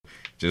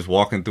just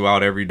walking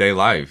throughout everyday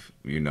life,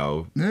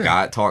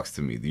 God talks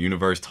to me. The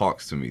universe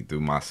talks to me through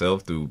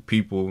myself, through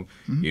people.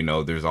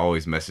 There's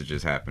always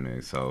messages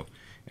happening. So,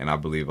 and I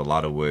believe a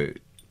lot of what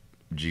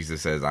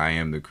Jesus says, I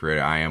am the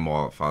creator, I am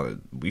all, Father.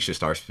 We should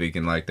start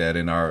speaking like that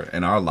in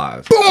our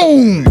lives.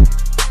 Boom!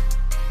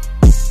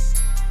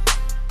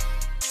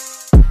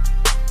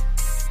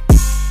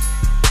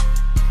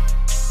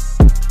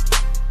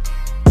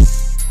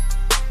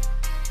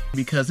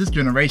 Because this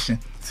generation,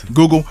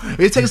 Google,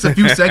 it takes a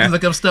few seconds to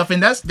look up stuff,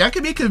 and that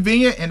can be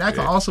convenient, and that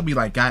can also be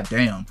like, God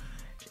damn,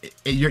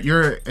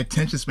 your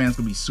attention span's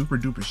gonna be super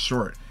duper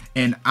short.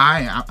 And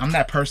I'm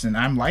that person.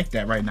 I'm like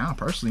that right now,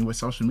 personally, with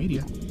social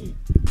media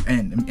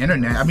and the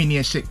internet. I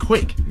mean, shit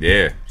quick.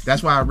 Yeah.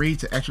 That's why I read,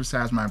 to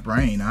exercise my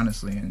brain,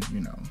 honestly, and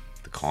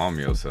to calm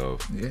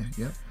yourself.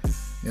 Yeah.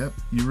 Yep.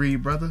 You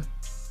read, brother?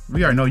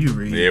 We already know you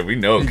read. Yeah, we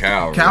know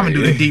Cal. Calvin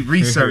do the deep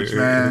research,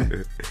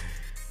 man.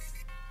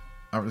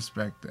 I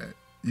respect that.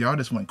 Y'all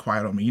just went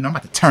quiet on me. I'm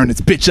about to turn this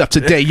bitch up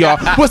today, y'all.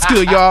 What's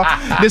good, y'all?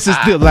 This is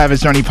the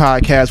Lavish Journey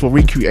Podcast, where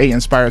we create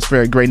inspires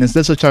for greatness.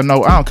 This is what y'all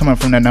know. I'm coming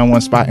from the number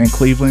one spot in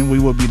Cleveland. We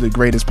will be the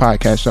greatest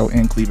podcast show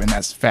in Cleveland.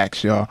 That's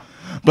facts, y'all.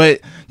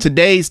 But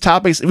today's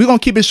topics, we're going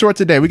to keep it short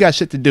today. We got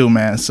shit to do,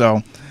 man.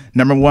 So,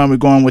 number one, we're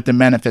going with the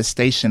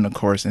manifestation, of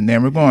course. And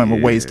then we're going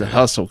with ways to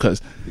hustle.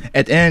 Because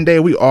at the end of the day,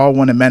 we all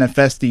want to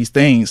manifest these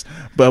things.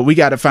 But we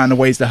got to find the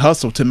ways to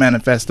hustle to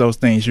manifest those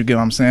things. You get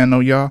what I'm saying, though,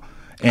 y'all?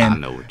 And I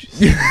know what you're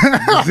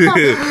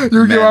saying.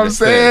 You get what I'm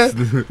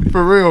saying?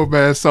 For real,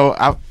 man. So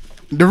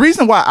the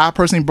reason why I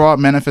personally brought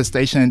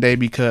manifestation today,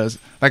 because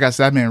like I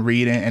said, I've been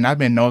reading and I've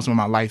been noticing with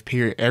my life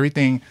period,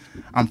 everything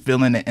I'm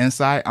feeling the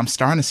inside, I'm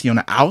starting to see on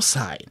the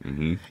outside.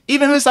 Mm-hmm.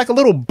 Even if it's like a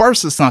little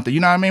burst or something, you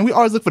know what I mean? We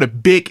always look for the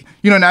big,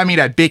 you know what I mean?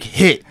 That big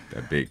hit.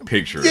 That big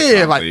picture.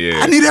 Yeah, like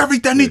I need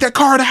everything. I need that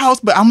car, the house.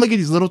 But I'm looking at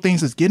these little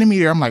things that's getting me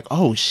there. I'm like,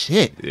 oh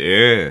shit.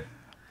 Yeah.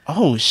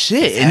 Oh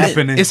shit! It's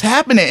happening. It's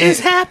happening. It's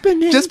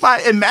happening. Just by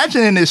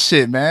imagining this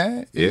shit,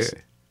 man.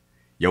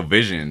 Your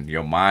vision,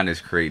 your mind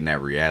is creating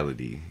that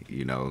reality.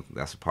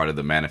 That's a part of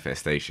the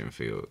manifestation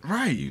field.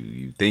 Right.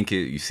 You think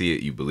it, you see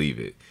it, you believe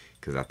it.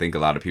 Because I think a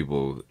lot of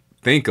people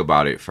think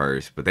about it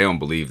first, but they don't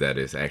believe that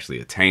it's actually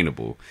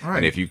attainable. Right.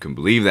 And if you can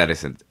believe that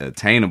it's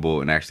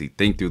attainable and actually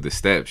think through the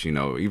steps,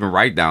 even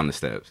write down the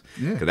steps.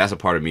 Yeah. Because that's a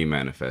part of me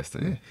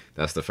manifesting. Yeah.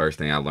 That's the first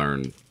thing I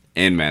learned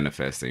in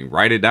manifesting.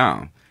 Write it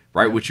down.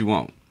 Write what you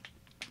want.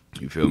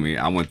 You feel me?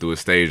 I went through a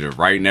stage of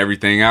writing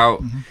everything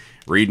out,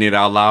 reading it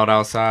out loud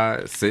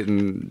outside,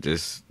 sitting,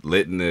 just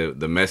letting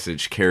the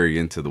message carry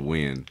into the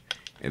wind,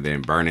 and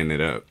then burning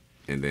it up,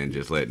 and then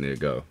just letting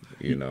it go,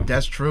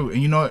 That's true.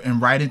 And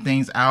and writing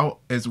things out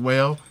as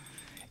well,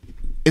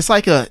 it's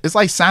like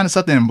signing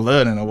something in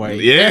blood in a way.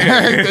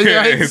 Yeah.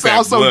 It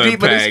sounds so deep,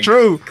 but it's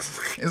true.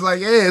 It's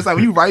like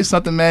when you write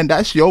something, man,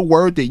 that's your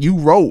word that you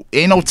wrote.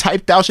 Ain't no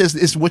typed out shit.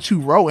 It's what you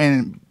wrote,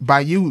 and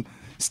by you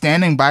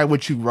standing by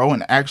what you wrote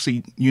and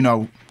actually,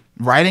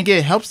 writing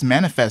it helps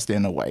manifest it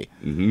in a way.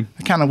 Mm-hmm.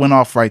 I kind of went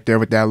off right there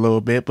with that a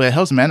little bit, but it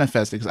helps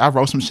manifest it because I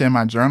wrote some shit in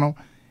my journal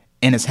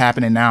and it's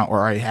happening now or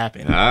already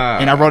happened.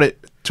 And I wrote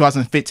it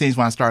 2015 is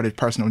when I started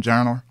personal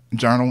journal,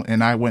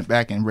 and I went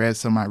back and read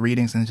some of my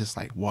readings and it's just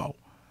like, whoa.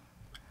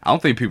 I don't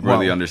think people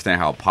really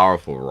understand how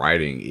powerful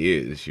writing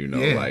is,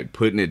 like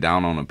putting it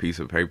down on a piece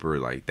of paper,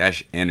 like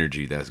that's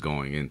energy that's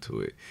going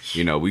into it.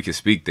 We can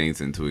speak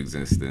things into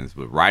existence,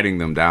 but writing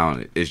them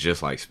down is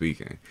just like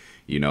speaking,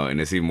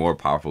 and it's even more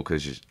powerful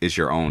because it's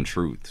your own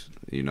truth,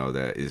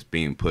 that is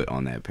being put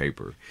on that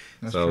paper.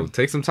 That's so true.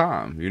 Take some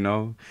time,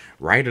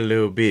 write a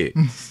little bit,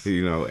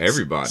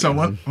 everybody. So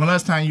when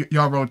last time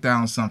y'all wrote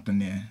down something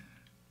then?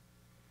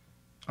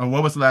 Or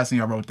what was the last thing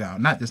y'all wrote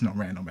down? Not just no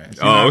random ass.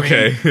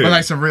 Okay. I mean? But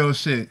like some real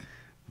shit.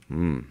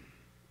 The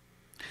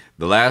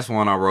last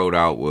one I wrote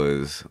out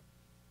was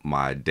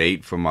my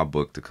date for my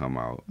book to come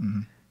out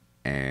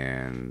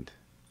and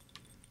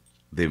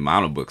the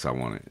amount of books I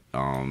wanted.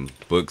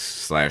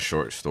 Books /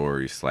 short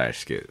stories /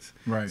 skits.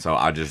 Right. So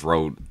I just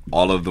wrote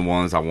all of the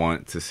ones I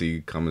want to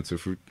see coming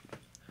to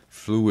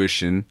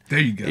fruition. There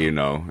you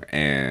go.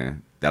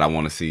 And that I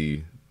want to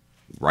see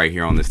right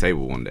here on this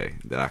table one day.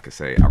 That I could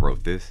say, I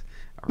wrote this,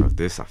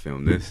 I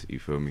filmed this, you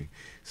feel me?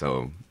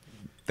 So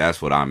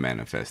that's what I'm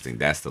manifesting.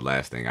 That's the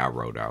last thing I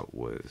wrote out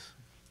was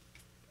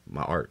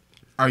my art.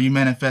 Are you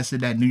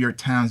manifested that New York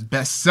Times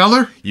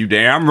bestseller? You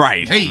damn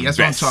right. Hey, that's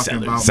what I'm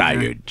talking about,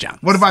 man. Johnson.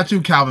 What about you,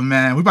 Calvin,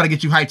 man? We about to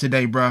get you hyped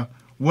today, bro.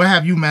 What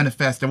have you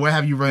manifested? What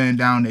have you written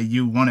down that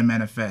you want to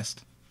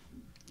manifest?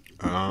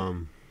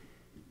 The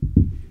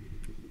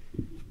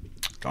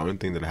only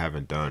thing that I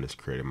haven't done is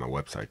created my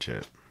website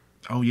yet.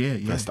 Oh, yeah.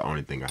 That's the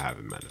only thing I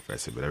haven't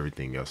manifested, but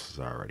everything else is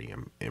already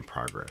in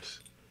progress.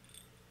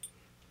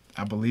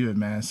 I believe it,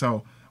 man.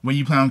 So, when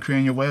you plan on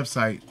creating your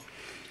website?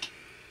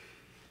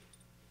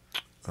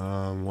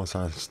 Once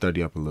I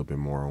study up a little bit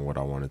more on what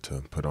I wanted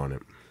to put on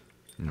it.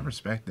 I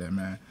respect that,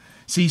 man.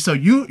 See, so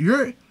you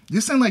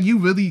seem like you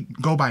really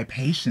go by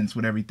patience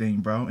with everything,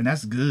 bro, and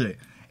that's good.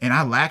 And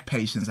I lack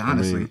patience,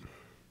 honestly.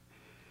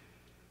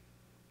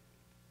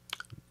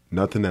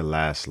 Nothing that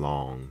lasts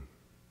long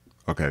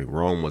Okay,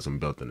 Rome wasn't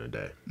built in a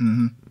day.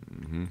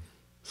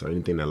 So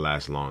anything that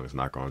lasts long is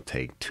not going to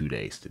take 2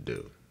 days to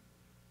do.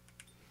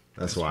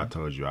 That's why I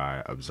told you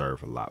I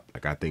observe a lot.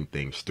 Like, I think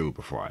things through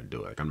before I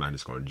do it. Like, I'm not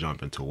just going to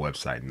jump into a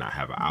website and not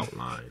have an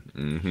outline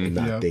and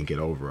not think it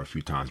over a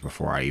few times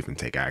before I even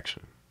take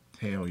action.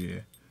 Hell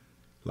yeah.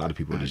 A lot of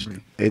people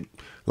a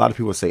lot of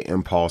people say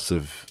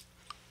impulsive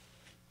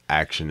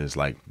action is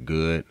like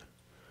good,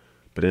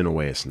 but in a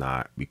way it's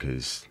not,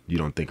 because you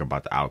don't think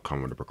about the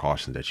outcome or the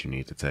precautions that you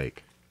need to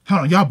take.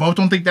 Hold on, y'all both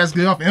don't think that's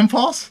good off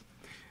impulse?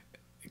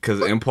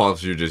 Because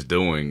impulse you're just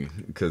doing.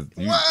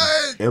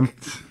 What?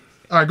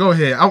 All right, go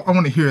ahead. I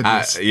want to hear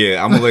this.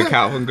 I'm going to let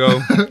Calvin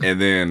go. And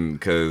then,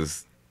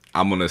 because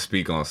I'm going to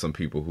speak on some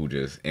people who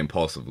just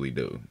impulsively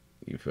do.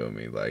 You feel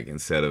me? Like,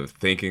 instead of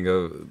thinking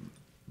of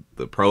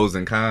the pros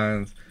and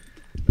cons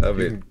of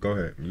it. Go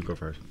ahead. You go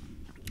first.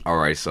 All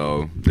right,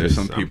 so there's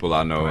some people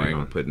I know, I ain't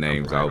going to put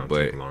names out,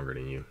 but longer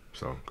than you,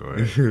 so go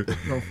ahead.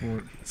 Go for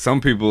it. Some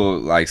people,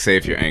 like, say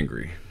if you're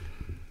angry,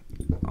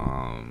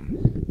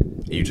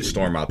 you just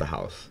storm out the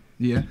house.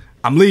 Yeah.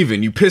 I'm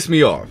leaving. You piss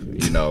me off,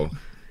 you know.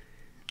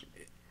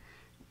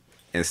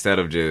 Instead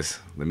of just,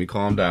 let me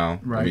calm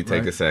down. Let me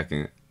take a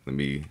second. Let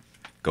me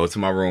go to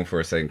my room for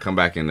a second. Come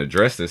back and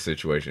address this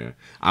situation.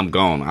 I'm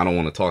gone. I don't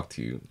want to talk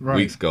to you. Right.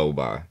 Weeks go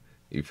by.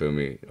 You feel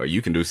me? Or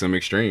you can do some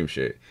extreme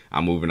shit.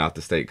 I'm moving out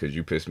the state because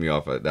you pissed me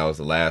off. That was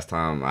the last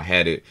time I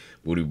had it.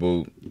 Booty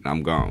boot.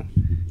 I'm gone.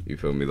 You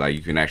feel me? Like,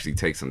 you can actually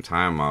take some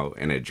time out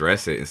and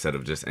address it instead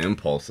of just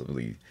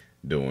impulsively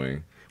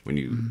doing when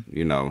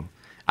you know.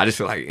 I just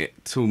feel like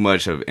too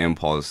much of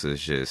impulse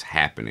is just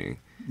happening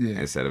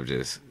instead of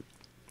just,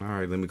 all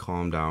right, let me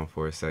calm down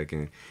for a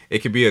second. It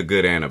could be a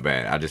good and a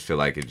bad. I just feel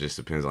like it just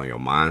depends on your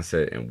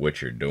mindset and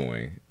what you're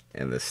doing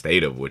and the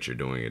state of what you're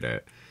doing it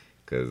at.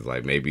 Because,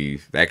 like, maybe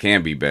that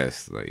can be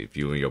best. Like, if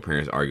you and your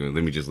parents arguing,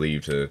 let me just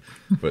leave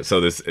but so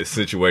this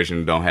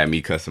situation don't have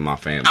me cussing my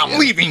family. I'm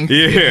leaving.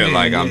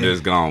 I'm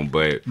just gone.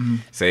 But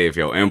say if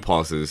your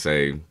impulse is,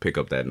 say, pick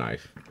up that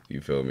knife. You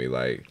feel me?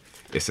 Like,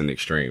 it's an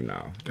extreme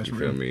now. That's you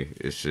real. feel me?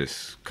 It's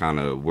just kind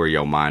of where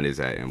your mind is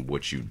at and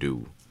what you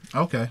do.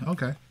 Okay. I'm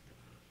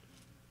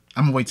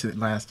going to wait till it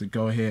lasts to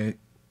go ahead.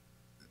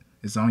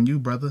 It's on you,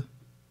 brother.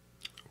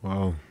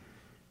 Well,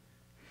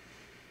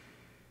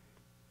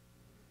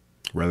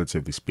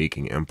 relatively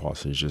speaking,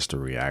 impulse is just a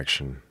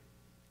reaction.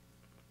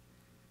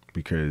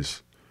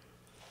 Because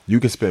you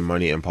can spend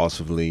money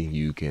impulsively,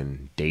 you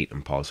can date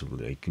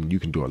impulsively, you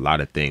can do a lot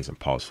of things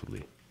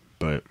impulsively.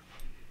 But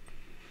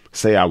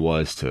say I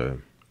was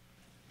to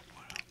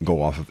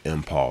go off of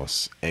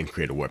impulse and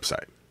create a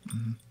website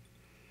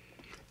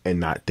and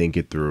not think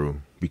it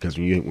through, because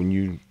when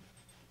you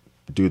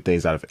do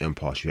things out of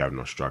impulse, you have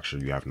no structure,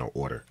 you have no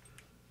order,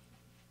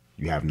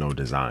 you have no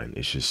design.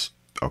 It's just,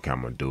 okay,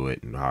 I'm gonna do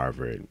it, and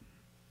however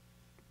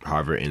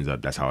it ends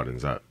up, that's how it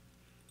ends up.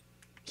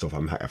 So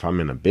if I'm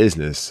in a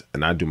business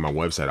and I do my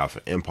website off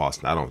of impulse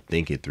and I don't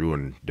think it through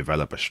and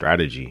develop a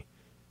strategy,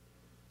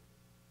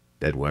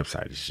 that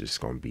website is just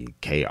gonna be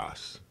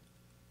chaos.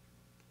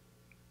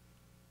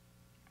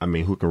 I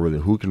mean, who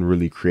can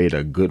really create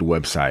a good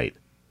website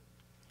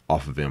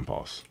off of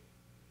impulse?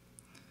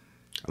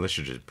 Unless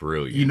you're just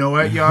brilliant. You know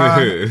what,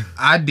 y'all?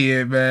 I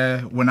did,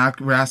 man. When I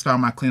started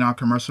my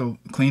commercial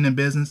cleaning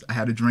business, I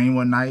had a dream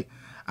one night.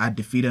 I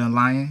defeated a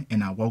lion,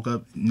 and I woke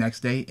up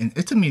next day, and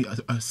it took me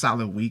a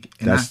solid week.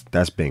 And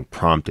that's being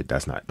prompted.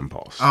 That's not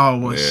impulse. Oh,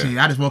 well, shit.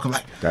 I just woke up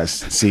like...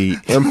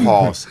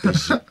 Impulse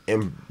is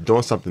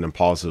doing something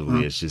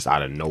impulsively is just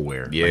out of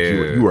nowhere. Yeah.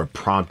 Like you were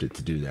prompted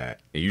to do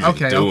that. And you just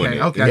doing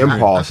it.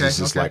 Impulse is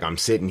just like, I'm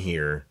sitting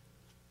here,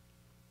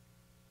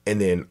 and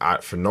then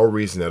for no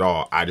reason at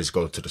all, I just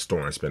go to the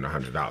store and spend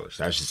 $100.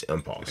 That's just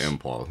impulse. Damn.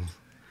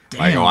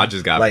 Like, I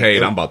just got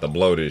paid. I'm about to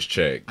blow this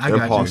check.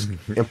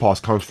 Impulse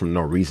comes from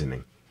no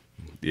reasoning.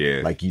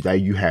 Yeah. Like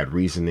you had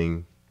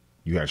reasoning,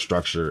 you had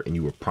structure, and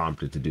you were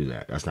prompted to do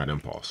that. That's not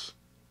impulse.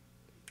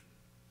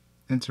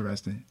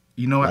 Interesting.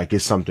 You know what? Like,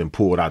 it's something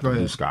pulled out the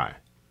blue sky.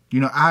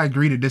 You know, I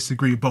agree to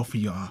disagree with both of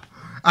y'all.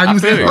 I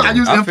use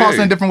impulse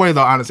in a different way,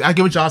 though, honestly. I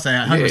get what y'all saying.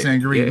 I 100%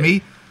 agree. Yeah.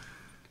 Me,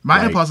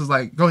 my impulse is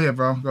like, go ahead,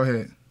 bro. Go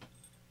ahead.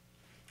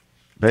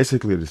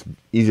 Basically, the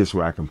easiest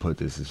way I can put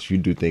this is, you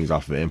do things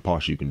off of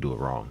impulse, you can do it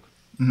wrong.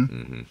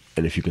 And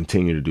if you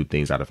continue to do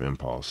things out of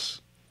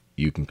impulse,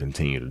 you can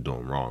continue to do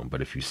them wrong.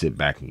 But if you sit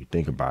back and you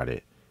think about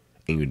it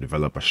and you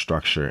develop a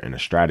structure and a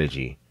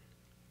strategy,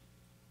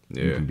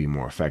 you can be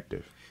more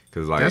effective.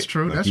 Cause like, that's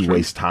true. Like, you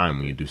waste time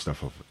when you do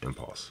stuff off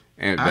impulse.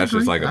 And that's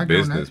just like a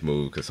business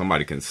move, because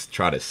somebody can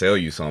try to sell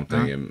you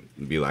something and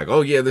be like,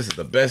 oh, yeah, this is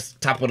the best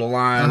top of the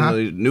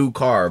line new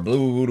car,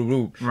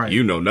 blue. Right.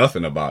 You know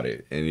nothing about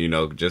it. And, you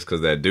know, just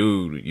because that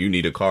dude, you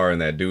need a car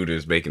and that dude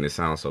is making it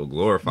sound so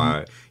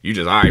glorified, you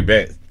just, all right,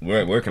 bet.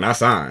 Where can I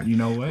sign? You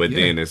know what? But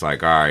then it's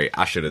like, all right,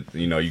 I should have,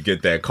 you know, you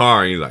get that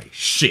car and you're like,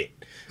 shit.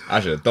 I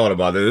should have thought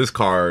about this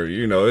car.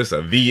 You know, it's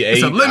a V8.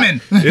 It's a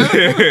lemon.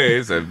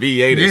 It's a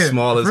V8. It's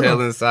small as hell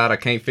inside. I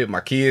can't fit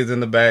my kids in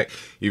the back.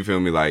 You feel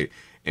me? Like,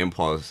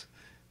 impulse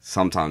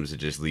sometimes it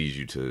just leads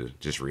you to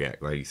just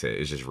react. Like you said,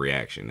 it's just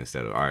reaction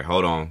instead of, all right,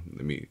 hold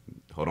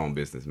on,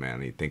 businessman. I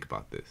need to think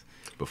about this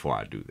before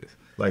I do this.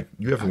 Like,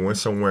 you ever went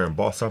somewhere and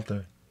bought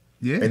something?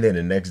 Yeah. And then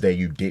the next day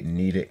you didn't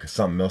need it because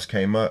something else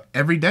came up?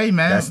 Every day,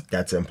 man.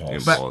 That's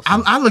impulse. But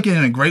I look at it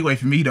in a great way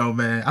for me, though,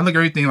 man. I look at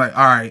everything like,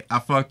 all right, I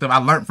fucked up. I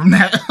learned from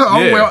that.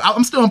 Well,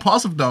 I'm still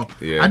impulsive, though.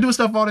 Yeah. I do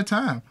stuff all the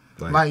time.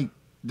 Like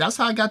that's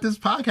how I got this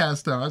podcast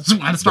stuff. I just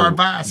want to start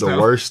buying stuff.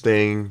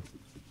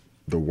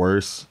 The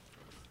worst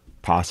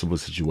possible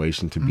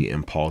situation to be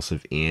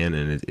impulsive in,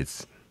 and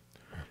it's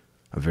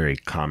a very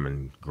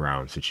common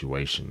ground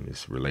situation,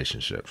 is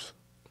relationships.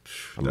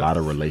 A lot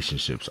of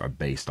relationships are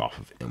based off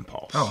of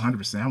impulse. Oh,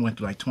 100%. I went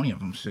through like 20 of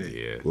them. Shit.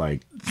 Yeah.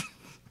 Like,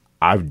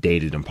 I've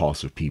dated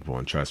impulsive people,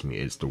 and trust me,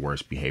 it's the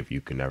worst behavior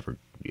you can ever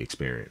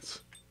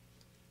experience.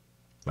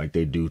 Like,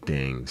 they do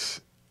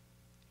things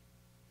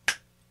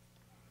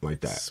like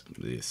that.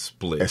 A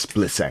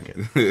split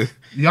second.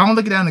 Y'all don't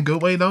look at that in a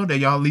good way, though? That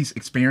y'all at least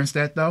experience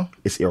that, though?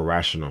 It's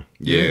irrational.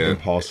 Yeah.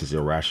 Impulse is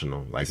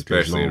irrational. Like,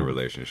 especially in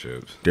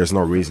relationships. There's no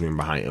reasoning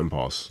behind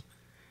impulse.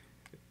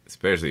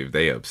 Especially if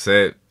they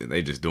upset and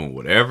they just doing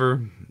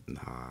whatever.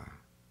 Nah.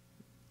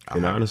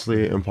 And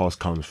honestly, impulse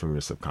comes from your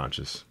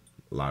subconscious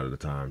a lot of the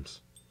times.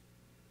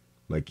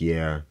 Like,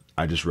 yeah,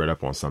 I just read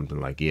up on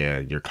something like, yeah,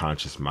 your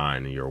conscious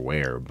mind and you're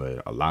aware,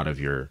 but a lot of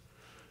your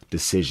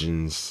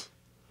decisions,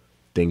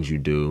 things you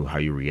do, how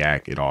you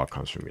react, it all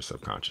comes from your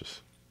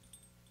subconscious.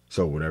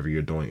 So whatever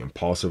you're doing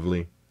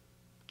impulsively,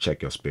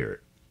 check your spirit.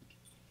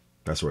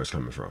 That's where it's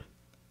coming from.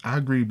 I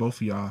agree, both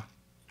of y'all.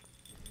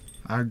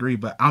 I agree,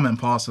 but I'm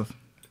impulsive.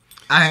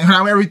 I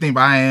ain't everything,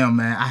 but I am,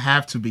 man. I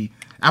have to be.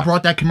 I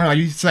brought that Camaro. Like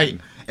you say,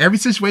 every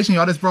situation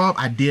y'all just brought up,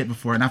 I did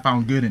before, and I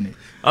found good in it.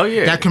 Oh,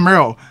 yeah. That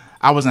Camaro,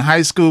 I was in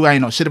high school. I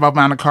ain't know shit about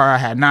buying a car. I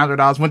had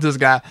 $900. Went to this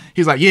guy.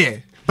 He's like, yeah,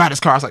 buy this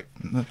car. I was like,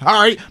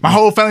 all right. My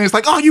whole family was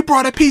like, oh, you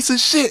brought a piece of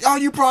shit. Oh,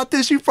 you brought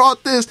this.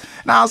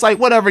 And I was like,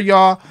 whatever,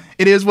 y'all.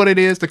 It is what it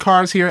is. The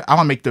car's here. I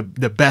want to make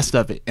the best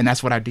of it. And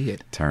that's what I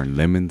did. Turn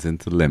lemons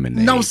into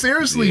lemonade. No,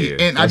 seriously. Yeah.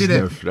 And I did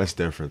it. That's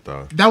different,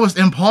 though. That was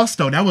impulse,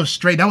 though. That was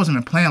straight. That wasn't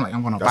a plan. Like,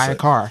 I'm going to buy a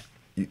car.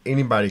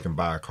 Anybody can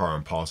buy a car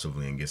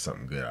impulsively and get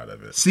something good out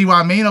of it. See what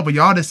I mean? Though, but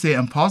y'all just said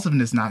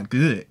impulsiveness not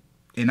good.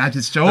 And I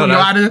just showed y'all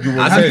how to...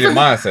 I said your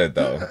mindset,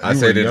 though. I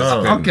said it.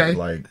 Okay.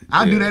 Like,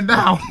 I'll do that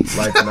now.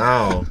 Like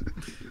now,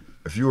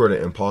 if you were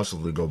to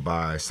impulsively go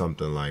buy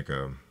something like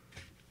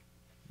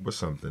what's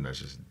something that's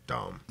just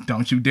dumb?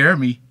 Don't you dare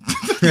me.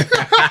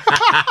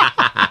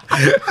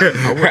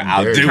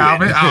 I'll do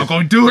Calvin, it. I'll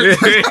go do it.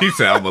 He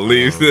said, I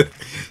believe it.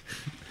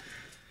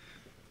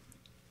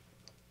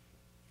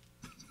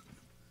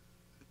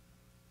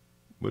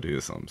 What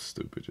is something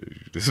stupid that you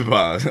just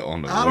buy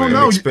on the I don't an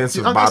know.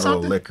 expensive Okay, bottle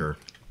something? of liquor?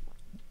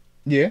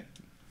 Yeah.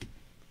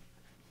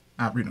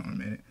 I'll read on in a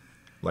minute.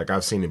 Like,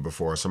 I've seen it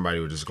before. Somebody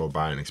would just go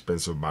buy an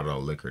expensive bottle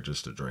of liquor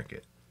just to drink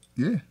it.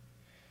 Yeah.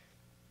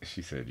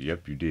 She said,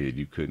 yep, you did.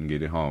 You couldn't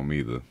get it home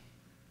either.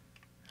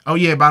 Oh,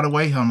 yeah, by the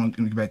way, I'm going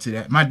to get back to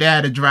that. My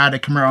dad had drive the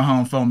Camaro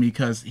home for me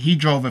because he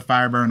drove a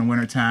Firebird in the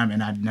wintertime,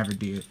 and I never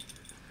did.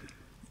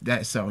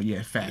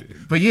 Fact.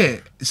 But, yeah,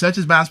 such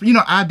as bounce. You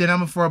know, I did that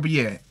before, but,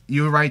 yeah,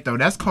 you were right, though.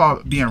 That's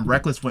called being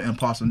reckless with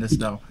impulsiveness,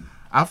 though.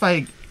 I feel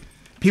like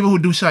people who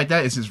do shit like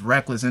that is just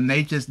reckless, and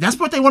that's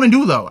what they want to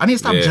do, though. I need to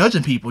stop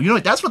judging people. You know,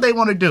 that's what they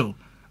want to do.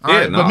 All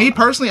right? But me,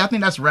 personally, I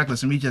think that's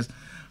reckless, and me just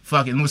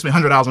fucking, let me spend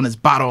 $100 on this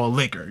bottle of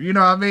liquor. You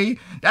know what I mean?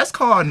 That's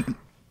called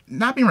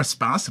not being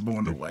responsible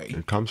in a way.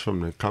 It comes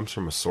from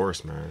a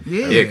source, man.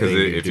 Yeah, because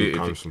it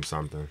comes from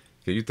something.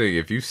 You think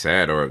if you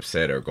sad or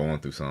upset or going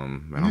through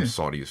something, man, I'm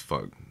salty as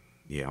fuck.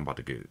 Yeah, I'm about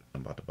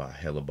to buy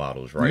hella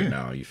bottles right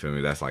now. You feel me?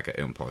 That's like an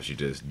impulse. You're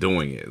just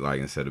doing it. Like,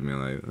 instead of being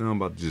like,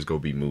 I'm about to just go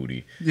be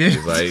moody. Yeah.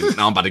 It's like,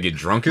 no, I'm about to get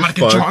drunk as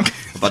fuck. I'm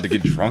about to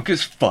get drunk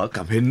as fuck.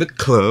 I'm hitting the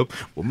club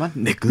with my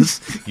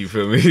niggas. You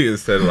feel me?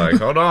 Instead of like,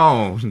 hold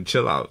on,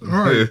 chill out.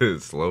 Right.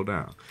 Slow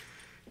down.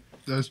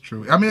 That's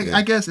true. I mean,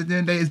 I guess at the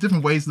end of the day, it's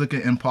different ways to look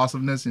at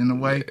impulsiveness in a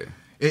way. Yeah.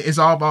 It's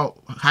all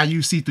about how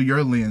you see through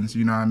your lens,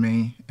 you know what I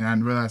mean? And I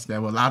realized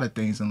that with a lot of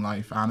things in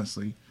life,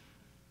 honestly.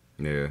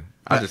 Yeah.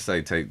 I just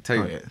say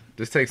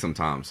just take some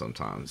time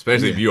sometimes.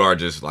 Especially if you are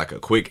just like a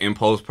quick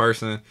impulse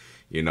person,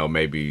 you know,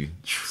 maybe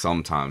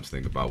sometimes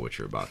think about what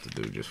you're about to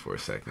do just for a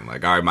second.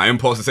 Like, all right, my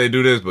impulse to say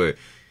do this, but,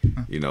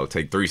 you know,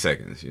 take 3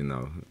 seconds, you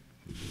know.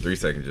 3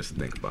 seconds just to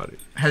think about it.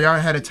 Have y'all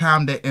had a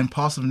time that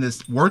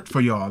impulsiveness worked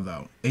for y'all,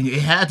 though? And it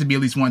had to be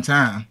at least one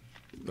time.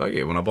 Oh,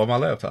 yeah, when I bought my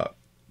laptop.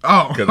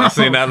 Oh. Because I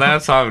seen that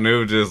laptop and it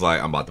was just like,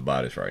 I'm about to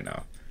buy this right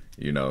now,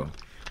 you know.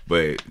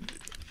 But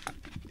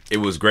it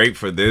was great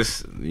for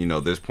this, you know,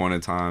 this point in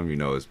time, you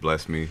know, it's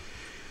blessed me.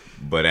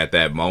 But at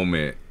that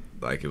moment,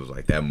 like, it was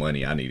like that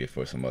money I needed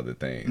for some other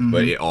things. Mm-hmm.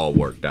 But it all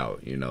worked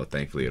out, you know.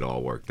 Thankfully, it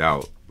all worked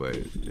out. But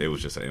it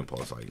was just an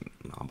impulse, like,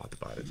 no, I'm about to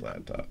buy this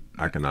laptop.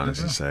 I can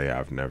honestly say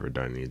I've never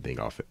done anything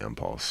off of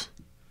impulse.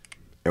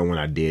 And when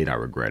I did, I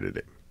regretted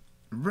it.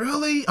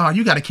 Really? Oh,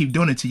 you got to keep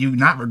doing it till you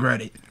not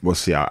regret it. Well,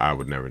 see, I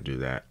would never do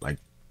that. Like,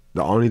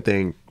 the only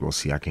thing, well,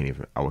 see, I can't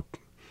even,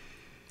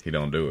 He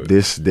don't do it.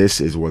 This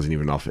wasn't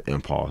even off of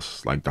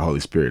impulse. Like the Holy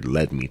Spirit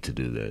led me to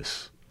do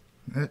this.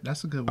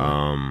 That's a good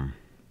one.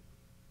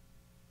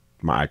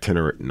 My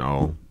itinerary,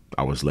 no,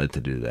 I was led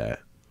to do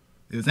that.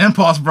 It was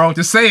impulse, bro.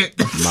 Just say it.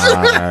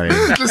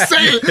 Just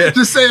say it.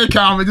 Just say it,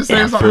 Calvin. Just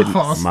say it's on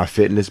impulse. My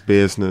fitness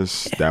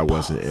business, that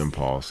wasn't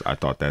impulse. I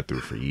thought that through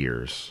for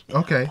years.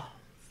 Okay.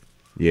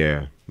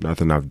 Yeah,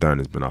 nothing I've done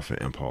has been off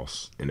of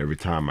impulse. And every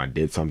time I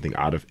did something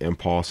out of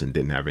impulse and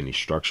didn't have any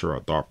structure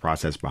or thought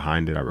process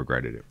behind it, I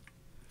regretted it.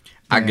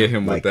 I get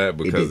him like, with that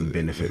because it didn't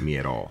benefit me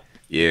at all.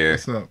 Yeah,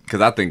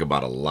 because I think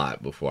about a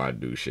lot before I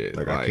do shit.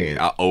 Like I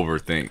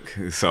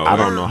overthink. So I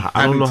don't know.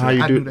 I don't know how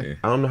you do that.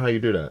 I don't know how you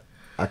do that.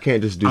 I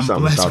can't just do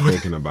something without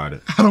thinking about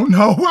it. I don't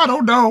know.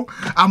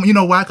 You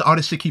know why? All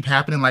this shit keep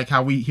happening like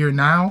how we here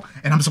now,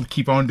 and I'm just gonna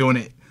keep on doing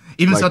it.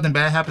 Even if something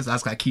bad happens, I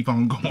just gotta keep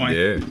on going.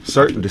 Yeah.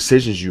 Certain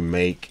decisions you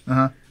make,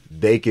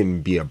 they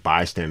can be a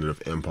bystander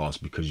of impulse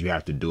because you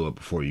have to do it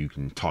before you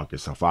can talk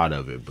yourself out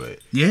of it. But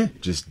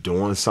just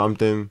doing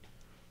something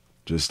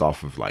just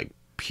off of like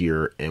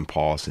pure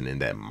impulse and in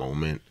that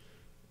moment,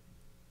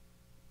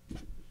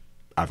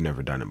 I've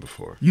never done it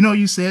before. You know,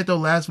 you said though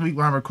last week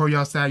when I recorded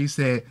y'all style, you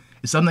said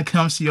if something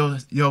comes to your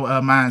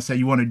mindset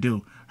you want to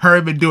do, hurry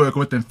up and do it.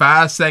 Within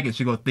 5 seconds,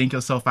 you're gonna think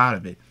yourself out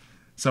of it.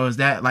 So is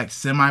that like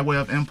semi way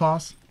of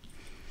impulse?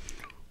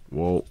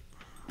 Well,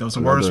 those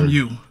are words from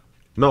you.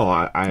 No,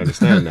 I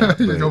understand that.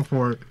 But go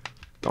for it.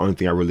 The only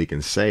thing I really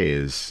can say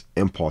is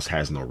impulse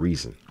has no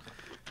reason.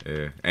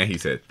 Yeah, and he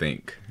said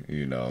think.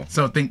 You know.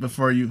 So think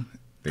before you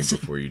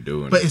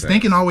do. But is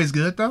thinking always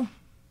good though?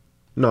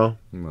 No,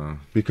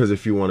 because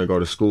if you want to go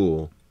to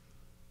school,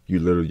 you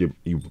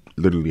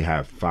literally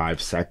have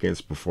 5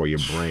 seconds before your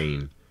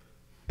brain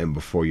and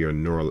before your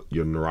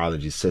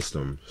neurology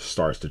system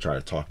starts to try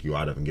to talk you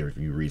out of and give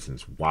you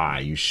reasons why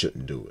you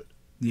shouldn't do it.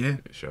 Yeah,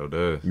 it sure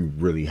does. You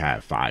really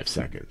have 5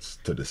 seconds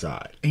to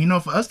decide. And you know,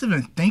 for us to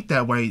even think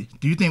that way,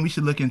 do you think we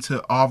should look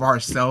into all of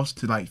ourselves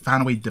to like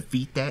find a way to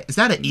defeat that? Is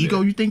that an ego?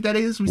 You think that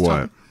is?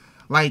 What?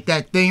 Like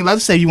that thing.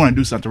 Let's say you want to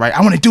do something, right?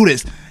 I want to do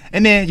this.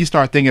 And then you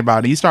start thinking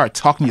about it. You start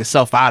talking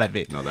yourself out of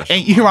it.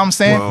 And you hear what I'm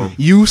saying? Well,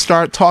 you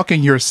start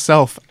talking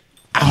yourself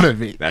out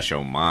of it. That's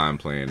your mind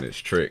playing this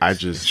trick. I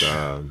just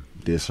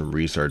did some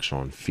research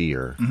on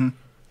fear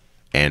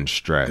and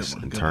stress.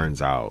 And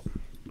turns out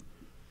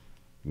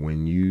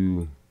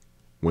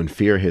when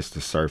fear hits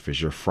the surface,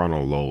 your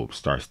frontal lobe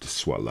starts to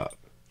swell up.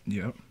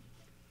 Yep.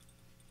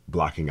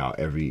 Blocking out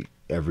every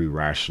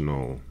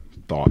rational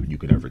thought you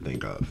could ever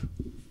think of.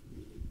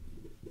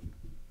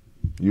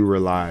 You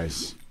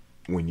realize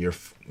when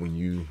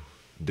you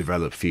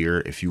develop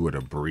fear, if you were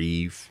to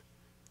breathe,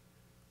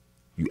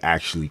 you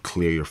actually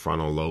clear your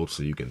frontal lobe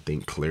so you can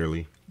think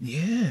clearly.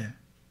 Yeah.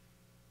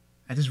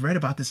 I just read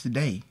about this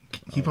today.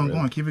 Keep on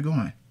going. Keep it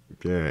going.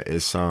 Yeah,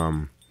 it's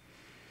a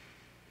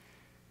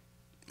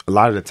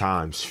lot of the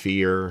times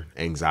fear,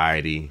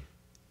 anxiety,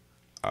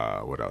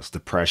 what else?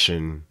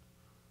 Depression,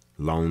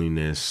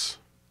 loneliness,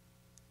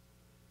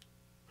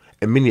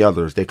 and many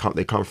others. They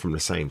come from the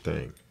same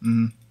thing.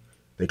 Mm-hmm.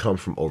 They come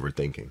from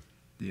overthinking.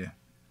 Yeah,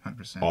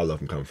 100%. All of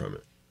them come from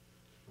it.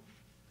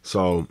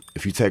 So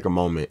if you take a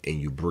moment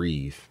and you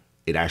breathe,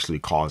 it actually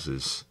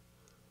causes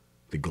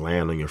the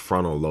gland on your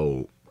frontal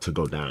lobe to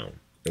go down.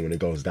 And when it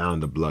goes down,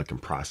 the blood can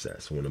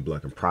process. When the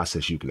blood can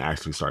process, you can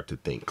actually start to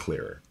think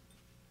clearer.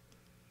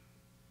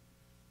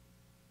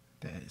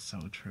 That is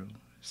so true.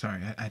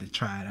 Sorry, I had to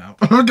try it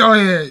out. Go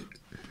ahead.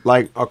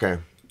 Like, okay.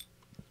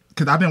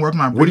 Because I've been working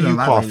my breathing. What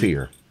do you call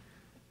fear?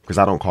 Because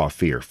I don't call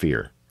fear.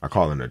 I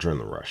call it an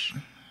adrenaline rush.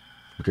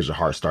 Because your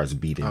heart starts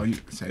beating. Oh,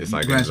 it's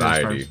like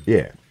anxiety.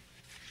 Yeah.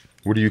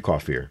 What do you call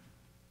fear?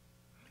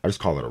 I just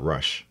call it a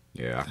rush.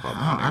 Yeah,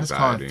 I just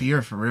call it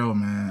fear for real,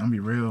 man. I'm gonna be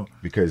real.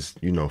 Because,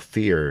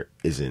 fear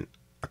isn't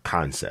a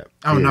concept.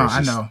 Oh, no,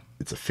 I know.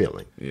 It's a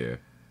feeling. Yeah. I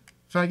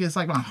feel like it's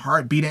like my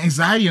heart beating,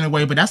 anxiety in a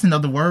way, but that's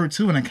another word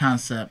too in a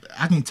concept.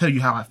 I can tell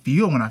you how I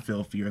feel when I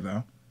feel fear,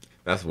 though.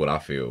 That's what I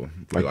feel.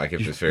 Like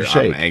if it's fear,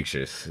 I'm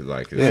anxious.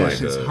 Like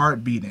it's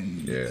heart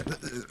beating. Yeah.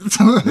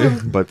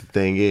 But the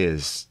thing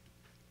is,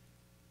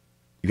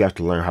 you have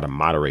to learn how to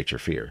moderate your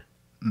fear.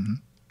 Mm-hmm.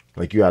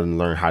 Like you have to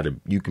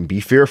learn you can be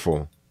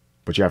fearful,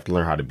 but you have to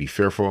learn how to be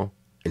fearful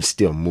and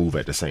still move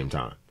at the same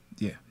time.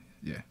 Yeah,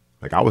 yeah.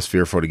 Like I was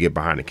fearful to get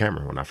behind the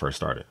camera when I first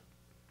started.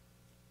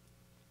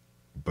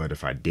 But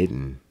if I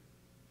didn't,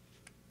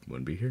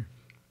 wouldn't be here.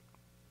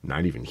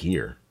 Not even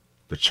here.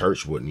 The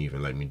church wouldn't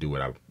even let me do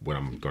what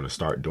I'm going to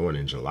start doing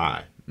in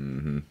July.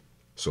 Mm-hmm.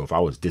 So if I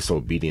was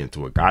disobedient to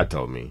what God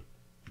told me,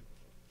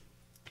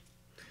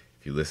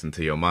 if you listen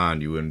to your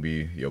mind, you wouldn't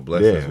be, your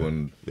blessings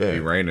wouldn't be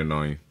raining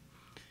on you.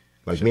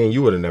 Like me and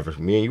you would have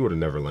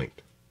never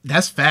linked.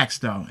 That's facts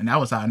though, and that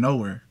was out of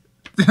nowhere.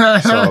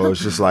 So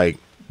it's just like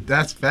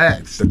that's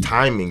facts. The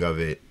timing of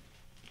it,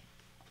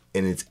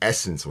 in its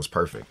essence, was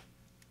perfect.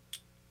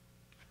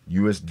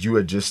 You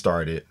had just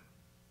started.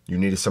 You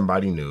needed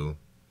somebody new.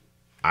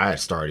 I had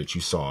started.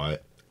 You saw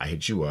it. I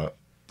hit you up.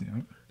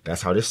 Yep.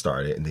 That's how this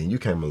started, and then you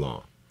came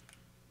along.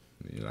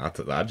 You know,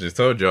 I just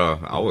told y'all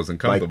I wasn't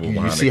comfortable Like,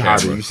 behind you see the how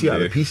camera. you see how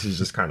the pieces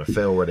just kind of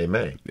fell where they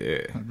may.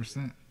 Yeah,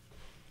 100%.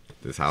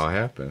 that's how it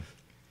happens.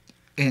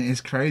 And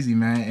it's crazy,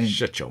 man. And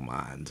Shut your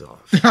minds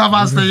off. I'm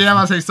about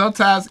to say,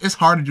 sometimes it's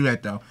hard to do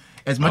that though.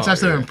 As much as I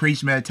still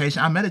preach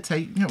meditation, I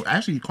meditate,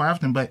 actually quite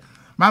often, but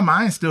my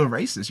mind's still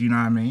racist, you know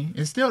what I mean?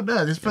 It still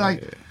does. It's feel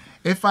like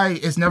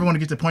it's never going to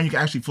get to the point you can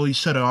actually fully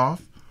shut it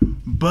off.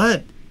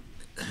 But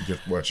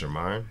What's your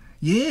mind?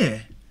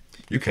 yeah.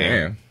 You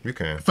can. You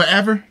can.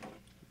 Forever?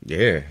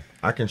 Yeah.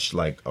 I can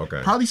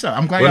okay. Probably so.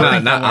 I'm glad y'all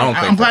think that.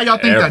 I'm glad y'all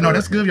think that. No,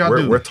 that's good. Y'all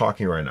do. We're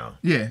talking right now.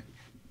 Yeah.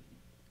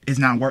 It's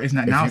not work. It's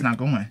not now. It's not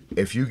going.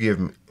 If you give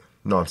me,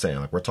 no, I'm saying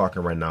like we're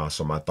talking right now,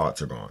 so my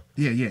thoughts are gone.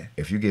 Yeah.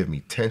 If you give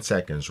me 10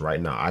 seconds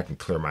right now, I can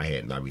clear my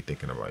head and not be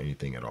thinking about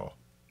anything at all.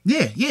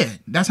 Yeah.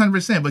 That's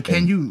 100%. But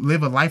can you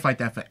live a life like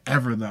that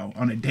forever though,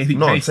 on a daily basis?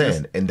 No, I'm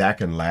saying, and that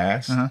can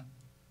last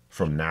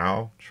from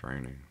now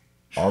Training.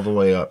 all the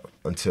way up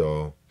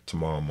until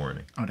tomorrow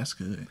morning. Oh, that's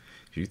good.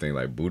 If you think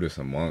like Buddhists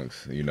and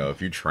monks,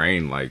 if you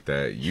train like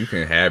that, you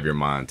can have your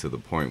mind to the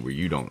point where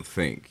you don't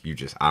think, you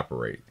just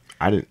operate.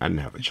 I didn't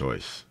have a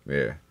choice.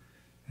 Yeah.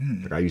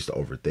 Like I used to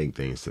overthink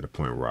things to the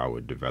point where I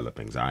would develop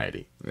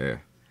anxiety. Yeah.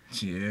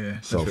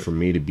 Yeah. So for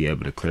me to be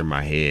able to clear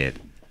my head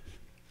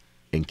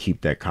and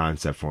keep that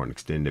concept for an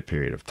extended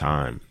period of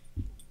time,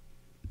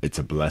 it's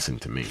a blessing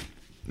to me.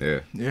 Yeah.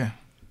 Yeah.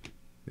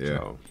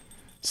 Yeah.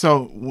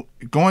 So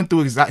going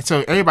through anxiety.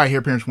 So everybody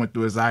here pretty much went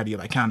through anxiety,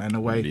 like kind of in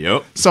a way.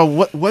 Yep.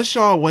 So what's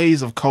y'all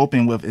ways of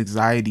coping with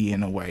anxiety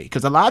in a way?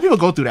 Because a lot of people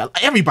go through that.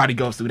 Everybody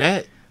goes through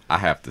that. I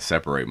have to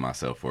separate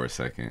myself for a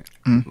second.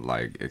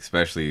 Like,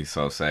 especially,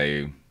 so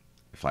say,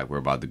 if like we're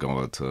about to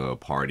go to a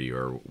party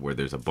or where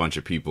there's a bunch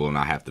of people and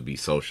I have to be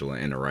social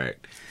and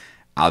interact,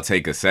 I'll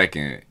take a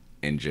second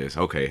and just,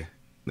 okay,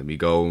 let me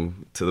go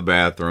to the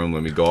bathroom,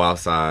 let me go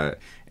outside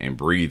and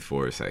breathe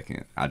for a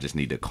second. I just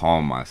need to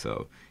calm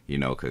myself,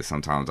 because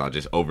sometimes I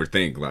just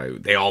overthink,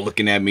 like, they all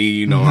looking at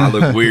me, I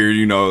look weird,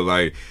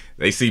 like,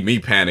 they see me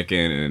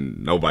panicking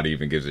and nobody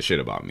even gives a shit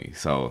about me.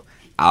 So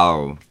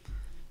I'll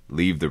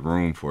leave the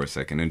room for a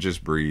second and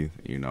just breathe,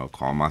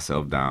 calm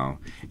myself down,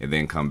 and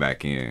then come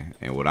back in.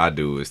 And what I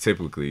do is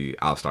typically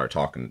I'll start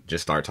talking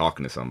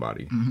to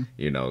somebody,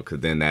 because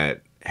then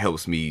that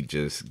helps me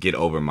just get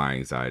over my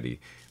anxiety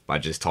by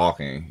just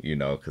talking,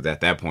 because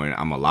at that point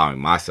I'm allowing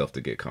myself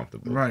to get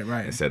comfortable.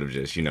 Right. Instead of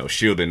just,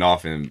 shielding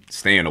off and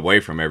staying away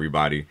from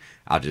everybody,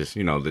 I'll just,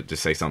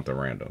 just say something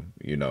random,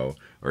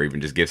 or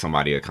even just give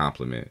somebody a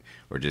compliment,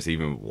 or just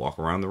even walk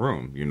around the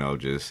room,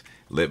 just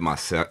let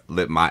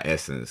my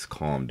essence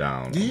calm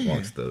down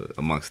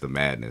amongst the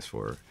madness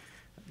for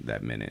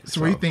that minute.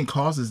 So what do you think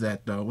causes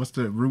that though? What's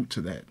the root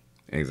to that?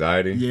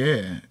 Anxiety?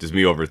 Yeah. Just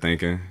me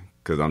overthinking,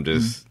 because I'm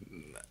just...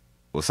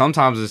 Well,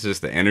 sometimes it's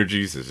just the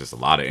energies. It's just a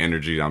lot of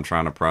energy I'm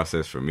trying to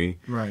process for me.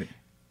 Right.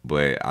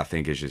 But I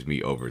think it's just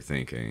me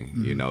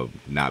overthinking,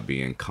 not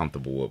being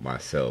comfortable with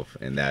myself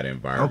in that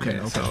environment.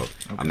 Okay. So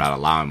I'm not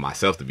allowing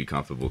myself to be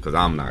comfortable because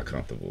I'm not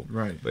comfortable.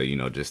 Right. But,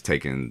 just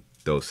taking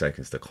those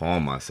seconds to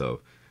calm myself.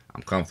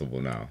 I'm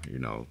comfortable now,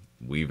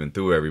 weaving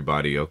through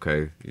everybody.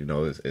 Okay.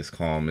 It's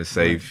calm. It's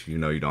safe.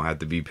 Right. You don't have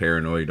to be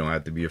paranoid. You don't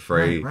have to be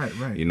afraid. Right.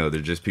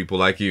 They're just people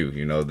like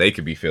you. They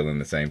could be feeling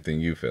the same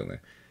thing you feeling.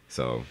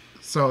 So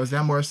is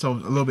that more so a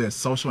little bit of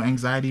social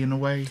anxiety in a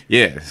way?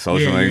 Yeah,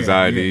 social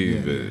anxiety,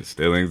 but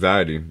still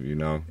anxiety,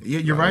 Yeah,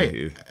 you're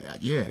right.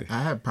 Yeah,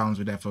 I had problems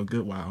with that for a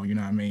good while, you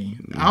know what I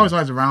mean? I was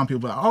always around people,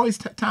 but always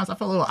times I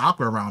felt a little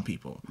awkward around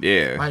people.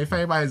 Yeah. Like if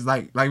everybody's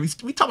like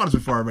we talked about this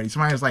before already,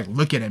 somebody's like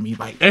looking at me,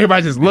 like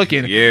everybody's just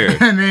looking. Yeah.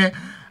 And then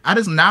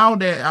now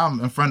that I'm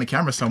in front of the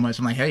camera so much,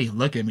 I'm like, hey,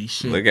 look at me,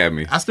 shit. Look at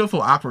me. I still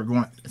feel awkward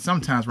going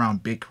sometimes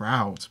around big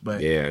crowds,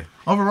 but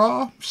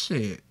overall,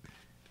 shit.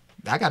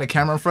 I got a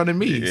camera in front of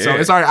me, so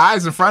it's our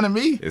eyes in front of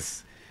me.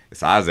 It's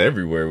eyes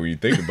everywhere when you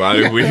think about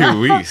it.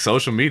 We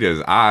social media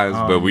is eyes,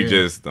 but we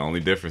just the only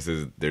difference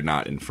is they're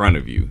not in front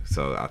of you.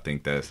 So I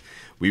think that's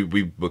we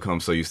become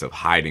so used to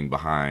hiding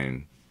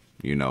behind,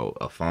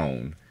 a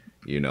phone,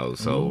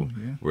 so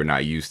we're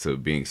not used to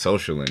being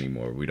social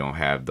anymore. We don't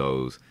have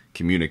those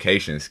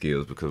communication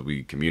skills because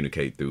we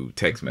communicate through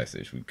text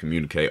message. We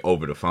communicate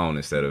over the phone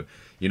instead of,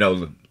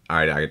 all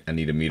right, I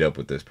need to meet up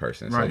with this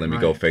person. So let me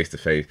go face to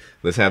face.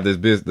 Let's have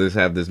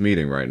this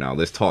meeting right now.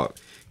 Let's talk.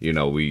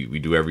 We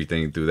do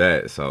everything through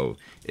that. So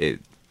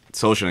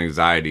social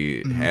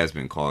anxiety has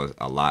been caused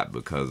a lot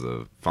because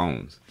of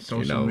phones.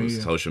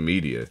 Social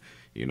media.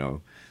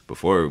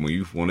 Before, when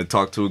you want to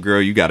talk to a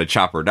girl, you got to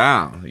chop her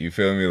down. You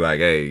feel me? Like,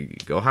 hey,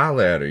 go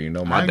holler at her.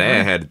 My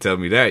dad had to tell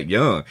me that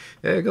young.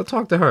 Hey, go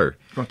talk to her.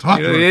 Go talk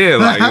to her. Yeah,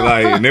 like,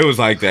 and it was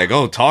like that.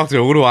 Go talk to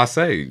her. What do I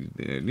say?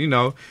 And,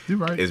 you're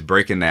right. It's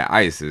breaking that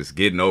ice. It's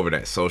getting over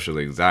that social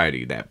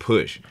anxiety, that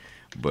push.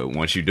 But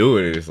once you do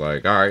it, it's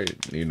like, all right,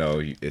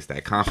 it's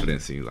that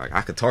confidence. And you're like,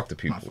 I could talk to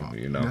people.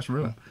 That's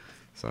real.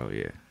 So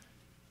yeah.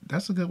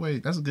 That's a good way.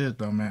 That's good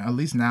though, man. At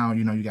least now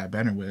you got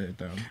better with it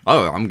though.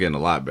 Oh, I'm getting a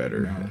lot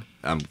better.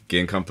 I'm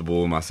getting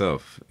comfortable with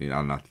myself.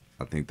 I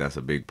I think that's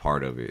a big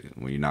part of it.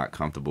 When you're not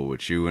comfortable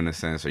with you in a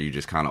sense, or you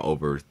just kind of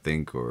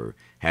overthink or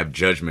have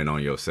judgment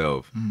on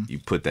yourself, you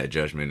put that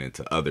judgment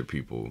into other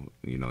people.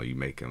 You know, you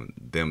make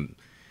them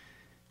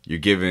you're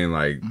giving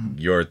like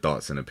your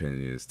thoughts and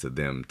opinions to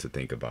them to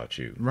think about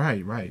you.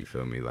 Right. You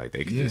feel me? Like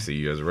they can just see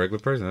you as a regular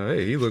person.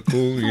 Hey, he look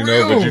cool, you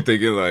know, but you're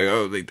thinking like,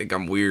 oh, they think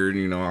I'm weird,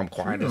 you know, I'm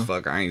quiet as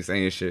fuck, I ain't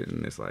saying shit,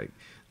 and it's like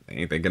they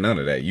ain't thinking none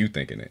of that. You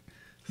thinking it.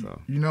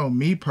 So you know,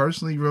 me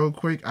personally, real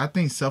quick, I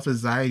think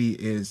self-anxiety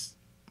is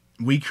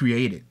we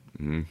create it.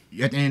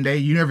 At the end of the day,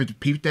 you never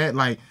peep that.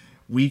 Like,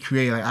 we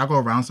create, like, I go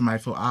around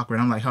somebody feel awkward.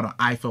 I'm like, hold on,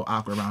 I feel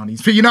awkward around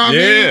these people. You know what I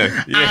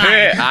mean?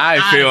 Yeah,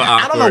 I feel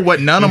awkward. I don't know what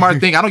none of them are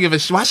thinking. I don't give a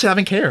shit. Why should I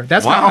even care?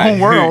 That's my own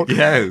world.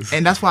 Yes.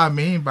 And that's what I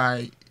mean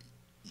by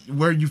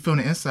where you feel on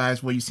the inside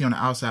is what you see on the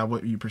outside,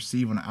 what you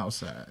perceive on the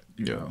outside.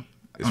 You know,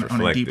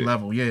 on a deep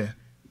level. Yeah.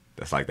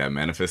 That's like that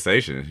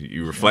manifestation.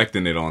 You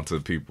reflecting it onto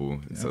people,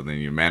 so then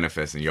you're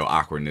manifesting your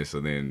awkwardness. So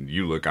then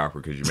you look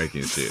awkward because you're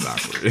making shit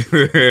awkward.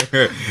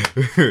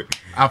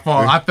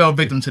 I fell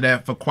victim to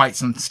that for quite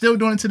some. Still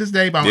doing it to this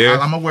day, but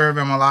I'm aware of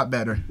it. I'm a lot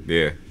better.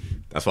 Yeah,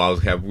 that's why I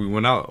was happy we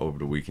went out over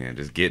the weekend.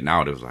 Just getting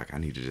out, it was like I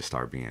need to just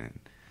start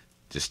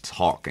just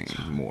talking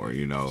more,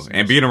 you know,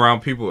 and being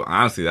around people.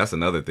 Honestly, that's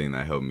another thing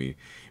that helped me.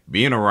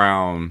 Being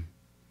around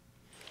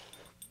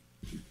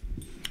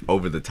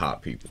over the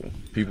top people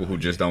who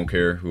just don't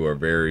care, who are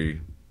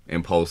very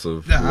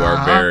impulsive, who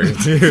are very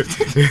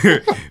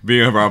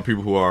being around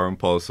people who are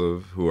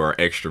impulsive, who are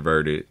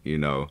extroverted, you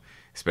know,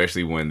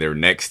 especially when they're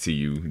next to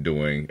you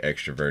doing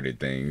extroverted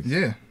things.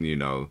 Yeah, you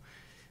know,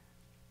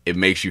 it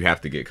makes you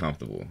have to get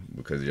comfortable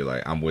because you're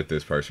like, I'm with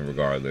this person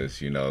regardless,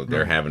 you know,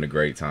 they're having a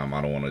great time.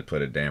 I don't want to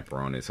put a damper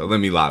on it. So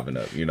let me liven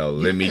up, you know,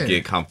 let me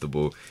get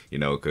comfortable, you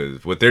know,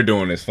 because what they're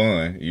doing is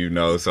fun, you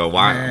know, so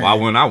why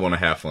wouldn't I want to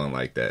have fun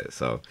like that?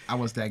 So I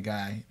was that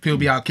guy. People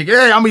be out kicking.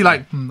 Hey, I'll be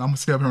like, I'm going to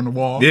stay up here on the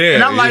wall. Yeah.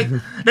 And I'm like,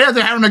 they're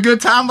having a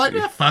good time. I'm like,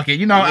 yeah, fuck it.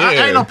 You know, I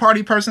ain't no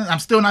party person. I'm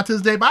still not to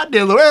this day, but I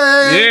did a little,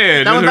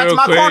 that was back to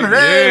my corner.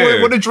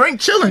 Hey, with a drink,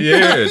 chilling.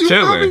 Yeah,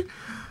 chilling.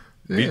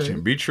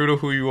 Be true to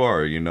who you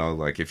are, you know,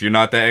 like if you're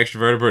not that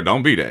extroverted, bro,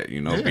 don't be that,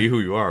 you know, be who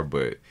you are.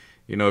 But,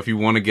 you know, if you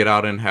want to get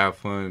out and have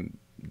fun,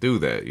 do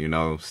that, you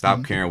know,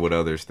 stop caring what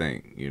others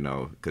think, you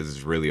know, because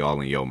it's really all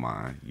in your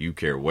mind. You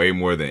care way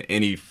more than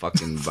any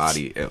fucking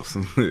body else.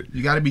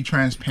 You got to be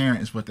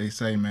transparent is what they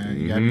say, man.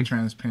 You got to be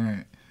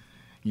transparent,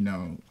 you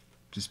know,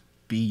 just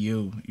be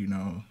you, you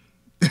know.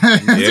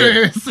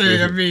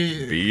 I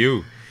mean, be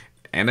you.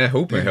 And that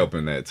hooping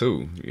helping that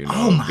too, you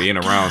know, being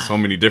around so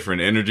many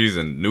different energies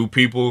and new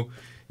people,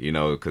 you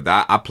know, because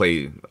I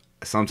play,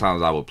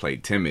 sometimes I would play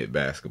timid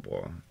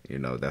basketball, you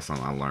know, that's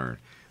something I learned.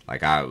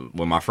 Like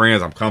with my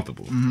friends, I'm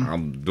comfortable.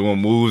 I'm doing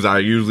moves I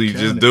usually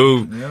just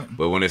do,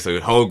 but when it's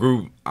a whole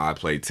group, I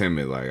play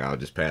timid. Like I'll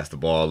just pass the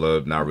ball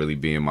up, not really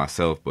being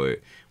myself, but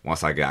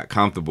once I got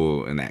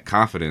comfortable and that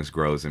confidence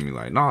grows in me,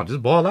 like, no,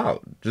 just ball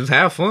out. Just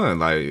have fun.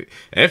 Like,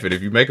 F it.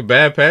 If you make a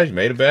bad pass, you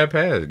made a bad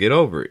pass. Get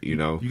over it, you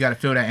know? You got to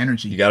feel that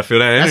energy.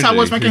 That's how I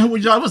was making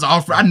with y'all. It was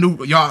all I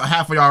knew y'all,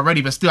 half of y'all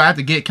already, but still I had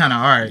to get kind of,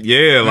 all right.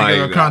 Yeah,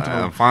 like,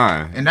 I'm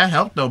fine. And that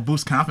helped, though,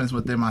 boost confidence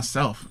within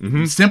myself.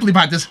 Simply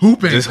by just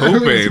hooping. Just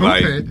hooping.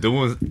 Like,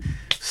 doing...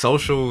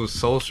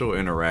 Social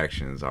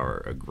interactions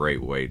are a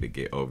great way to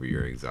get over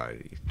your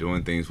anxiety.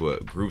 Doing things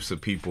with groups of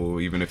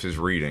people, even if it's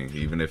reading,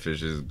 even if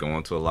it's just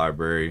going to a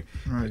library,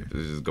 it's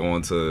just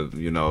going to,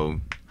 you know,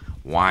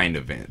 wine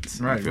events.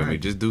 You feel me?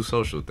 Just do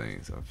social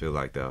things. I feel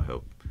like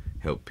that'll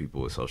help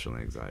people with social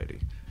anxiety.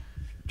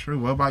 True.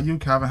 What about you,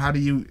 Calvin? How do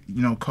you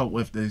cope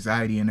with the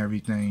anxiety and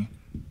everything?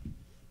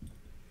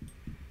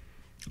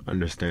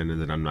 Understanding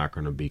that I'm not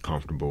going to be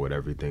comfortable with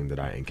everything that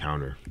I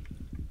encounter.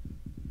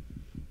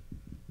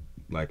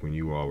 Like when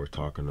you all were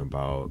talking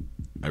about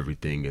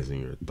everything is in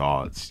your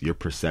thoughts, your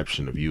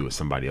perception of you is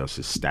somebody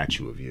else's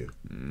statue of you.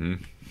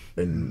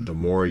 And the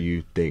more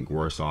you think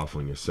worse off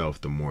on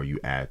yourself, the more you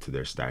add to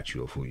their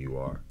statue of who you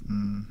are.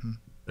 And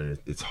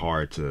it's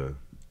hard to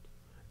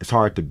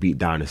beat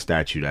down a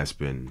statue that's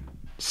been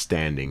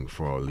standing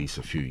for at least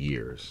a few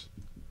years.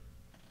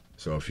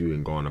 So if you've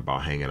been going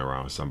about hanging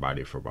around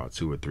somebody for about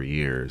 2 or 3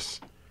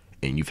 years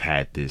and you've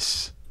had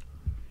this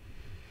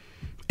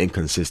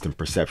inconsistent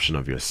perception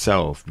of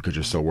yourself because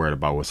you're so worried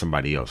about what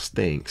somebody else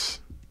thinks,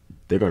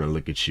 they're going to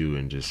look at you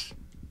and just,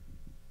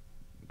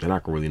 they're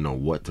not going to really know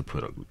what to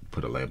put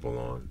a label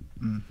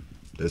on.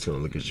 They're just going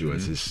to look at you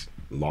as this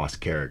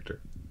lost character.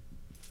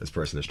 This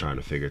person is trying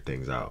to figure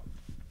things out.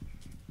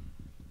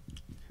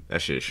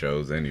 That shit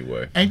shows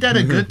anyway. Ain't that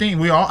a good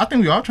thing? I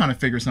think we all trying to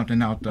figure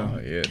something out though.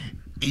 Yeah.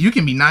 You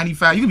can be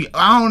 95. You can be,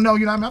 I don't know.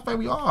 You know what I mean? I think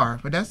we are.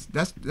 But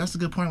that's a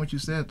good point what you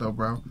said though,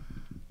 bro.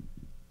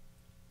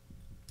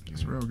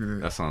 It's real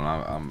good. That's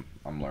something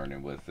I'm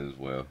learning with as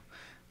well.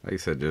 Like you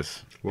said,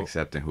 just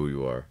accepting who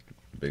you are,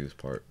 the biggest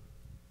part.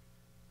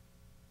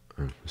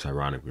 It's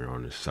ironic we're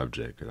on this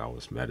subject because I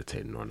was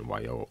meditating on it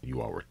while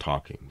you all were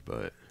talking,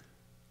 but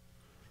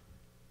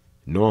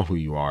knowing who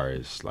you are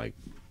is like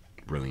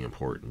really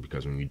important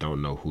because when you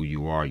don't know who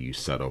you are, you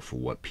settle for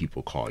what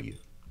people call you.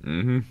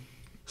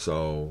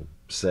 So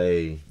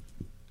say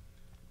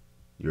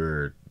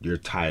your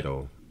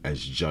title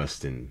as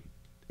Justin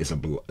is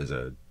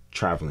a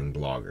traveling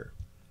blogger.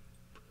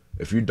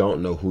 If you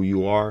don't know who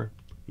you are,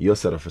 you'll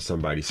settle for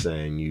somebody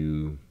saying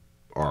you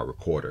are a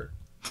recorder,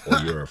 or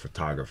you're a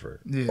photographer,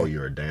 or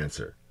you're a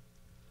dancer,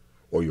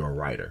 or you're a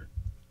writer.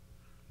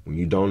 When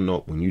you don't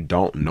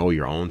know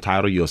your own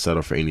title, you'll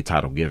settle for any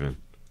title given.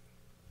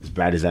 As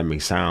bad as that may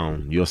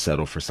sound, you'll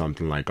settle for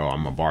something like, "Oh,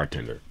 I'm a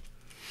bartender.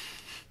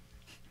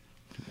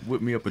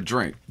 Whip me up a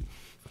drink."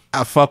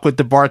 I fuck with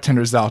the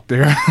bartenders out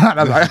there.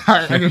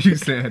 I get what you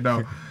said,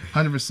 though.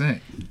 100%.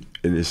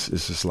 And it's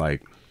just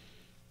like,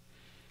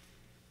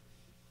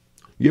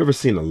 you ever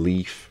seen a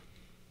leaf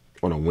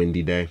on a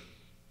windy day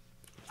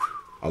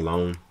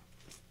alone?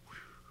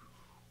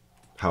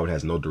 How it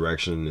has no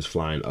direction, it's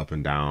flying up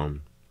and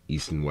down,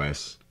 east and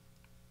west,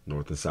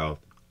 north and south,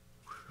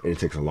 and it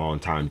takes a long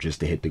time just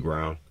to hit the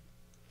ground.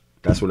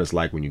 That's what it's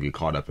like when you get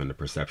caught up in the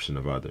perception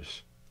of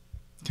others.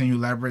 Can you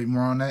elaborate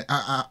more on that?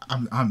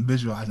 I'm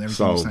visualizing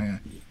everything you're saying.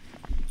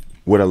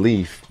 With a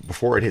leaf,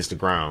 before it hits the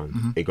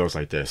ground, it goes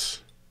like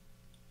this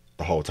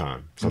the whole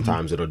time.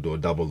 Sometimes it'll do a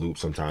double loop.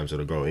 Sometimes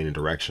it'll go any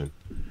direction.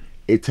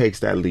 It takes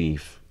that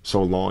leaf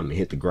so long to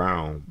hit the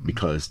ground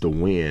because the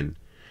wind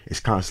is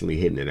constantly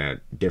hitting it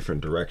at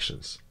different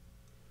directions.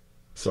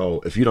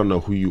 So if you don't know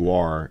who you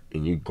are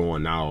and you're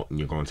going out and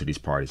you're going to these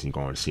parties and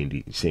you're going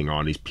to seeing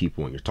all these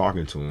people and you're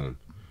talking to them,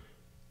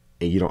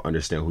 and you don't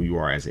understand who you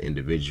are as an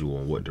individual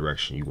and what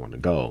direction you want to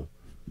go,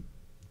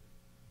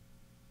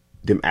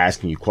 them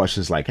asking you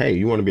questions like, "Hey,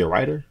 you want to be a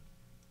writer?"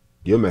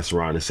 You'll mess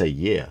around and say,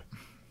 "Yeah,"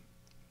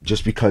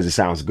 just because it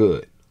sounds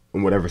good.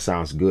 And whatever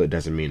sounds good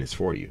doesn't mean it's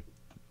for you.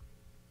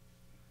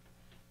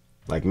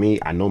 Like me,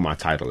 I know my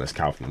title as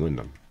Calvin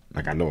Wyndham.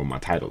 Like, I know what my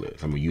title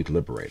is. I'm a youth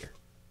liberator.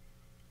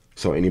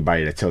 So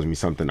anybody that tells me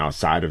something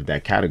outside of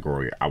that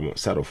category, I won't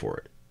settle for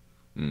it.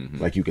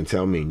 Like, you can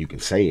tell me and you can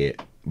say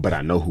it, but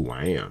I know who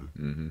I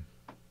am.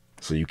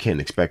 So you can't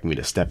expect me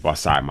to step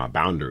outside my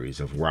boundaries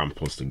of where I'm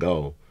supposed to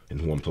go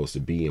and who I'm supposed to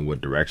be and what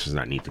directions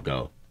I need to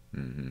go.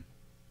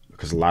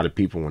 Because a lot of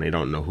people, when they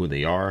don't know who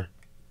they are,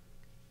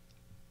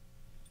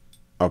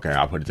 okay,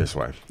 I'll put it this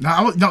way.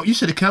 No, you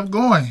should have kept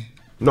going.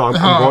 No, I'm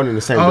going in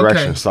the same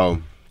direction.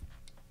 So,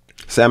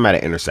 say I'm at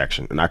an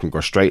intersection and I can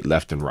go straight,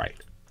 left, and right.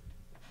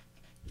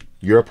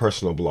 You're a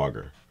personal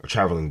blogger, a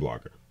traveling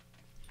blogger.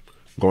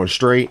 Going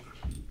straight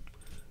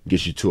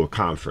gets you to a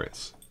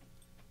conference.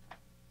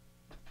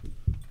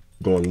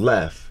 Going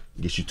left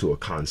gets you to a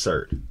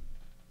concert.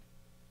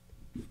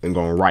 And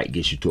going right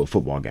gets you to a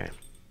football game.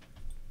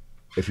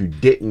 If you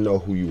didn't know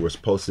who you were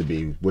supposed to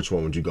be, which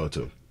one would you go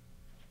to?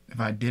 If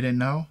I didn't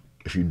know?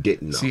 If you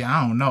didn't know. See,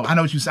 I don't know. I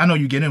know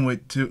you get in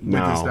with this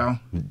though.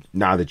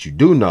 Now that you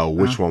do know,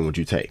 which one would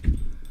you take?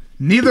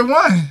 Neither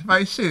one.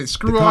 Like, shit,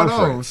 screw all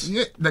those.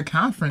 Yeah, the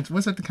conference.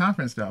 What's at the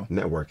conference though?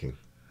 Networking.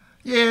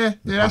 Yeah,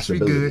 that should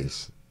be good.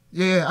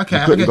 Yeah, okay.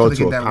 You couldn't go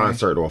to a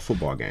concert or a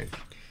football game.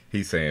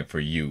 He's saying for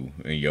you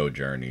in your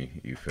journey,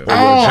 you feel.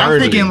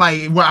 I'm thinking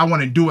like what I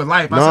want to do in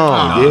life.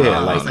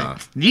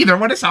 Neither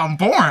one. It sounds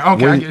boring.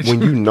 Okay,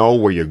 when you know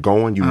where you're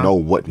going, you know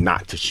what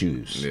not to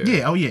choose.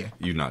 Yeah. Oh yeah.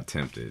 You're not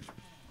tempted.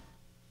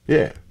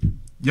 Yeah.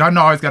 Y'all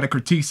know I always got to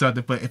critique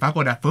something, but if I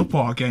go to that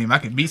football game, I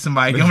can beat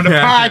somebody on the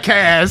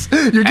podcast.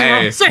 You get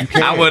what I'm saying?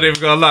 I wasn't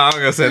even gonna lie. I'm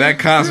gonna say that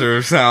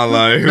concert sound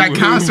like that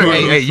concert.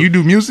 Hey, you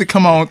do music?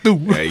 Come on through.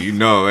 Hey, you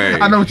know. Hey,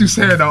 I know what you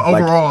said though.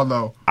 Overall,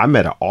 though, I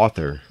met an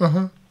author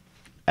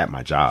at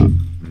my job,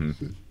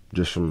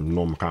 just from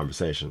normal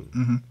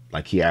conversation.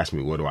 Like, he asked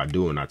me, "What do I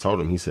do?" And I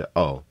told him. He said,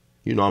 "Oh,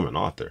 you know, I'm an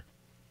author."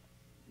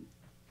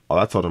 Oh,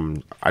 I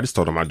just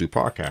told him I do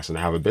podcasts and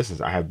I have a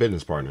business. I have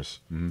business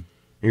partners.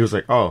 He was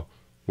like, "Oh,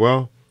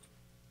 well,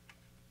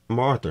 I'm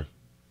an author."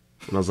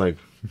 And I was like,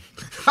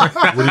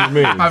 "What do you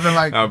mean?" I've been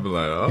like,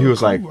 oh. He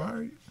was like,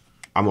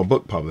 "I'm a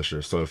book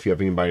publisher, so if you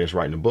have anybody that's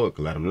writing a book,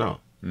 let them know."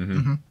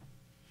 And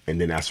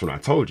then that's when I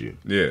told you.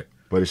 Yeah.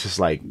 But it's just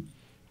like,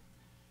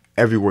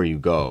 everywhere you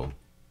go,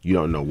 you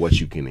don't know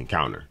what you can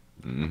encounter.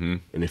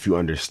 And if you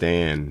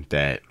understand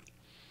that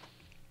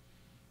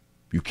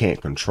you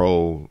can't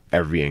control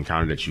every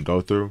encounter that you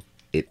go through,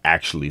 it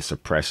actually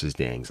suppresses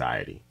the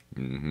anxiety.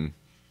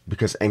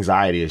 Because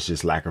anxiety is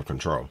just lack of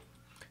control.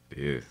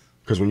 Yeah.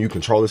 Because when you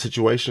control the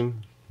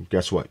situation,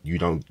 guess what? You're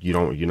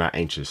not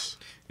anxious.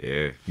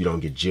 Yeah. You don't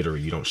get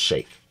jittery. You don't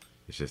shake.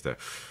 It's just that.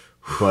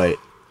 But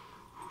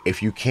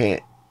if you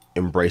can't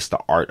embrace the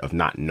art of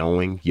not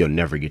knowing, you'll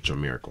never get your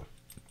miracle.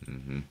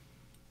 Embrace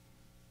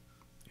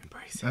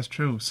it. That's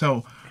true.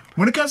 So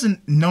when it comes to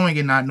knowing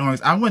and not knowing,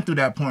 I went through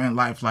that point in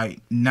life,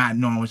 like not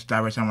knowing which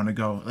direction I want to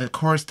go. Of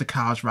course, the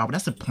college route, but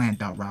that's a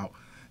planned out route.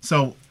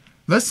 So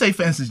let's say,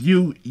 for instance,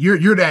 you're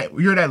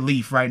that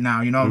leaf right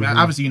now. You know,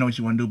 obviously you know what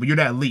you want to do, but you're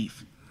that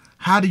leaf.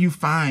 How do you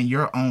find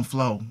your own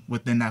flow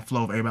within that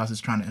flow of everybody else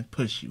is trying to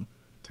push you?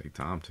 Take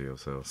time to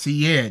yourself. See,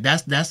 yeah,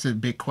 that's a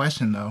big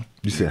question though.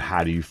 You said,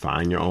 how do you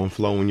find your own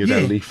flow when you're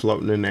that leaf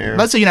floating in the air?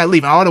 Let's say you're not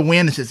leaving. All the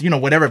wind is just,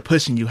 whatever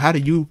pushing you. How do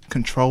you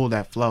control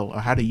that flow,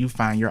 or how do you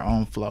find your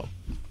own flow?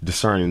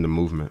 Discerning the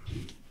movement.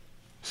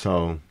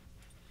 So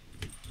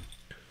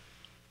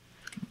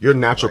Your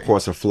natural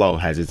course of flow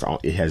has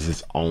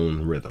its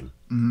own rhythm.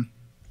 Mm-hmm.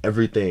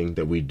 Everything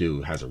that we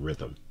do has a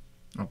rhythm.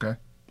 Okay.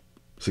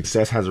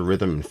 Success has a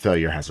rhythm and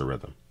failure has a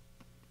rhythm.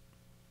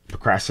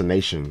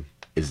 Procrastination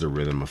is the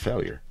rhythm of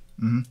failure.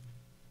 Mm-hmm.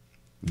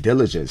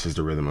 Diligence is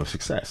the rhythm of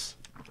success.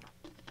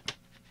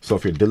 So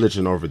if you're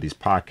diligent over these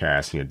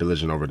podcasts, and you're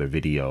diligent over the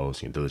videos,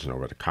 and you're diligent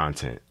over the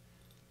content,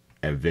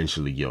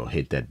 eventually you'll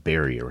hit that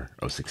barrier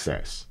of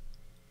success.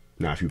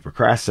 Now, if you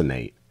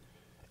procrastinate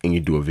and you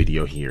do a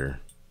video here,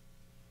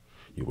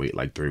 you wait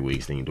like 3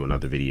 weeks, then you do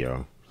another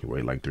video. You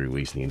wait like 3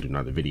 weeks, then you do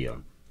another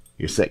video.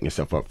 You're setting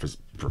yourself up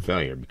for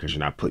failure because you're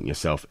not putting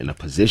yourself in a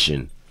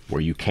position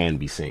where you can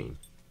be seen.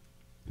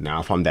 Now,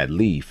 if I'm that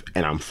leaf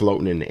and I'm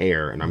floating in the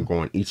air and I'm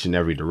going each and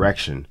every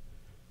direction,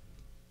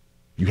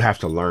 you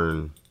got to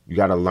learn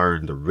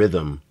the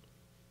rhythm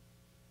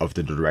of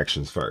the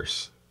directions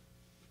first.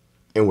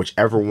 And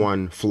whichever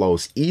one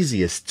flows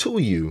easiest to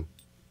you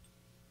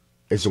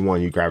is the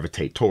one you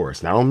gravitate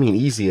towards. Now, I don't mean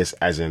easiest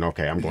as in,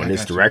 okay, I'm going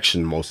this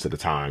direction most of the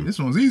time. This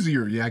one's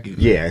easier. Yeah, I get it.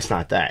 Yeah, it's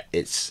not that.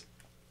 It's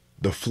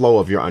the flow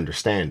of your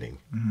understanding.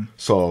 Mm-hmm.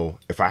 So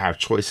if I have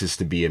choices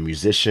to be a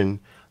musician,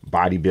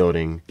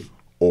 bodybuilding,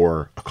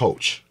 or a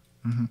coach,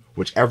 mm-hmm.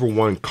 whichever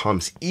one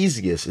comes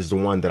easiest is the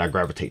one that I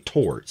gravitate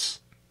towards.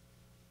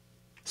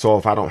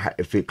 So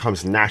if it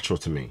comes natural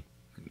to me,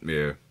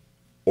 yeah,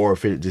 or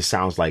if it just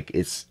sounds like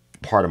it's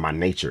part of my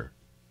nature,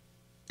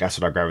 that's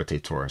what I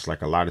gravitate towards.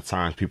 Like a lot of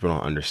times people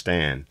don't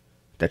understand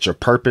that your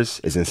purpose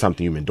is in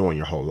something you've been doing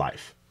your whole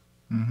life.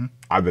 Mm-hmm.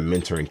 I've been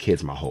mentoring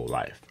kids my whole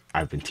life.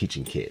 I've been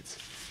teaching kids.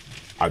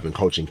 I've been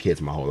coaching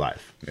kids my whole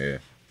life. Yeah.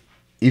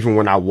 Even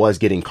when I was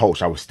getting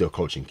coached, I was still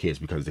coaching kids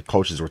because the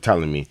coaches were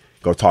telling me,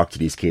 go talk to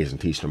these kids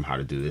and teach them how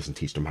to do this and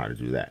teach them how to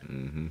do that.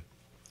 Mm-hmm.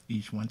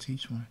 Each one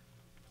teach one.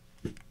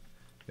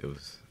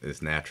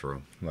 It's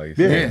natural. Like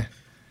yeah.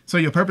 So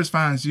your purpose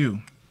finds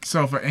you.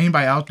 So for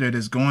anybody out there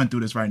that's going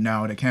through this right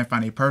now that can't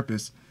find a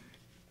purpose,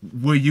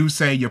 will you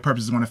say your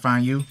purpose is going to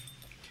find you?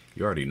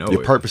 You already know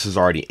your purpose is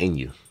already in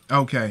you.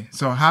 Okay.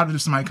 So how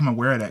does somebody come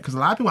aware of that? Because a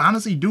lot of people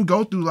honestly do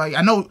go through, like,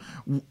 I know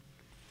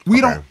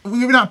we're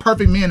not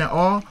perfect men at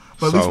all,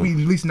 but at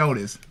least know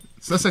this.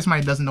 So let's say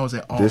somebody doesn't know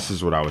this at all. This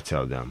is what I would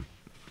tell them.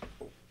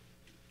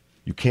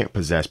 You can't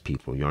possess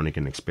people. You only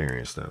can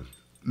experience them.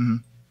 Mm-hmm.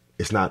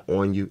 It's not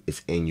on you.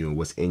 It's in you. And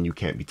what's in you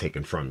can't be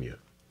taken from you.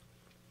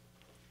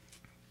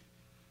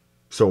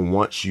 So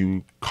once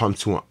you come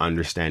to an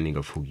understanding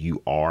of who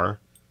you are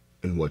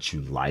and what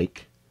you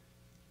like,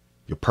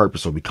 your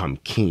purpose will become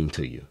keen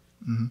to you.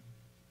 Mm-hmm.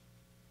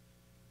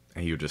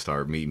 And you'll just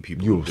start meeting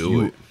people who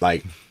do it.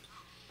 Like,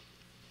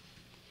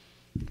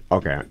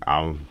 okay,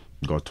 I'll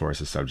go towards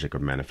the subject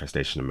of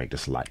manifestation to make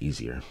this a lot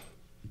easier.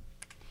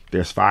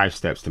 There's 5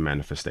 steps to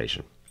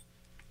manifestation.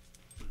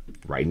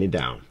 Writing it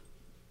down.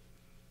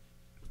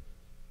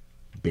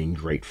 Being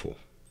grateful.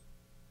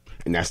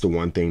 And that's the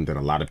one thing that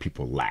a lot of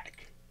people lack.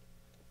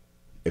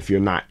 If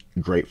you're not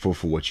grateful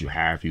for what you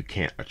have, you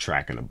can't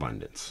attract an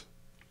abundance.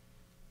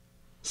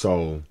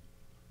 So,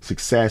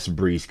 success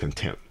breeds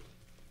contempt.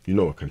 You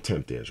know what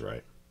contempt is,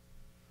 right?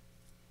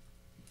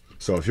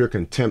 So if you're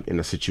contempt in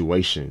a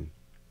situation,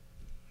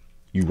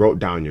 you wrote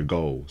down your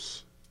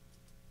goals.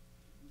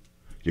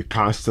 You're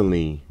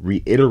constantly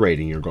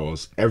reiterating your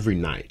goals every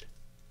night.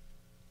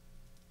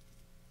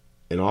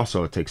 And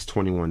also it takes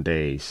 21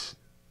 days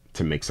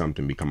to make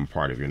something become a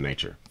part of your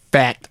nature.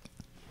 Fact.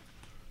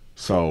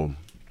 So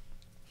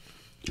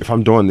if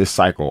I'm doing this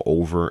cycle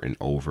over and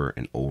over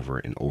and over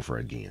and over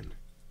again,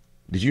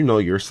 did you know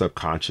your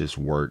subconscious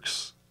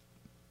works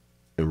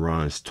and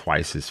runs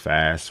twice as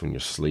fast when you're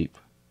asleep?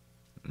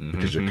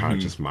 Because your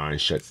conscious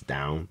mind shuts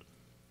down.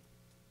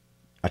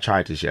 I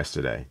tried this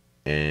yesterday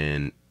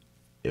and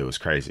it was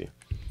crazy.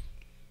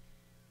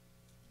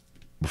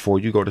 Before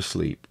you go to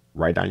sleep,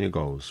 write down your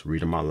goals,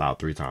 read them out loud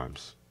 3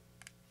 times.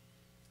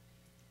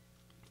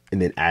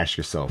 And then ask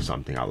yourself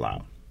something out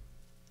loud.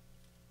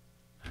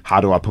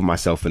 How do I put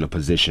myself in a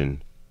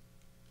position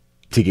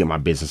to get my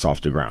business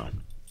off the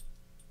ground?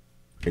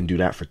 And do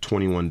that for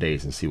 21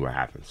 days and see what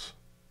happens.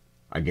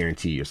 I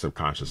guarantee your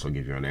subconscious will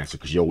give you an answer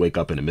because you'll wake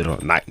up in the middle of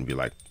the night and be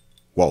like,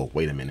 whoa,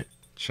 wait a minute.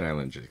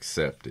 Challenge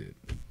accepted.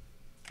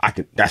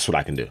 That's what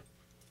I can do.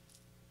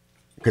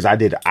 Because I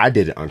did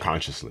it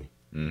unconsciously.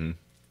 Mm-hmm.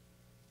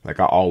 Like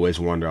I always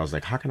wonder, I was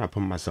like, how can I put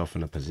myself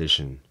in a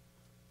position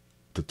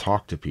to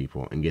talk to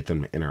people and get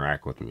them to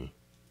interact with me?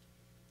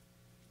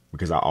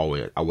 Because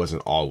I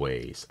wasn't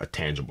always a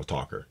tangible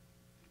talker.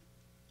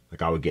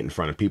 Like I would get in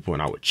front of people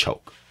and I would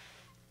choke.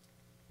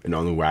 And the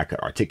only way I could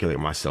articulate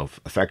myself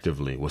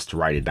effectively was to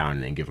write it down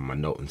and then give them a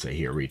note and say,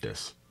 here, read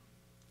this.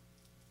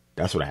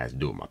 That's what I had to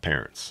do with my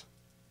parents.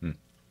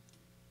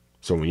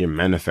 So when you're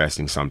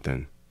manifesting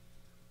something,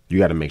 you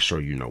got to make sure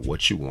you know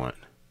what you want.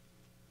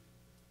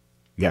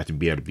 You have to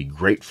be able to be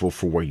grateful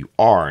for where you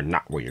are and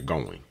not where you're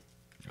going.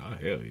 Oh,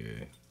 hell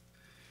yeah.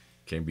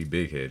 Can't be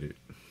big-headed.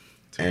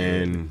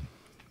 And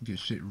get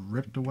shit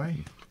ripped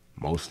away.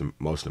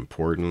 Most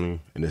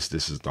importantly, and this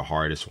is the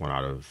hardest one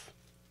out of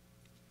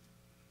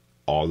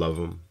all of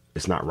them,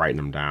 it's not writing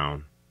them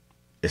down.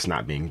 It's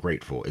not being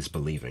grateful. It's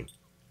believing.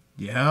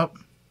 Yep.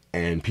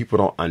 And people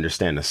don't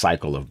understand the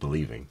cycle of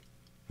believing.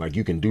 Like,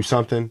 you can do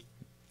something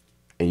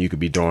and you could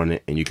be doing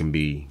it and you can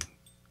be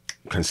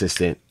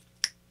consistent.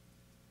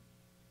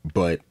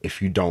 But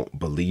if you don't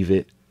believe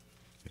it,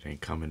 it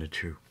ain't coming to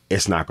true.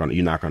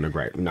 You're not gonna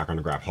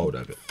grab hold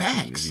of it.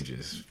 Facts.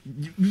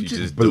 You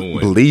just doing.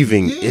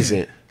 Believing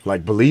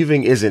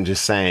isn't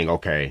just saying,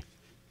 okay,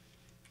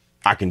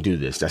 I can do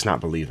this. That's not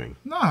believing.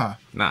 Nah.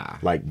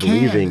 Like,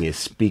 believing is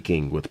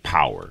speaking with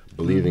power.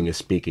 Believing is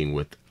speaking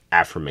with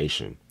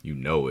affirmation. You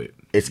know it.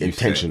 It's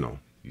intentional.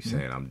 You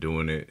saying, I'm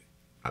doing it.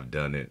 I've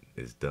done it.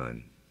 It's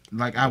done.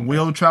 Like, I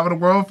will travel the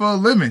world for a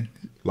living.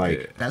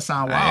 Like, that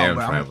sound wild. I am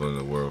traveling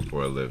the world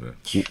for a living.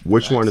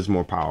 Which one is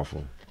more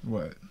powerful?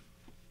 What?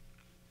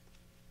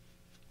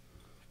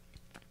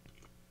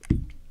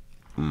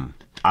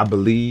 I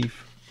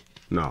believe.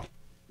 No.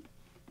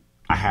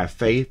 I have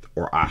faith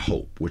or I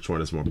hope. Which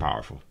one is more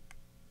powerful?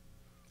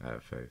 I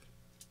have faith.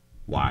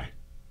 Why?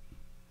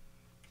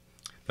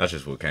 That's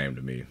just what came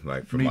to me.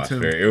 Like, from Me my too.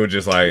 spirit, it was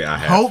just like, I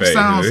have Hope faith.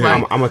 sounds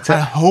like, I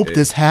hope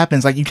this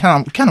happens. Like, you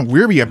kind of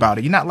weary about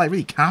it. You're not like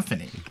really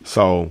confident.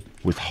 So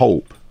with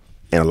hope,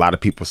 and a lot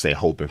of people say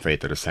hope and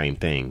faith are the same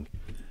thing.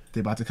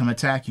 They're about to come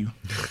attack you.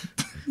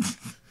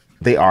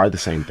 They are the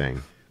same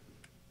thing.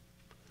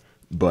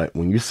 But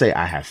when you say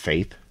I have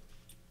faith,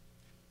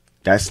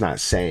 that's not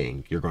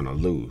saying you're going to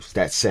lose.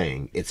 That's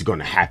saying it's going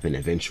to happen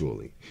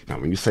eventually. Now,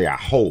 when you say I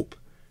hope,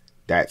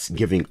 that's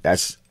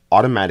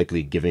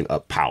automatically giving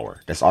up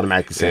power. That's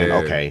automatically saying,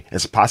 okay,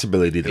 it's a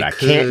possibility that I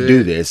can't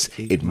do this.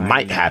 It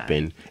might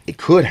happen. It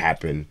could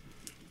happen.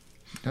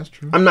 That's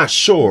true. I'm not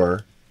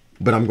sure,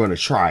 but I'm going to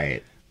try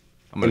it.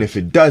 And if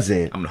it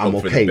doesn't, I'm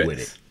okay with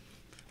it.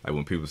 Like,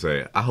 when people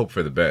say, I hope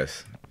for the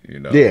best. You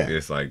know,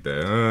 it's like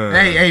that.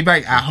 Hey,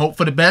 like, I hope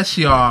for the best,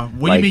 y'all.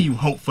 What do you mean you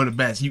hope for the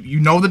best? You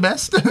know the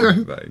best?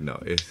 Like, no,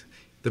 it's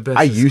the best.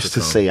 I used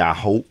to say I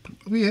hope.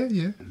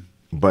 Yeah.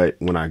 But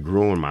when I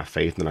grew in my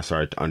faith and I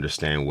started to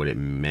understand what it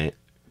meant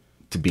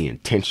to be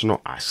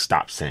intentional, I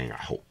stopped saying I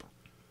hope.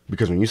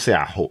 Because when you say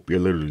I hope, you're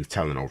literally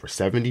telling over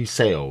 70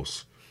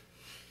 sales,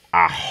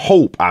 I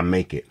hope I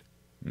make it.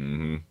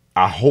 Mm-hmm.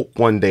 I hope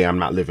one day I'm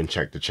not living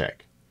check to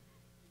check.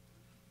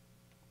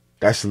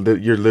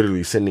 You're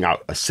literally sending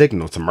out a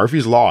signal to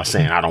Murphy's Law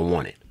saying, I don't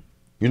want it.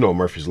 You know what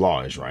Murphy's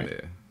Law is, right?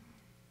 Yeah.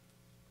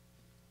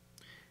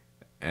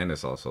 And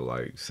it's also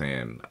like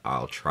saying,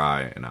 I'll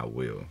try and I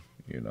will,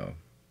 you know.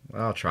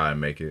 I'll try and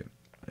make it.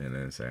 And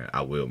then saying,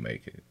 I will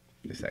make it.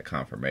 It's that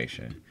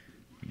confirmation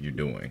you're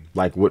doing.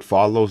 Like, what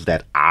follows,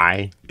 that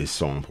I is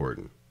so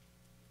important.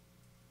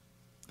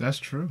 That's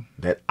true.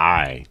 That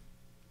I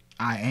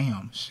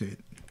am shit.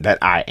 That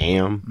I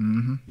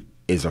am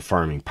is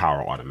affirming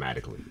power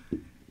automatically.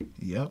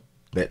 Yep.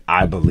 That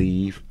I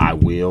believe, I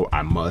will,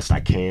 I must, I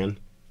can.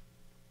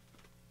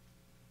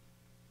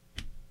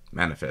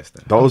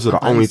 Manifesting. Those are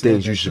the only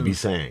things you should be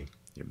saying.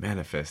 You're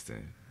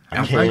manifesting.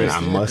 I can, I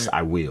must,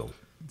 I will.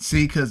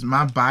 See, because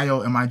my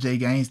bio and my Jay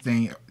Gaines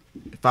thing,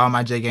 follow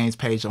my Jay Gaines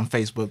page on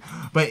Facebook,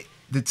 but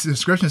the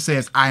description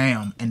says I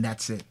am, and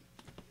that's it.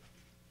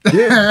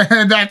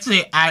 Yeah. That's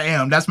it. I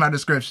am. That's my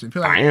description.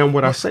 Like, I am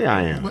what I say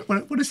I am.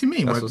 What does he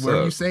mean? What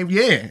you say?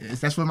 Yeah,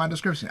 that's what my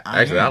description.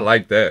 Actually, I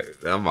like that.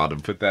 I'm about to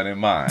put that in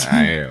mind.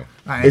 I am.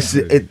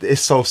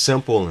 It's so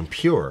simple and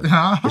pure.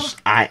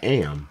 I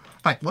am.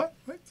 Like, what?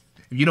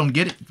 If you don't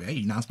get it, hey,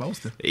 you're not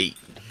supposed to. Hey.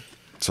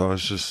 So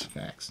it's just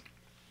facts.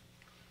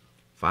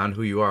 Find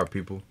who you are,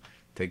 people.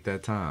 Take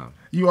that time.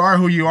 You are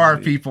who you are,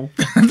 people.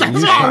 That's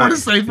all I want to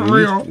say for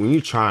real. When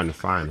you're trying to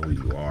find who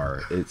you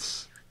are,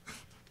 it's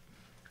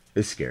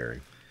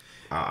scary.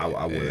 I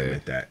will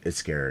admit that. It's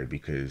scary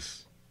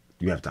because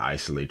you have to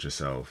isolate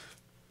yourself.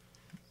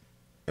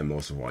 And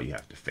most of all, you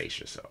have to face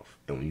yourself.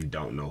 And when you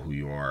don't know who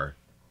you are,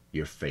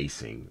 you're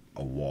facing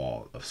a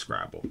wall of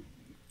Scrabble.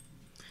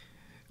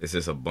 It's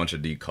just a bunch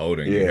of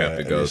decoding you have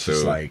to go through.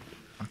 Just like,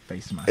 I'm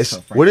facing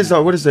myself what is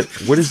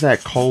that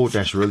code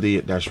that's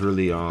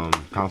really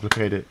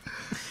complicated?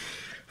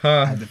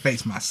 I had to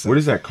face myself. What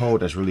is that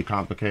code that's really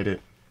complicated?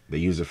 They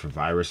use it for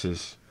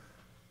viruses.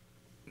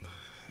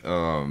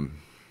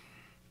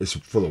 It's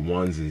full of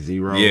ones and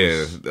zeros.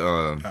 Yeah,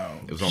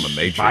 it was on the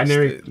Matrix.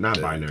 Binary, not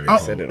binary. I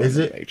said it on is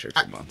the it? Matrix.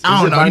 I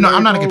don't know. You know,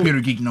 I'm not a computer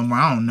geek no more.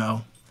 I don't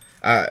know.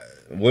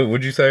 What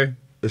would you say?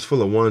 It's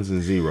full of ones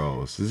and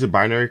zeros. Is it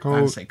binary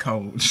code? I'd say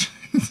code.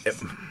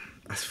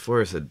 I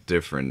swear it's a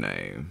different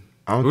name.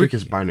 I don't think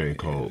it's binary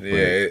code.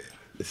 Yeah.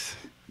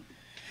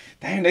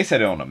 Dang, they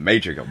said it on the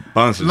Matrix a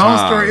bunch of times.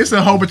 Long story, it's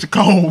a whole bunch of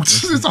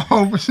codes. It's a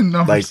whole bunch of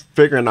numbers. Like,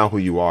 figuring out who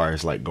you are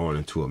is like going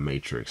into a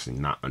matrix and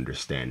not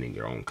understanding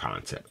your own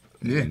concept.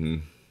 Yeah. Mm-hmm.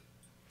 You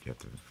have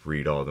to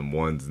read all them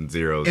ones and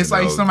zeros. It's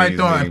like somebody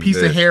throwing a piece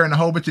of hair and a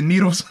whole bunch of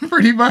needles,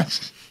 pretty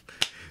much.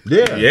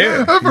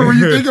 Yeah. When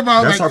you think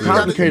about that's like, how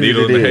complicated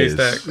needle it in the is.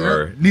 haystack.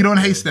 Or... Needle in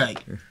the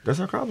haystack. That's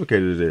how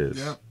complicated it is.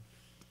 Yep.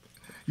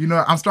 You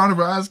know, I'm starting to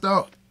realize,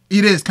 though,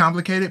 it is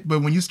complicated,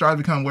 but when you start to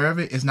become aware of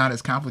it, it's not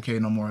as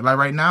complicated no more. Like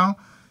right now,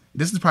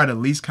 this is probably the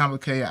least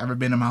complicated I've ever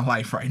been in my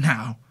life right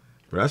now.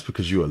 But that's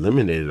because you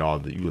eliminated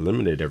you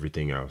eliminated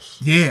everything else.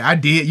 Yeah, I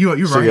did. You're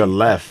So right. you're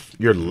left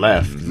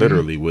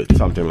literally with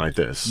something like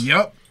this.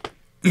 Yep.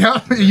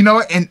 Yeah, you know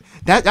what? And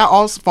that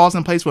also falls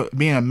in place with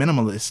being a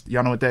minimalist.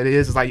 Y'all know what that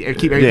is? It's like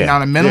keep everything down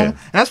to minimum.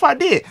 Yeah. And that's what I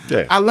did.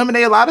 Yeah. I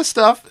eliminated a lot of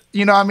stuff.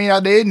 You know what I mean? I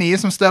did need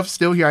some stuff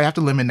still here I have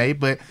to eliminate,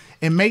 but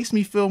it makes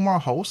me feel more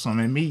wholesome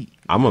and me.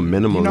 I'm a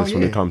minimalist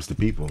when it comes to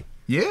people.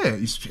 Yeah.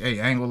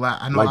 Hey, I ain't gonna lie.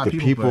 I know Like a lot of the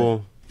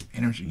people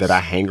people that I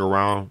hang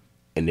around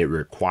and it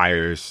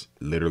requires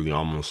literally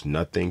almost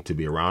nothing to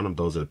be around them,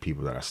 those are the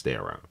people that I stay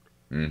around.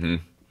 Mm-hmm.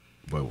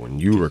 But when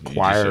you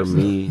require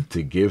me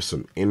to give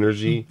some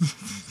energy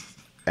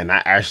and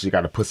I actually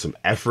got to put some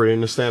effort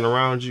in to stand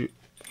around you,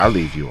 I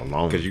leave you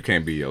alone. Because you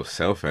can't be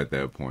yourself at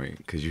that point.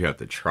 Because you have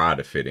to try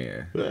to fit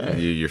in. Yeah.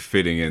 You're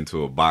fitting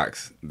into a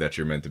box that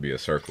you're meant to be a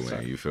circle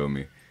in. You feel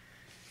me?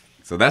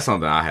 So that's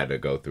something I had to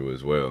go through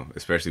as well.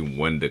 Especially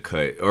when to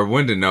cut or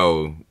when to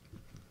know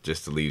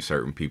just to leave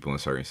certain people in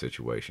certain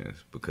situations.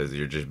 Because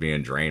you're just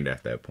being drained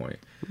at that point.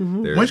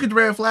 Mm-hmm. Once you get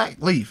the red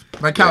flag, leave.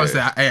 Like Kyle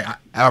said, I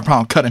have a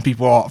problem cutting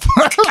people off.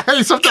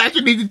 Sometimes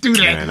you need to do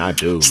that. Man, I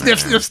do.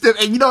 Sniff.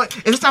 And you know what?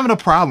 It's not even a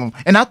problem.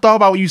 And I thought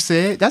about what you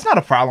said. That's not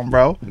a problem,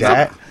 bro.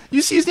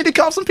 You just need to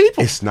cut some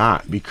people. It's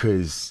not,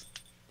 because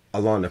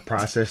along the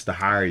process, the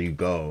higher you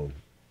go,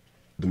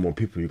 the more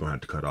people you're going to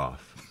have to cut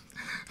off.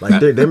 Like,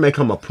 there may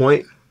come a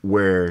point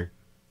where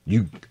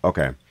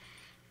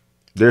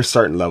there's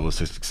certain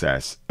levels of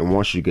success. And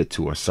once you get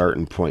to a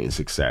certain point in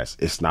success,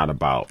 it's not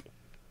about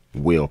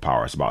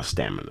willpower. It's about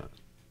stamina.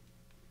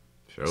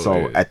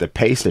 So at the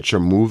pace that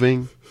you're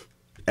moving,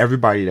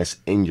 everybody that's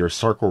in your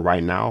circle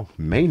right now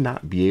may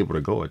not be able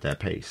to go at that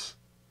pace.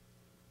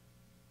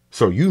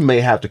 So you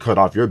may have to cut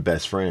off your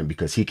best friend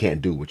because he can't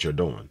do what you're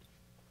doing.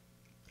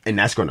 And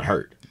that's going to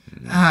hurt.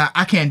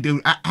 I can't do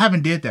I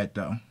haven't did that,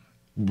 though.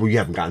 Well, you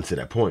haven't gotten to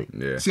that point.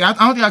 Yeah. See, I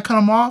don't think I cut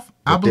them off.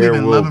 I believe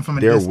in loving from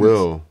a distance.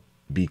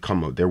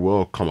 There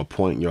will come a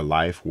point in your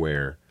life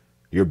where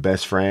your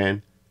best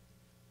friend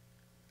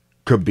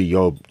could be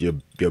your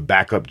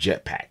backup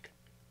jetpack.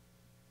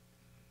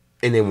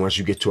 And then once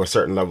you get to a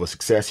certain level of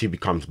success, he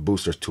becomes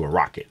boosters to a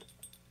rocket.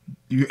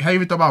 Have you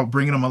ever thought about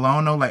bringing them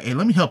along, though? Like, hey,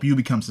 let me help you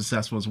become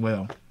successful as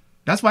well.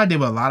 That's what I did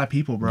with a lot of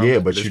people, bro. Yeah,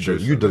 but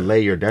you delay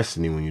your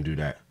destiny when you do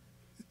that.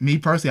 Me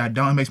personally, I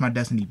don't. It makes my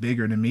destiny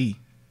bigger than me.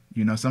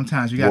 You know,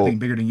 sometimes you gotta think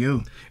bigger than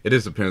you. It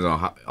just depends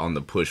on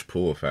the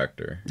push-pull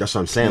factor. That's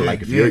what I'm saying. Yeah,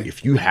 like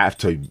if you have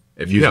to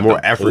use have more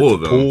to effort pull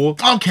to pull,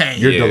 okay,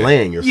 you're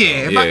delaying yourself.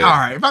 Yeah,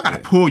 if I gotta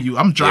pull you,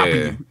 I'm dropping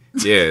you.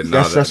 Yeah,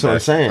 no, that's what I'm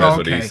saying. That's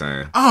what he's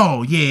saying.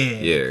 Oh yeah,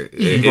 yeah.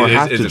 You're gonna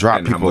have to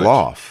drop people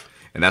off,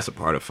 and that's a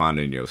part of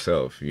finding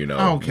yourself. You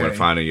know, when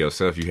finding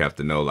yourself, you have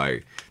to know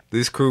like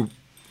this group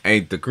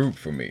ain't the group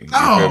for me.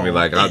 You feel me?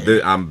 Like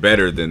I'm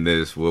better than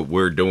this. What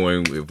we're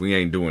doing, if we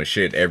ain't doing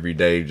shit every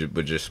day,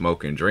 but just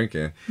smoking,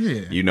 drinking,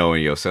 you know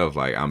in yourself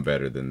like I'm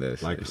better than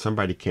this. Like if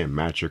somebody can't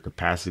match your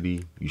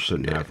capacity, you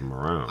shouldn't have them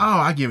around. Oh,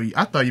 I give you.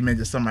 I thought you meant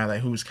just somebody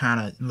like who's kind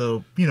of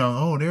little, you know.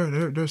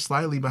 Oh, they're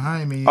slightly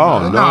behind me.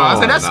 Oh no,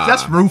 I said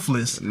that's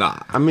ruthless. Nah,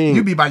 I mean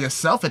you be by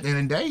yourself at the end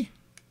of the day.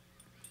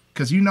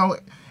 Because you know,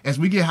 as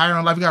we get higher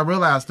in life, we gotta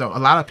realize though, a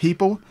lot of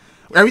people.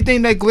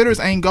 Everything that glitters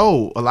ain't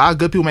gold. A lot of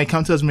good people may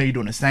come to us maybe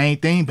doing the same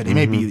thing, but they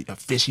may be a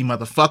fishy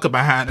motherfucker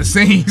behind the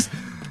scenes.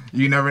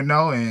 You never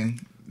know,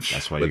 and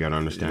that's why you gotta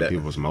understand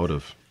people's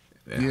motive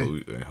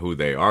and who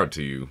they are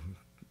to you.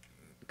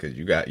 Because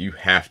you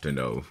have to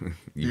know.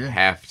 You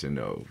have to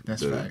know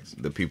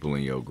the people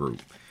in your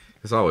group.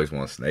 There's always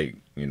one snake.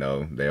 You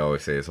know, they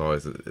always say it's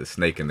always a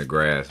snake in the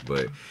grass,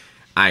 but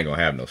I ain't gonna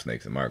have no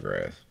snakes in my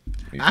grass.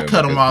 I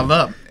cut them all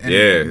up.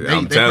 And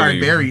I'm they telling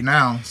you. buried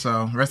now,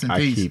 so rest in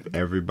peace. I keep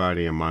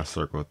everybody in my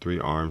circle 3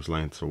 arms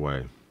lengths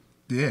away.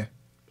 Yeah.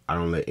 I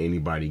don't let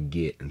anybody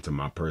get into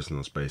my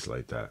personal space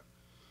like that.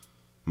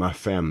 My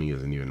family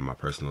isn't even in my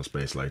personal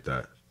space like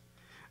that.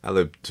 I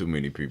let too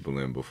many people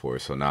in before,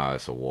 so now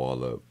it's a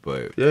wall up.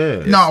 But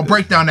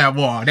break down that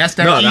wall. That's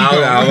that ego.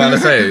 I was about to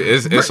say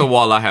it's a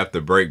wall I have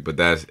to break, but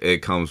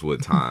it comes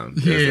with time.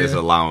 It's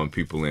allowing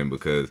people in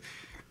because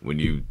when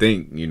you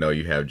think, you know,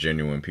 you have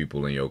genuine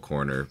people in your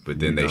corner, but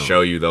then they show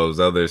you those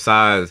other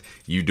sides,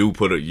 you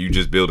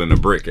just building a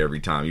brick every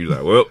time. You're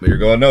like, well, here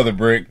go another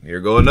brick, here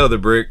go another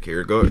brick,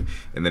 here go.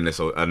 And then it's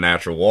a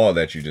natural wall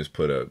that you just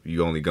put up.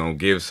 You only gonna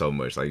give so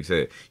much. Like you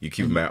said, you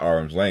keep them at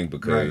arm's length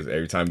because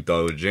every time you thought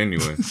it was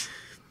genuine,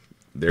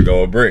 there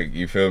go a brick.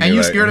 You feel me? And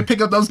you scared to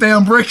pick up those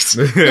damn bricks?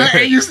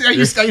 Are you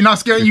not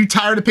scared? You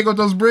tired to pick up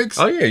those bricks?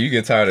 Oh yeah, you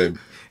get tired of.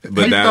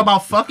 But you thought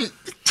about fuck it.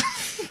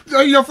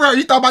 You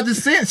thought about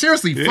this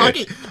seriously? Fuck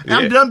it.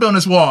 I'm done building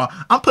this wall.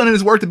 I'm putting in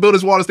this work to build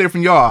this wall to stay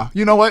from y'all.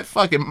 You know what?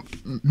 Fuck it.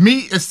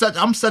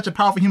 I'm such a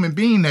powerful human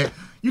being that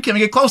you can't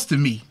get close to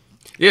me.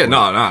 Yeah, no.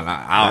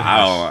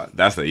 I don't.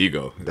 That's the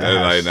ego.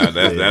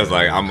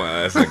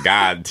 That's a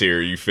god tier.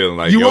 You feeling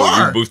like you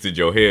boosted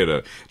your head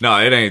up. No,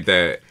 it ain't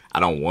that. I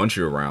don't want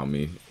you around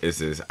me. It's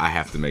just I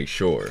have to make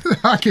sure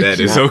that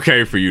it's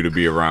okay for you to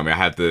be around me. I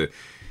have to.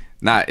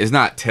 It's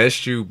not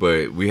test you,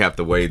 but we have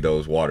to wade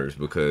those waters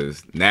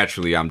because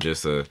naturally I'm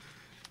just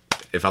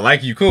if I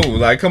like you, cool.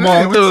 Like, come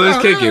on through,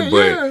 let's kick it.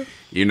 But Yeah.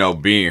 you know,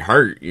 being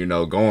hurt, you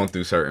know, going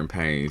through certain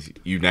pains,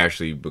 you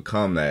naturally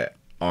become that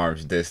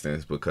arm's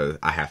distance because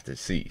I have to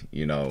see.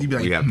 You know, You be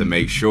like, we have to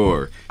make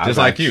sure. Just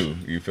like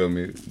you feel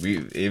me?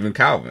 We even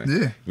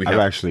Calvin. Yeah, I've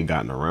actually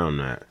gotten around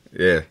that.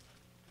 Yeah,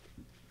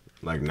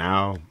 Like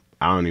now,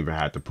 I don't even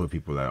have to put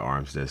people at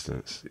arm's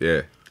distance.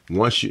 yeah.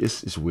 Once you,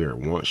 it's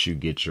weird. Once you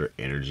get your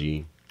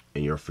energy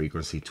and your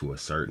frequency to a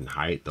certain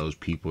height, those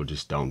people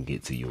just don't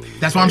get to you anymore.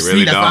 that's what I'm They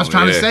really saying. That's what I was don't,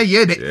 trying to yeah.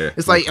 say. Yeah, Yeah.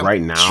 it's like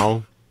right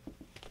now.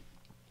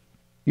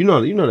 You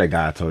know that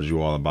guy I told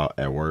you all about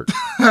at work.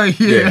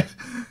 yeah.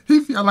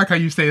 I like how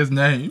you say his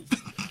name.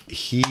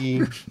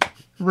 He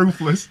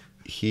Ruthless.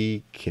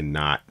 he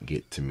cannot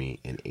get to me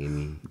in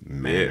any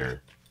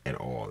manner at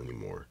all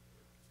anymore,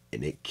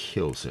 and it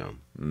kills him.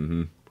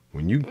 Mm-hmm.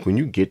 When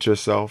you get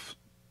yourself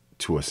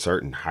to a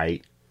certain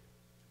height,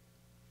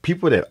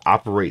 people that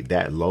operate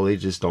that low, they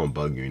just don't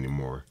bug you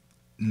anymore.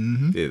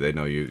 Mm-hmm. Yeah, they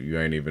know you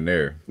ain't even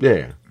there.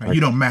 Yeah, Like, you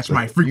don't match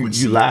my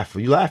frequency. You laugh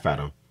at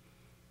them,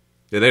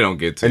 Yeah, they don't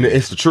get to and you.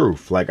 it's the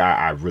truth. Like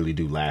I really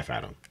do laugh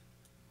at them.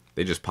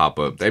 They just pop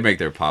up. They make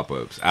their pop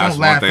ups. That's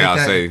one laugh thing at I'll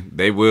that. say.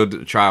 They will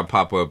try to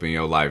pop up in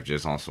your life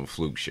just on some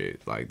fluke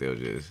shit. Like they'll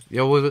just,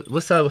 yo,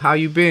 what's up? How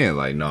you been?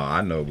 Like, no,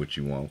 I know what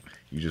you want.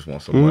 You just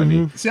want some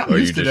money, See, I'm or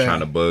you used to just that. trying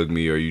to bug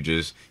me, or you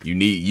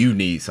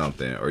need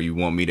something, or you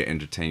want me to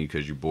entertain you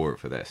because you're bored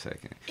for that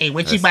second. Hey,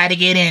 what you about to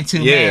get into,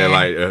 Yeah, man?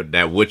 like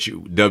that. What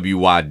you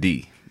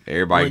WYD?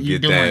 Everybody What you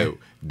get that doing?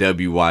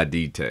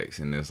 WYD text,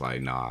 and it's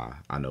like, nah,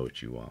 I know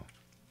what you want.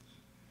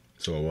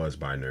 So it was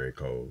binary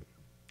code.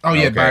 Oh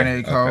yeah, Okay,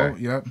 binary code.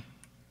 okay. Yep.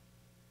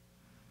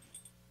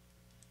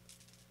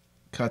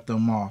 Cut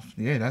them off.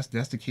 Yeah, that's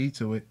the key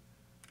to it.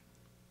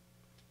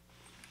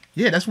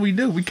 Yeah, that's what we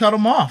do. We cut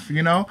them off,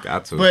 you know.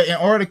 Got to. But in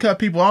order to cut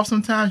people off,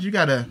 sometimes you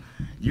gotta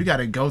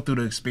go through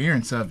the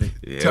experience of it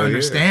Yeah, to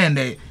understand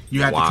that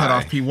you have to cut Why?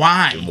 off people.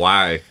 Why?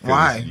 Why? 'Cause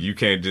Why? You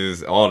can't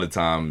just all the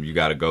time. You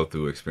got to go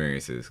through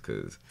experiences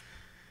because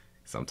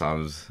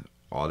sometimes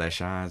all that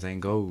shines ain't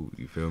gold.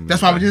 You feel me?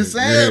 That's what I was just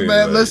saying, Yeah,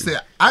 man. like- Listen,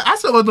 I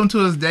still look at them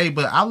to this day,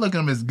 but I look at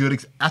them as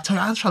good. I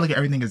try to look at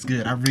everything as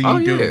good. I really Oh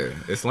do. yeah,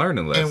 it's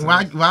learning lessons. And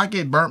when I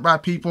get burnt by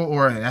people,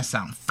 or that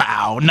sound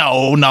foul.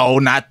 No,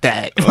 not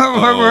that.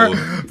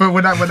 Uh-oh. But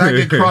when I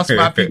get crossed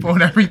by people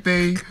and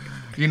everything,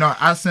 you know,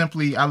 I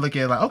look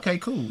at it like, okay,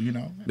 cool, you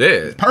know.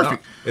 Yeah,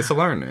 Perfect. no, it's a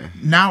learning.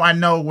 Now I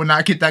know when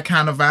I get that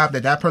kind of vibe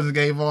that person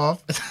gave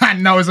off, I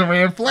know it's a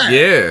red flag.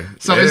 Yeah.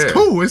 So yeah. it's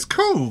cool. It's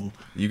cool.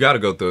 You got to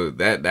go through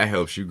that. That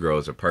helps you grow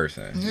as a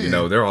person. Yeah. You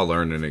know, they're all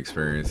learning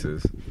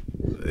experiences.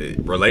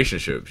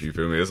 Relationships, you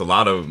feel me? There's a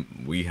lot of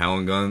we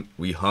hung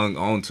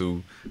on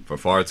to for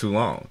far too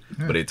long,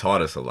 but it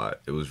taught us a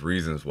lot. It was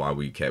reasons why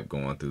we kept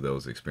going through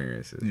those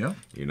experiences. Yeah.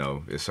 You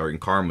know, it's certain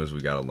karmas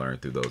we got to learn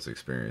through those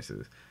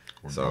experiences.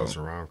 What So goes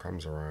around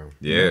comes around.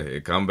 yeah,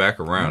 it come back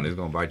around. It's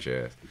gonna bite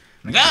your ass.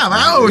 Yeah,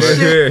 like, oh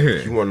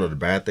shit. You want to know the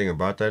bad thing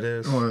about that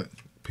is? What?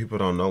 People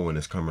don't know when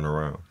it's coming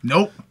around.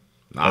 Nope.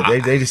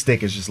 Like, they just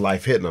think it's just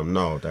life hitting them.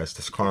 No, that's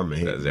just karma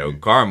hitting That's you. your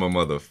karma,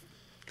 mother.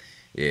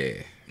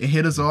 Yeah. It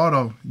hit us all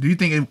though. Do you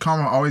think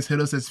karma always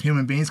hit us as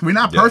human beings? We're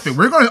not Yes. perfect.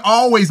 We're gonna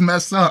always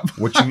mess up.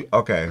 What you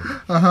okay?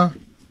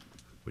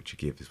 What you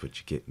give is what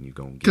you get, and you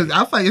gonna get. Because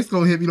I feel like it's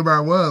gonna hit me no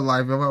matter what in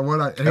life, no matter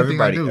what anything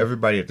I do.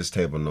 Everybody at this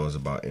table knows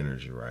about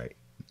energy, right?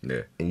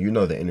 Yeah. And you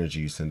know the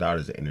energy you send out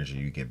is the energy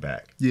you get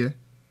back. Yeah.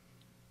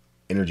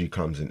 Energy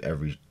comes in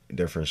every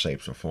different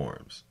shapes or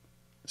forms.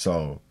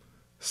 So,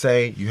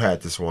 say you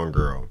had this one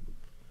girl,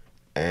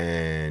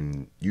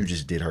 and you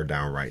just did her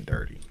downright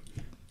dirty.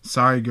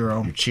 Sorry,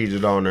 girl. You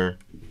cheated on her.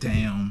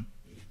 Damn.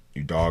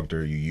 You dogged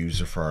her. You used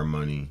her for her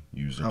money.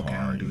 You used her Okay,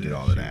 car. I do You did that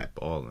all of that.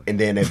 Balling. And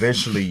then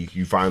eventually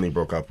you finally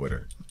broke up with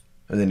her.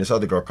 And then this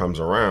other girl comes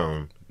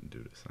around Do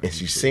the same and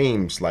she shit.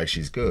 seems like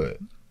she's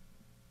good.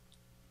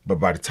 But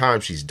by the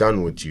time she's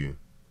done with you,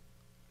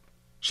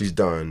 she's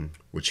done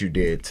what you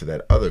did to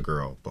that other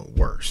girl, but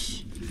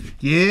worse.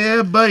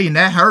 Yeah, buddy, and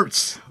that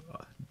hurts.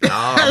 Oh,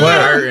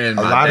 hurting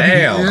A my lot,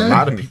 damn. a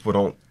lot of people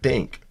don't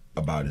think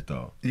about it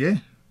though. Yeah.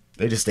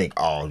 They just think,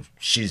 oh,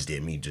 she just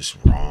did me just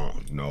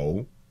wrong.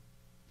 No.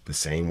 The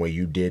same way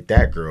you did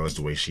that girl is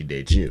the way she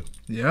did you.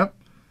 Yep.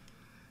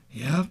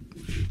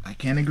 I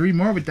can't agree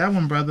more with that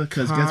one, brother.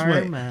 Because guess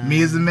what?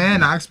 Me as a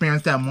man, I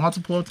experienced that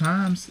multiple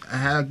times. I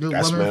had a good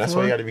woman That's before.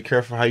 why you got to be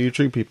careful how you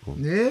treat people.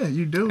 Yeah,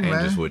 you do, Ain't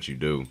man. just what you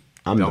do.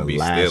 I'm Don't the be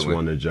last stealing.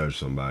 one to judge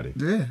somebody.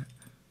 Yeah,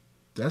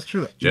 that's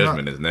true. You know,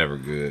 Judgment is never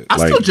good. I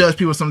still Like- judge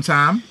people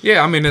sometimes.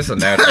 Yeah, I mean it's a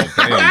natural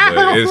thing,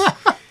 but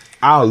it's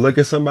I'll look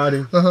at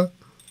somebody Uh-huh.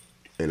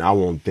 and I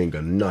won't think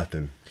of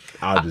nothing.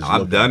 I'll just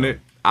I've look done at it.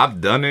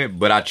 I've done it,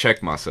 but I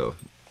check myself.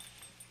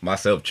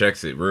 Myself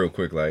checks it real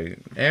quick, like,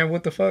 and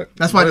what the fuck?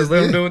 That's why I Let just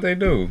them did. do what they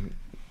do.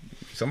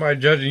 Somebody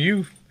judging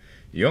you,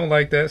 You don't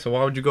like that, so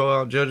why would you go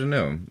out judging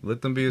them?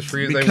 Let them be as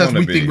free as they want to be.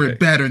 Because we think we're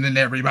better than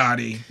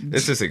everybody.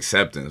 It's just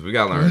acceptance. We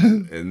gotta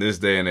learn in this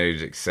day and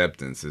age.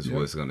 Acceptance is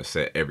what's gonna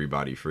set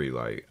everybody free.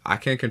 Like, I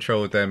can't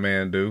control what that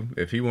man do.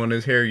 If he want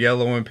his hair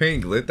yellow and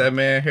pink, let that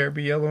man hair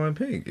be yellow and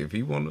pink. If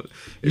he want to,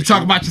 you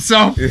talk about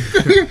yourself.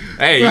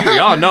 Hey,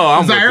 y'all know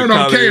I'm with the don't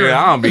color. care.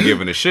 I don't be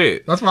giving a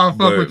shit. That's why I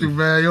fuck with you,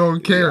 man. You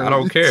don't care. I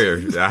don't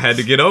care. I had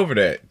to get over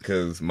that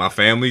because my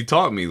family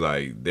taught me,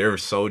 like, they're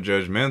so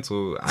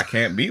judgmental. I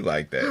can't be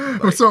like that.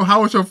 Like, so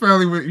how was your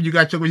family when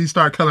you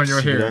start coloring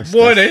your hair?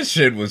 Boy, that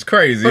shit was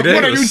crazy. What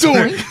are you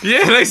doing?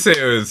 Yeah, they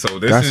said, so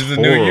this is the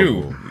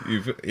new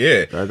you.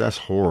 Yeah. That's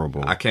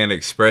horrible. I can't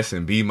express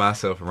and be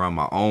myself around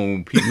my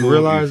own people. You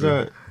realize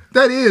that?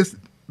 That is,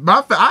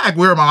 I act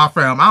weird about my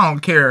family. I don't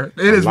care.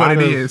 It is what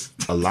it is.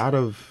 A lot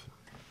of,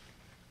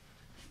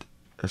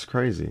 that's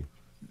crazy.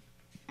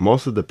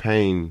 Most of the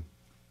pain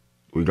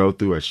we go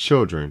through as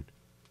children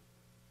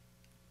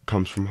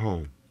comes from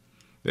home.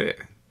 Yeah.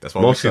 That's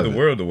why we see the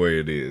world the way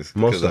it is.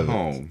 Most of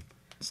home.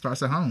 It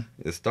starts at home.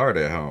 It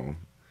started at home.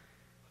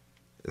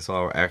 It's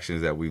all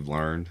actions that we've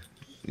learned.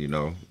 You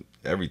know,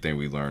 everything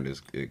we learned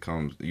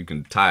you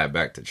can tie it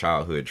back to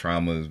childhood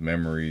traumas,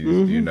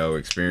 memories, you know,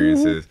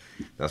 experiences.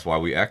 That's why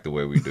we act the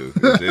way we do.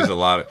 There's a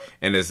lot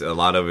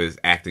of it is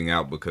acting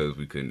out because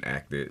we couldn't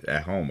act it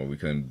at home, or we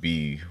couldn't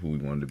be who we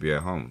wanted to be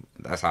at home.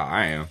 That's how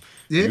I am.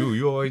 Yeah.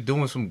 You always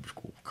doing some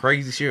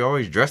crazy shit,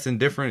 always dressing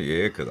different.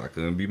 Yeah, because I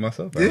couldn't be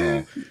myself at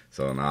home.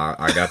 So now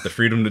I got the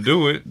freedom to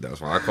do it. That's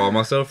why I call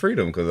myself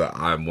freedom, because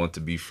I want to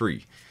be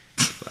free.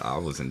 I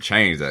was in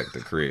chains at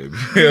the crib.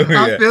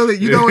 I feel it.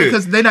 You know,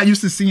 because they're not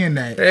used to seeing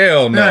that.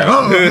 Hell no.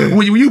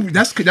 Like,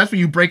 that's when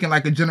you breaking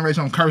like a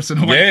generational curse in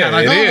a way. Yeah,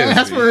 like, it is.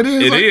 That's what it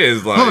is. It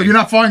is. Like, oh, you're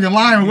not falling in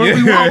line with what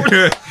we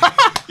want.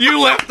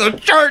 You left the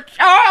church.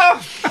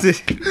 Oh,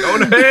 go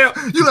to hell.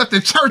 You left the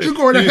church. You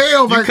going to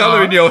hell. You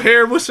coloring your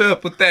hair. What's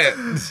up with that?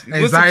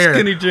 Hey, Zaire,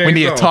 we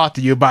need to talk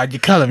to you about you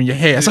coloring your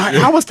hair. So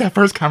how was that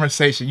first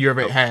conversation you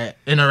ever had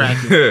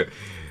interacting?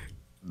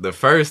 The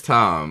first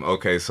time,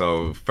 okay,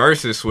 so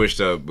first it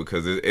switched up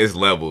because it's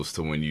levels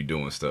to when you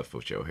doing stuff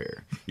with your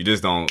hair. You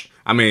just don't,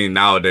 I mean,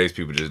 nowadays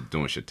people just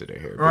doing shit to their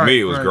hair. For me,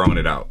 it was growing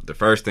it out. The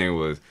first thing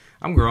was,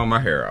 I'm growing my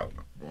hair out.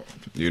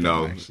 You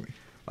know,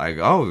 like,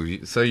 oh,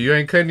 so you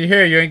ain't cutting your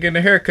hair, you ain't getting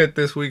a haircut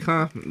this week,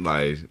 huh?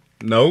 Like,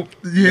 nope.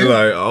 Yeah. You're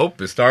like, oh,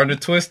 it's starting to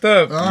twist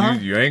up.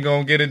 You ain't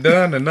gonna get it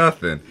done or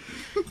nothing.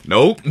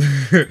 Nope.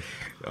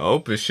 Oh,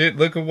 but shit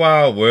looking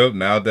wild. Well,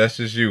 now that's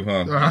just you,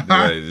 huh? Like,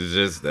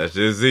 that's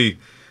just Z.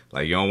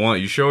 Like,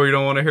 you sure you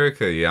don't want a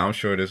haircut? Yeah, I'm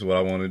sure this is what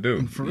I want to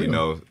do. You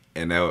know,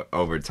 and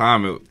over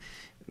time,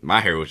 my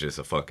hair was just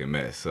a fucking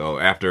mess. So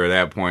after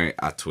that point,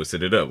 I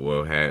twisted it up.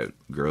 Well, had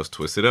girls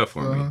twist it up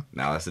for me.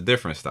 Now that's a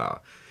different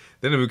style.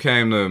 Then it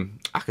became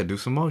I could do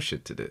some more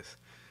shit to this.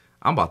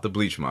 I'm about to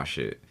bleach my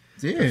shit.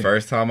 Yeah. The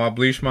first time I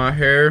bleached my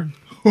hair.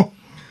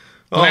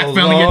 Black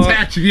family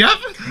attached. Yep.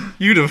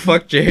 You done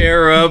fucked your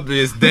hair up.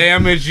 It's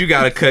damaged. You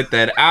gotta cut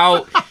that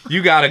out.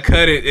 You gotta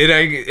cut it.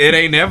 It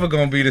ain't never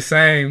gonna be the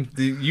same.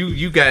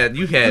 You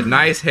had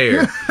nice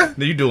hair.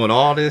 You doing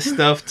all this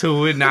stuff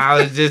to it. Now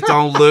it just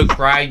don't look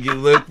right. You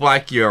look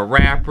like you're a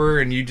rapper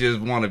and you just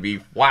want to be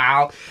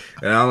wild.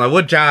 And I'm like,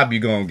 what job you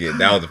gonna get?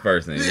 That was the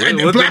first thing.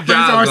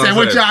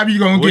 What job you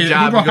gonna get? What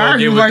job you gonna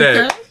get with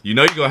that? You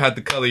know you're gonna have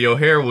to color your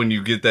hair when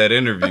you get that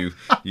interview.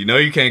 You know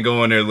you can't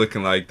go in there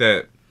looking like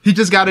that. He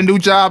just got a new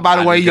job, by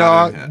the way,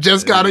 y'all.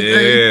 Just got a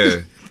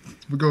yeah.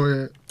 But go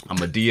ahead. I'm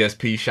a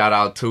DSP. Shout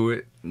out to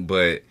it.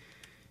 But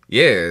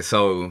yeah,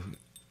 so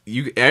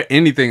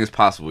anything is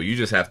possible. You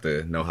just have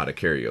to know how to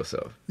carry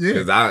yourself. Yeah.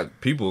 Because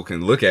people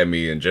can look at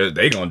me and judge.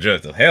 They gonna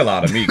judge the hell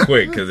out of me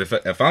quick. Because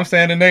if I'm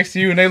standing next to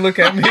you and they look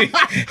at me,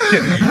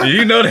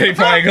 you know they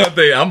probably gonna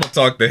think I'm gonna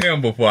talk to him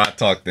before I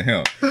talk to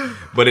him.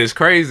 But it's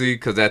crazy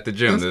because at the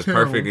gym, there's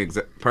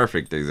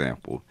perfect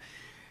example.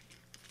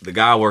 The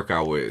guy I work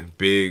out with,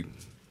 big.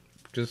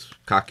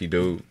 Just cocky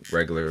dude,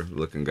 regular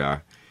looking guy.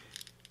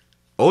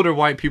 Older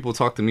white people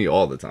talk to me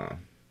all the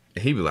time.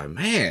 And he be like,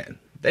 man,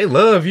 they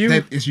love you.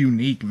 That is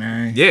unique,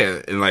 man.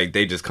 Yeah, and like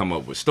they just come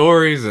up with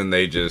stories and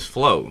they just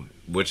flow,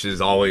 which is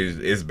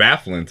always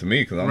baffling to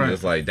me because I'm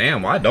just like,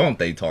 damn, why don't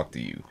they talk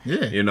to you?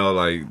 Yeah. You know,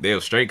 like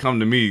they'll straight come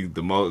to me,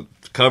 the most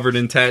covered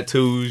in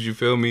tattoos, you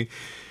feel me?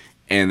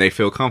 And they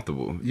feel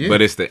comfortable. Yeah.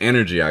 But it's the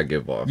energy I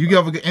give off. You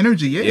give a good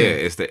energy, yeah. Yeah,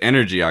 it's the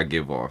energy I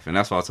give off. And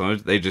that's why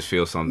they just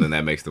feel something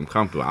that makes them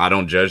comfortable. I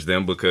don't judge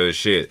them because,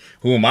 shit,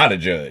 who am I to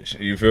judge?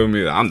 You feel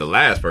me? I'm the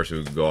last person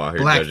who can go out here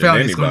judging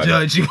anybody. Black family's gonna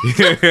judge you.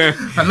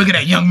 Like, look at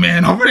that young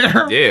man over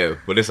there. Yeah,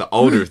 but it's an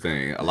older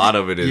thing. A lot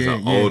of it is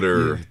an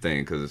older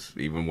thing. Because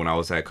even when I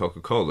was at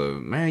Coca-Cola,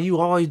 man,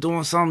 you always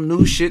doing some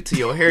new shit to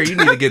your hair. You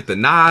need to get the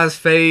Nas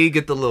fade,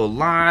 get the little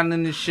line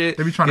in the shit.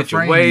 They be trying to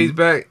frame your waves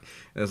back.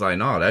 It's like,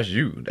 no, that's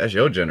you. That's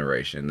your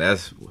generation.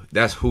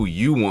 That's who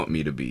you want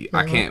me to be.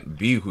 I can't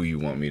be who you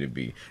want me to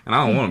be. And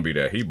I don't want to be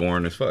that. He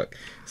boring as fuck.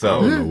 So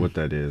I don't know what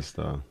that is,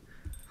 though.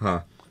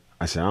 Huh?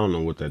 I said, I don't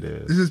know what that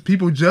is. This is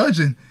people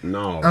judging.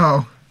 No.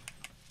 Oh.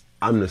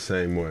 I'm the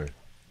same way.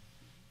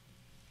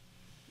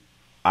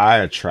 I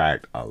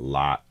attract a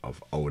lot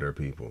of older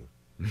people.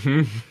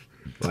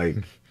 Like,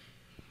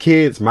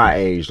 kids my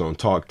age don't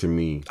talk to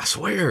me. I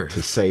swear.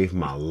 To save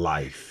my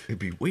life. It'd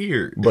be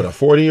weird. But a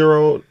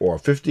 40-year-old or a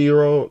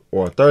 50-year-old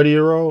or a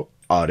 30-year-old,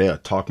 oh, they'll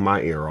talk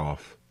my ear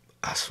off.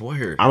 I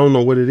swear. I don't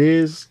know what it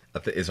is.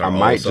 It's I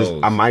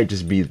might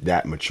just be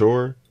that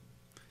mature.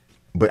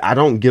 But I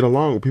don't get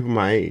along with people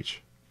my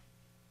age.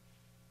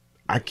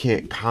 I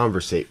can't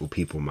conversate with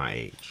people my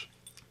age.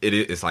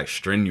 It's like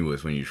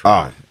strenuous when you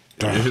try.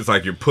 It's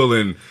like you're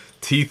pulling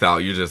teeth out.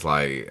 You're just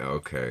like,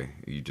 okay,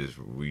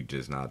 we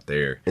just not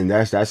there. And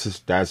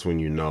that's when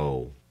you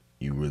know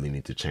you really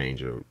need to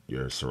change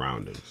your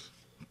surroundings.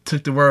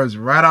 Took the words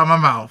right out of my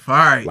mouth. All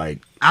right.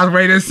 Like, I was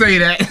ready to say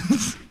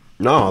that.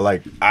 No,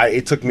 like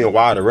it took me a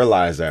while to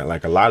realize that.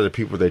 Like, a lot of the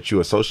people that you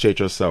associate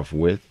yourself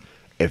with,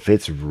 if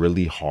it's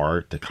really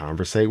hard to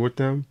conversate with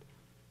them,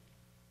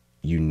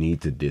 you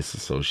need to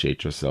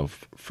disassociate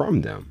yourself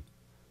from them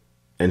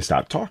and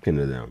stop talking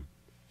to them.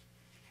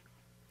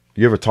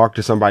 You ever talk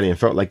to somebody and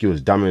felt like you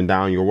was dumbing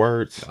down your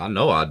words? I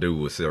know I do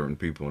with certain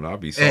people, and I'll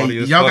be salty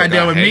as y'all fuck. got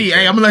that with me.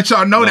 Hey, I'm gonna let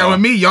y'all know that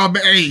with me. Y'all,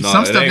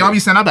 some stuff y'all be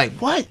saying, I'm like,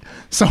 what?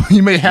 So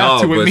you may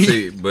have to with me.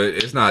 See, but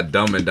it's not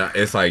dumbing down.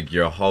 It's like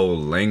your whole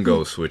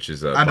lingo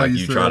switches up. Like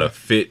you try to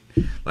fit,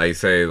 like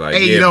say, like,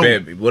 hey,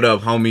 babe, what up,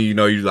 homie? You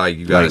know, you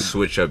gotta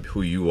switch up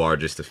who you are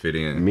just to fit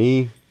in.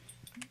 Me,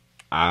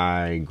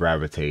 I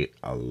gravitate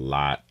a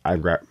lot.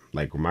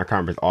 Like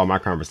all my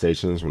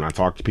conversations when I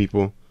talk to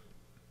people,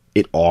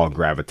 it all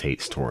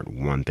gravitates toward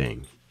one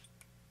thing.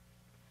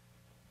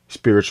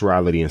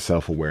 Spirituality and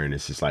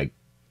self-awareness is like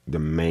the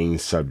main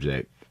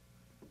subject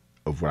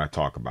of what I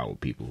talk about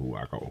with people who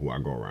I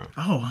go around.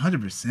 Oh,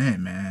 100%,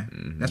 man.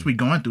 Mm-hmm. That's what we're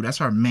going through.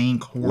 That's our main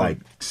core. Like,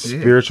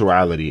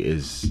 spirituality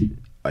is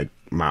like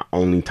my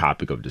only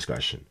topic of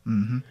discussion.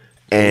 Mm-hmm.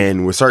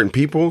 And with certain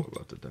people,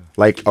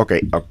 like, okay,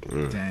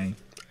 dang,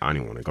 I don't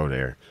even want to go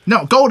there.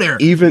 No, go there.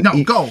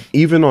 Go.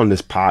 Even on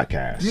this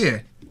podcast, yeah,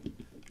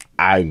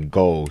 I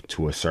go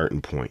to a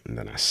certain point and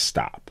then I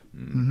stop.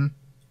 Mm-hmm.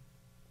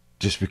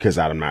 Just because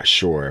I'm not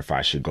sure if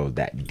I should go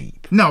that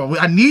deep. No,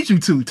 I need you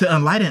to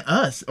enlighten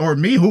us or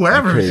me,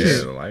 whoever.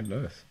 Yeah,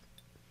 enlighten us.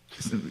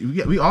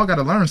 We all got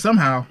to learn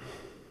somehow.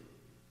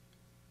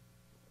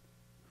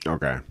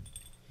 Okay.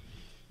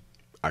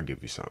 I'll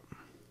give you something.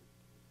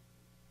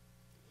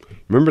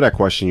 Remember that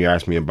question you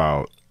asked me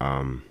about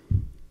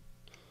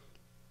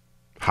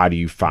how do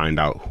you find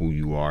out who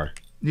you are?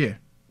 Yeah.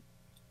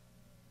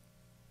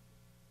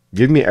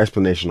 Give me an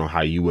explanation on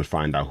how you would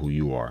find out who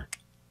you are.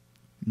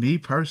 Me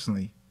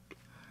personally.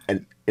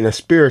 And in a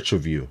spiritual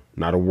view,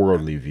 not a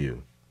worldly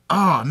view.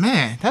 Oh,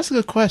 man, that's a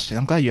good question.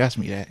 I'm glad you asked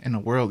me that. In a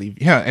worldly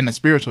view. Yeah, in a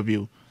spiritual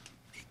view.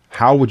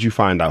 How would you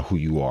find out who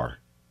you are?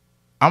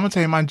 I'm going to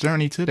tell you my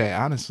journey to that,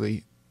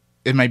 honestly.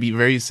 It may be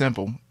very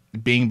simple.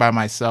 Being by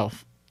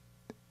myself,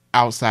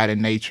 outside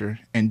in nature,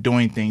 and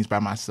doing things by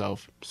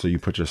myself. So you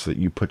put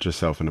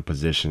yourself in a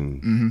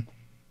position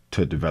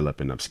to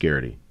develop in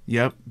obscurity.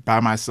 Yep,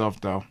 by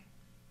myself, though.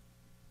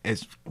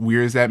 As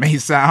weird as that may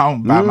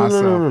sound, by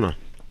myself. No.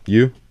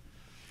 You?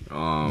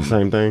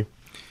 Same thing?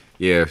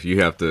 Yeah,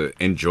 you have to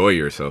enjoy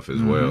yourself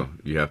as well.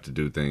 You have to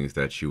do things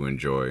that you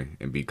enjoy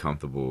and be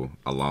comfortable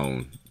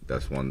alone.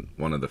 That's one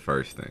of the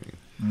first things.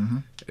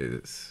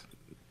 Is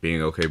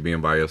being okay being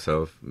by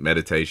yourself.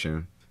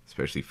 Meditation,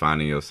 especially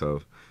finding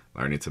yourself,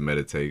 learning to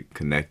meditate,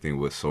 connecting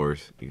with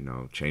source,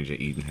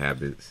 changing eating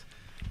habits.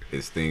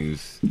 Is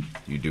things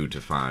you do to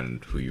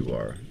find who you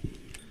are.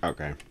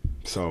 Okay.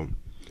 So,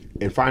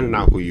 in finding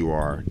out who you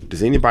are,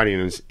 does anybody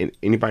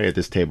at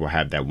this table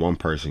have that one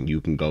person you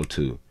can go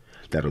to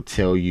that'll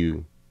tell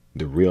you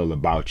the real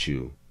about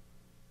you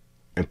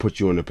and put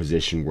you in a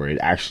position where it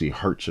actually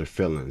hurts your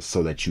feelings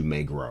so that you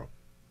may grow?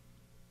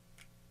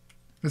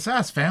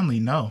 Besides family,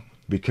 no.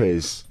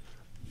 Because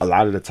a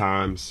lot of the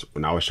times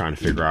when I was trying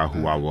to figure out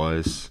who I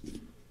was,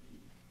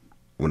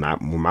 when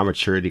my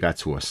maturity got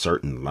to a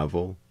certain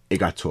level, it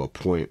got to a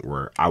point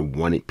where I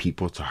wanted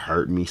people to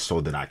hurt me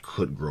so that I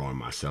could grow in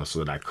myself,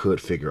 so that I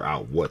could figure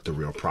out what the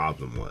real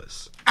problem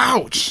was.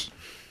 Ouch!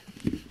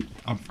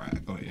 I'm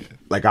fine. Go ahead.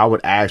 Like, I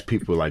would ask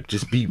people, like,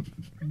 just be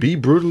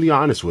brutally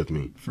honest with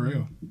me. For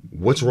real.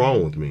 What's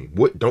wrong with me?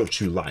 What don't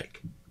you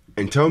like?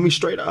 And tell me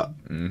straight up.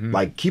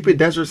 Like, keep it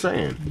desert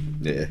sand.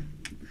 Yeah.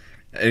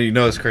 And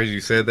it's crazy you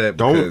said that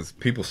because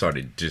people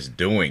started just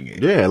doing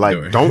it. Yeah,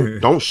 like,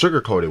 don't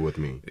sugarcoat it with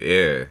me.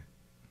 Yeah.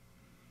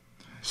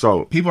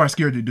 So people are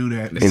scared to do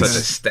that. It's such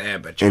a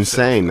stab at you. In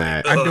saying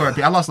that, I do it.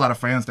 I lost a lot of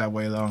friends that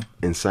way, though.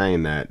 In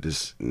saying that,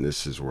 this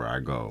is where I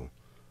go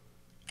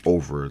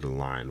over the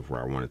line of where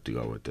I wanted to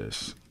go with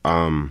this.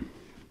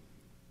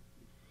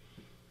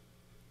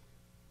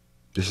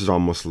 This is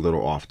almost a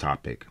little off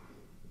topic.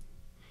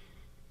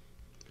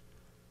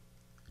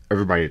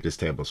 Everybody at this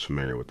table is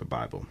familiar with the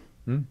Bible.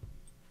 You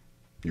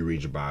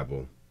read your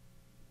Bible.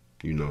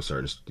 You know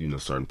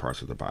certain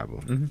parts of the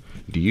Bible.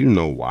 Do you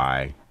know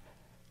why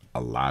a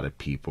lot of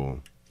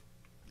people,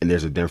 and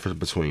there's a difference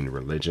between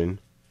religion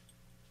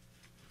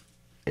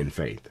and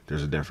faith.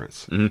 There's a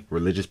difference.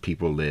 Religious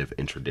people live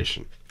in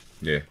tradition.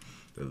 Yeah.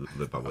 They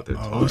live by what they're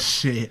taught. Oh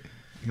shit!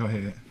 Go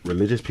ahead.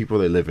 Religious people,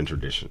 they live in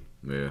tradition.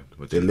 Yeah,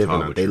 They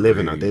live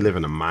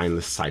in a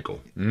mindless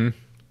cycle. Mm-hmm.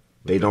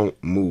 They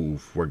don't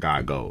move where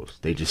God goes.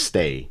 They just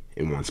stay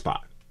in one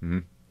spot. Mm-hmm.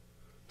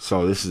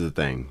 So this is the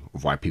thing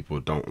of why people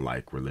don't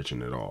like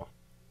religion at all,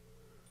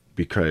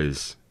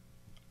 because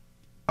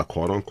a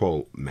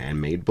quote-unquote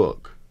man-made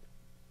book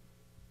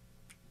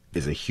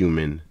is a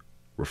human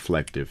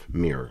reflective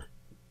mirror.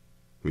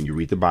 When you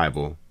read the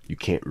Bible, you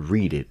can't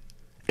read it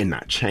and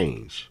not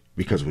change,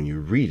 because when you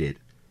read it,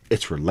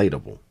 it's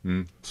relatable.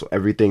 So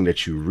everything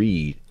that you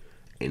read,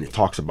 and it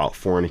talks about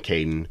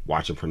fornicating,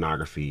 watching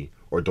pornography,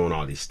 or doing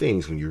all these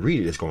things, when you read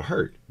it, it's gonna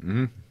hurt,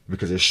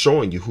 because it's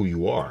showing you who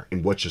you are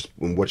and what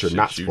you're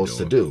not supposed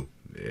to do.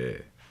 Yeah.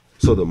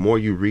 So the more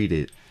you read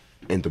it,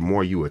 and the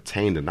more you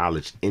attain the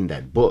knowledge in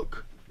that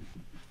book,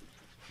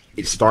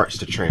 it starts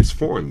to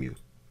transform you.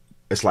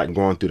 It's like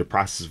going through the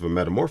process of a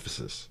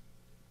metamorphosis.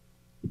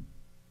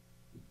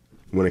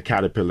 When a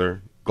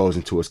caterpillar goes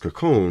into its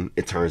cocoon,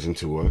 it turns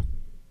into a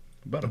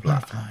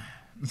butterfly.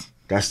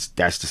 That's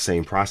the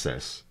same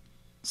process.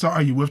 So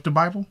are you with the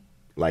Bible?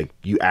 Like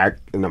you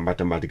act, and I'm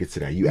about to get to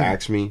that. You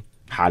asked me,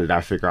 how did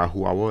I figure out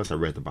who I was? I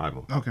read the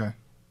Bible. Okay.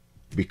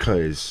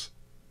 Because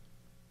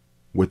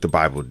what the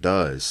Bible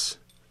does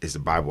is the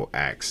Bible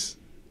acts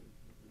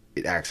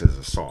as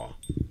a saw.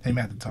 They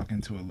may have to talk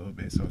into it a little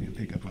bit so we can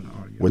pick up on the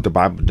audio. What the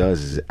Bible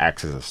does is it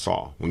acts as a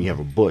saw. When you have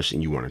a bush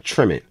and you want to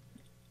trim it,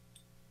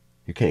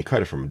 you can't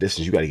cut it from a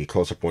distance. You got to get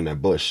close up on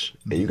that bush,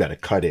 and you got to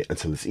cut it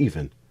until it's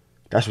even.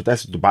 That's what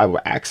the Bible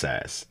acts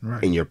as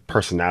in your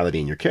personality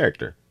and your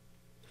character.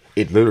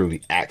 It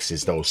literally acts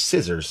as those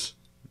scissors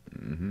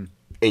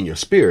in your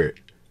spirit.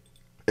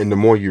 And the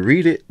more you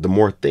read it, the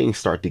more things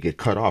start to get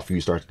cut off.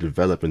 You start to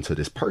develop into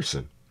this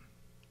person.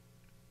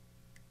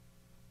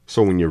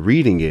 So when you're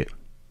reading it,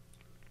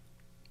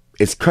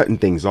 it's cutting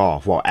things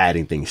off while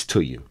adding things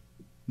to you.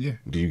 Yeah.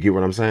 Do you get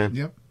what I'm saying?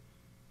 Yep.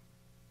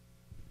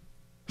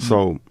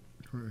 So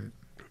Correct.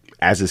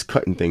 as it's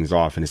cutting things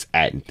off and it's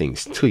adding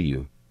things to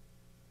you,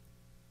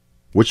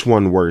 which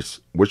one works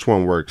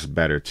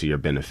better to your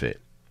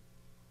benefit?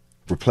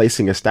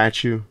 Replacing a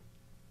statue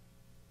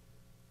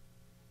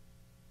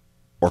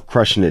or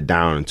crushing it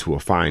down into a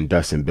fine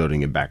dust and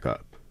building it back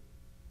up?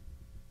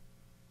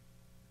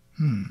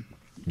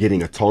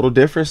 Getting a total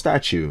different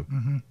statue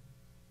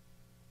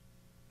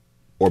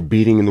or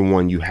beating the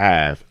one you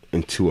have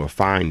into a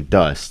fine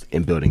dust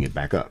and building it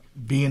back up?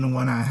 Being the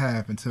one I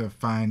have into a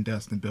fine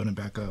dust and building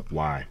back up.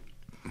 Why?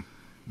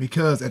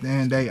 Because at the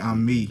end of the day,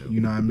 I'm me. You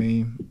know what I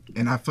mean?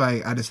 And I feel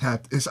like I just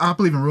have... I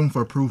believe in room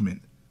for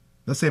improvement.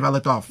 Let's say if I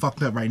looked all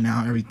fucked up right now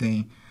and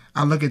everything,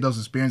 I look at those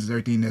experiences,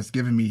 everything that's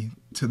given me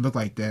to look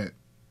like that,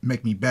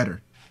 make me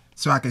better.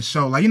 So I can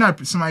show, like, you know,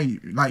 somebody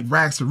like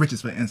rags to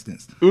riches, for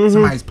instance.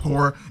 Somebody's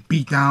poor,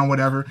 beat down,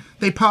 whatever.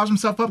 They polish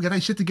themselves up, get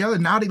their shit together.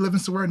 Now they living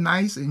somewhere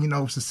nice and, you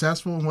know,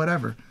 successful and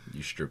whatever.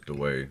 You stripped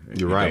away. And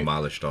You're you right.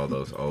 demolished all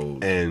those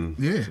old And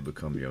to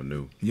become your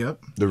new. Yep.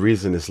 the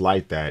reason it's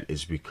like that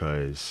is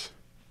because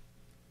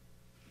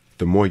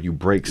the more you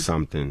break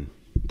something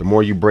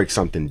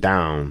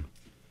down,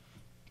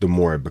 the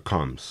more it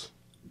becomes.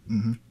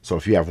 So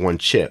if you have one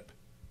chip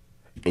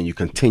and you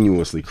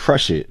continuously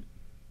crush it,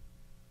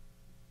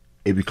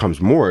 it becomes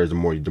more. The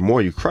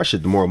more you crush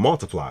it, the more it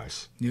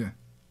multiplies. Yeah.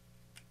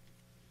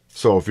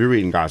 So if you're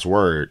reading God's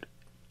word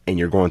and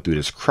you're going through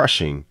this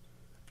crushing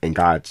and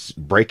God's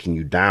breaking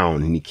you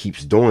down and he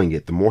keeps doing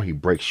it, the more he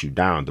breaks you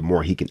down, the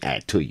more he can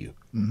add to you.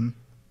 And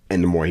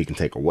the more he can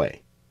take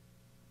away.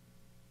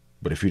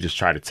 But if you just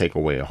try to take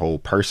away a whole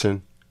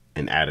person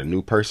and add a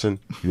new person,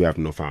 you have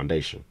no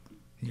foundation.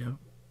 Yep.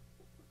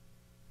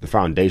 The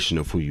foundation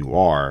of who you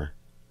are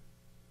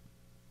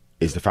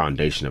is the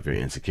foundation of your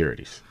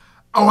insecurities.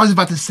 Oh, I was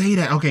about to say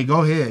that. Okay,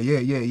 go ahead. Yeah.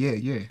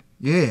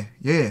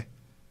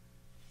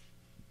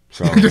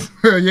 So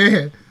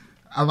Yeah.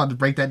 I'm about to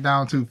break that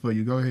down too for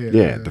you. Go ahead.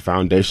 yeah, the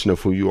foundation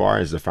of who you are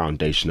is the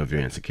foundation of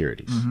your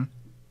insecurities.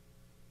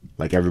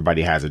 Like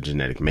everybody has a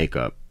genetic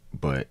makeup,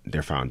 but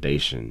their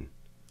foundation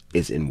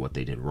is in what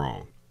they did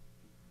wrong.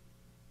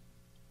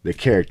 Their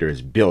character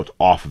is built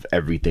off of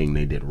everything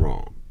they did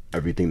wrong.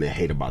 Everything they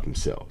hate about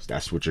themselves.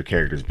 That's what your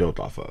character is built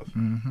off of.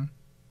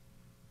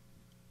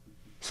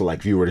 So like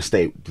if you were to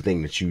state the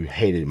thing that you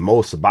hated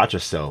most about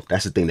yourself,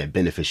 that's the thing that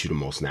benefits you the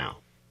most now.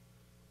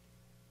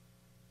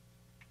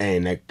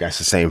 And that's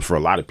the same for a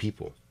lot of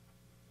people.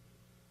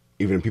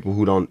 Even the people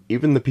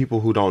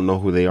who don't know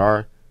who they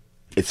are,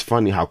 it's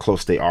funny how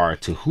close they are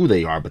to who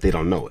they are, but they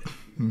don't know it.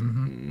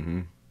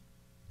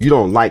 You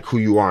don't like who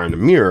you are in the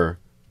mirror,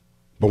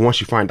 but once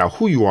you find out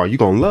who you are, you're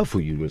going to love who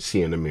you would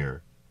see in the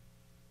mirror.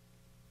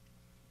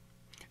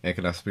 And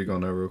can I speak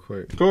on that real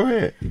quick? Go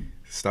ahead.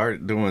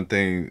 Start doing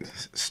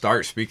things.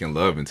 Start speaking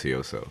love into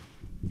yourself.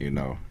 You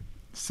know,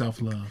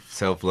 Self-love.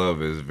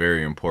 self-love is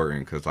very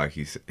important because, like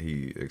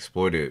he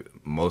exploited.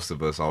 Most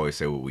of us always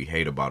say what we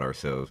hate about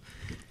ourselves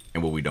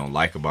and what we don't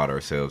like about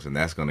ourselves, and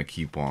that's going to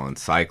keep on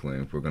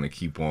cycling. We're going to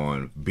keep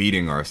on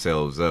beating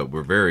ourselves up.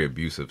 We're very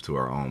abusive to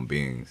our own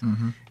beings.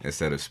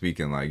 Instead of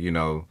speaking like, you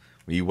know,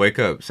 when you wake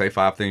up, say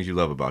 5 things you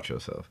love about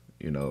yourself.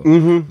 You know,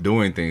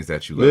 doing things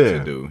that you love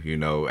to do. You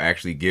know,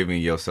 actually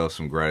giving yourself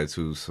some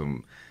gratitude,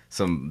 some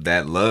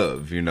that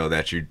love. You know,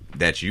 that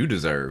you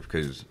deserve,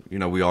 because you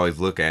know we always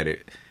look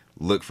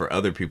for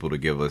other people to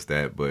give us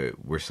that,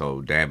 but we're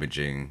so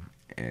damaging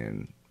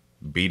and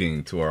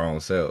beating to our own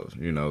selves.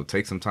 You know,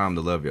 take some time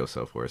to love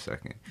yourself for a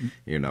second.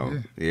 You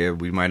know,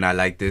 we might not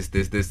like this,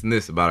 and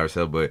this about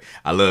ourselves, but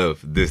I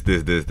love this,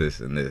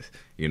 and this.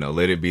 You know,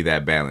 let it be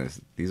that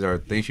balance. These are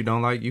things you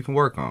don't like, you can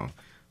work on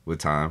with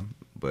time,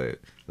 but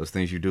those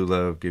things you do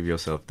love, give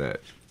yourself that.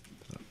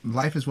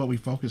 Life is what we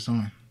focus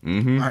on.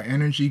 Mm-hmm. Our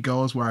energy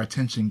goes where our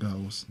attention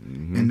goes,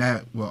 and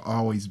that will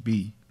always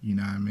be. You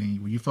know what I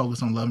mean? When you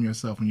focus on loving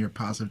yourself and your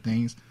positive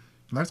things,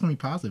 life's gonna be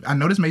positive. I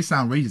know this may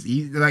sound outrageous,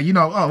 like, you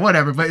know,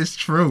 whatever, but it's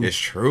true. It's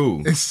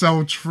true. It's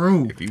so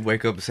true. If you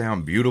wake up and say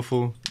I'm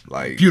beautiful,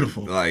 like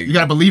beautiful, like you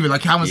gotta believe it.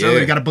 Like how much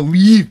earlier, you gotta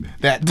believe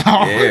that,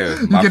 dog.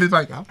 Yeah, you get it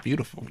like I'm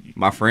beautiful.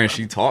 My friend,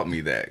 she taught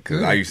me that,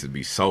 because I used to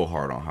be so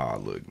hard on how I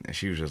looked, and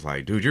she was just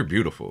like, "Dude, you're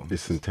beautiful."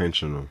 It's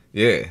intentional.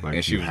 Yeah, like,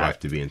 and she you was have like,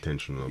 to be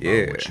intentional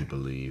about what you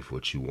believe,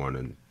 what you want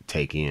to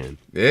take in.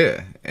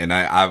 Yeah, and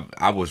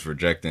I was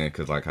rejecting it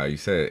because, like how you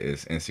said,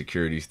 it's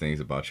insecurities,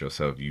 things about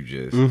yourself you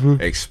just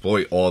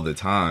exploit all the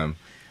time.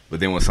 But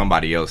then when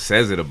somebody else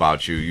says it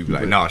about you, you be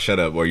like, "No, shut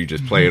up," or you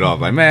just play it off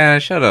like, "Man,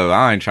 shut up!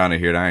 I ain't trying to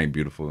hear that. I ain't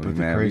beautiful." But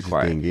man, the crazy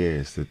thing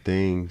is,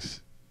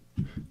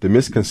 the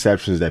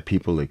misconceptions that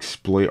people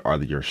exploit are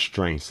your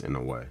strengths in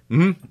a way.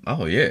 Mm-hmm.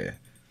 Oh yeah,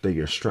 they're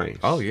your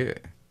strengths. Oh yeah.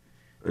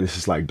 And it's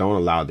just like, don't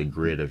allow the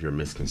grid of your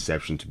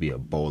misconception to be a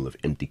bowl of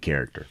empty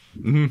character.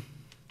 Mm-hmm.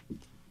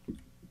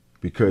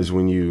 Because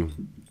when you,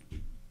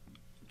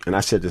 and I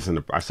said this in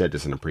a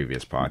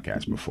previous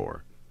podcast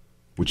before,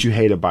 what you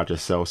hate about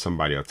yourself,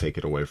 somebody will take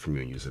it away from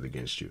you and use it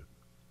against you.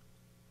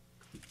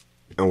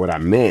 And what I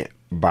meant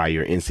by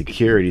your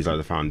insecurities are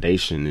the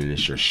foundation and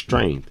it's your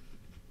strength.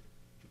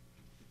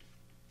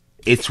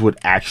 It's what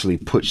actually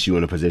puts you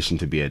in a position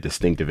to be a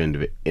distinctive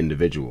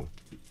individual.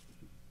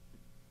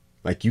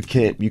 Like you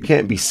can't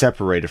be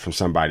separated from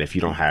somebody if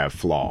you don't have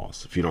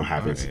flaws, if you don't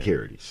have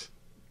insecurities.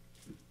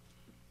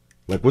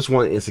 Like, what's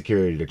one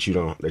insecurity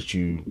that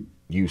you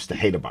used to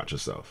hate about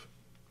yourself?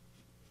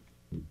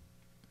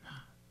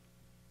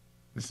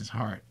 This is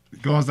hard.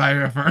 Go inside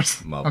here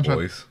first. My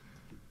voice.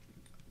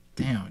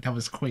 Damn, that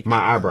was quick.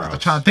 My eyebrows. I'm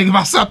trying to think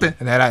about something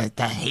that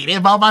I hated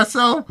about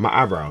myself.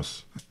 My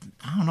eyebrows.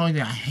 I don't know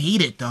anything I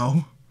hate it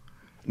though.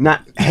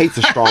 Not hate's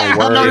a strong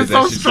word. No, it's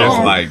so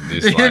strong.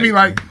 It hit me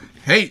like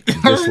hate.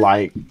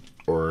 Dislike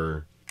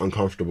or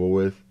uncomfortable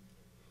with.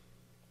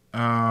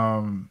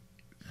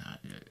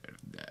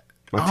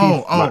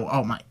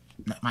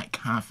 My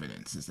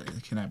confidence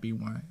can that be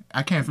one?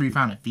 I can't really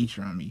find a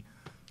feature on me.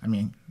 I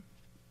mean,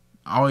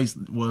 I always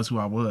was who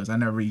I was. I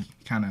never really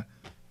kind of.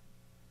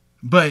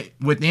 But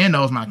within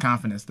those, my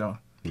confidence though.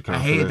 I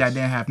hated that I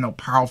didn't have no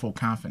powerful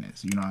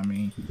confidence. You know what I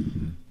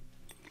mean?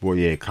 Well,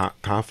 yeah,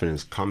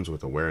 confidence comes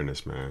with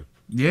awareness, man.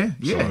 Yeah.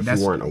 So if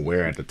you weren't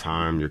aware at the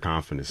time, your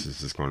confidence is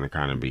just going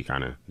to be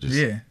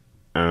just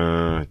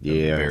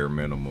bare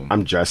minimum.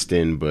 I'm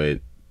Justin,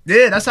 but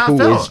yeah, that's how I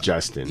felt. Who is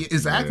Justin?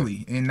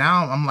 Exactly. Yeah. And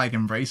now I'm like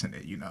embracing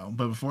it, you know.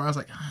 But before I was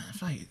like, I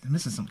feel like I'm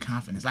missing some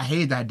confidence. I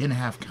hated that I didn't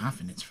have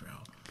confidence, bro.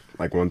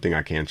 Like one thing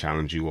I can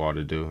challenge you all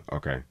to do.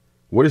 Okay,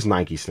 what does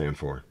Nike stand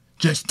for?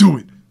 Just do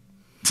it.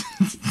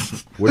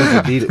 What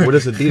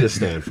does Adidas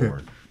stand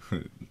for?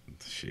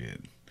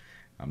 Shit,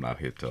 I'm not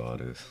hip to all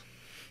this.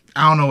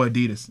 I don't know what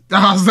Adidas.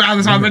 I was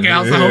looking.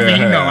 I was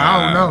hoping you know.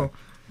 I don't know.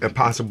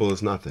 Impossible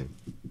is nothing.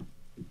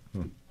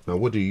 Now,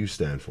 what do you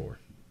stand for?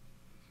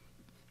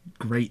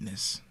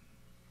 Greatness.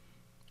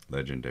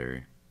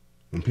 Legendary.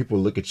 When people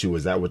look at you,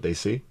 is that what they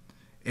see?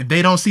 If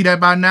they don't see that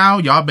by now,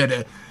 y'all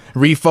better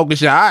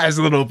refocus your eyes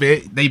a little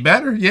bit. They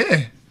better,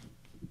 yeah.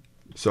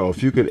 So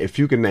if you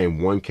could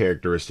name one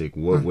characteristic,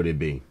 what would it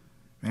be?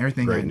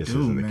 Everything Greatness I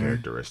do, isn't man. a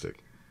characteristic.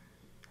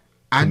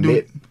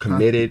 Okay.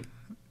 Committed.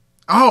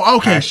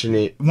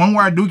 Passionate. One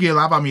word I do get a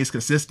lot about me is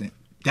consistent.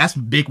 That's a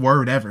big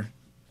word ever.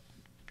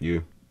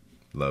 You.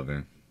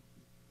 Loving.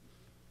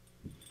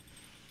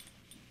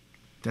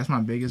 That's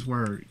my biggest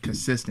word.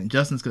 Consistent.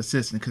 Justin's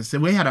consistent. Because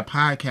we had a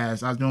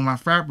podcast. I was doing my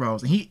frat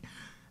bros. And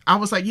I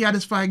was like, yeah,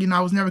 this fight,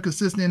 I was never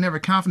consistent and never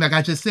confident. Like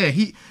I just said,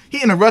 he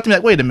interrupted me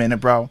like, wait a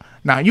minute, bro.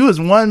 Now, you is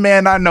one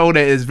man I know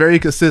that is very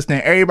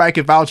consistent. Everybody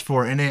can vouch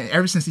for it. And then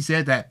ever since he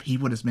said that,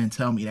 people just been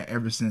telling me that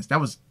ever since. That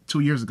was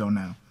 2 years ago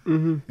now.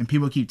 Mm-hmm. And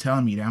people keep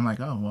telling me that. I'm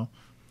like, oh, well,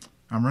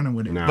 I'm running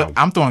with it. Now, but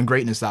I'm throwing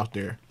greatness out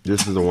there.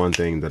 This is the one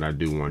thing that I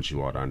do want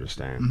you all to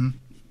understand.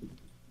 Mm-hmm.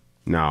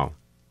 Now,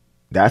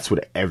 that's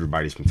what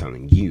everybody's been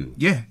telling you.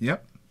 Yeah,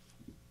 yep.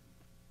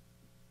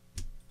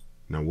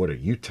 Now, what are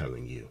you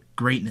telling you?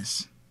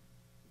 Greatness.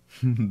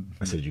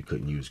 I said you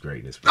couldn't use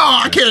greatness.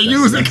 I can't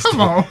use it.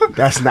 Come on.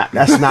 That's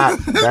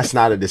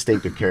not a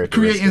distinctive characteristic.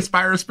 Create,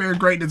 inspire, spare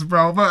greatness,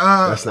 bro.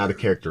 But that's not a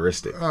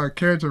characteristic.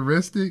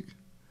 Characteristic.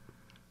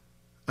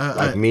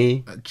 Like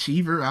me,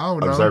 achiever. I don't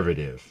know.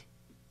 Observative.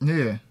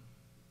 Yeah.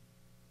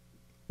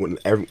 When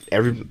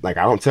every like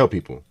I don't tell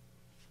people.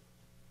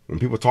 When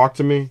people talk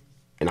to me,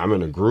 and I'm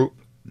in a group,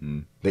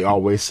 they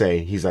always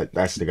say he's like,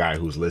 that's the guy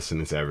who's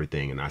listening to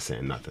everything and not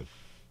saying nothing.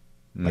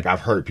 Like,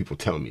 I've heard people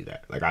tell me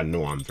that. Like, I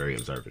know I'm very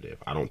observative.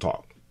 I don't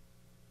talk.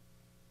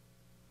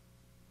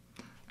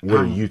 What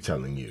are you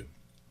telling you?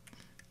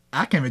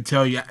 I can't even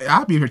tell you.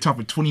 I'll be here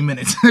talking for 20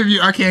 minutes.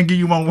 I can't give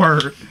you one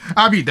word.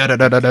 I'll be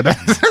da-da-da-da-da-da.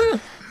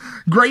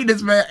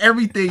 Greatness, man.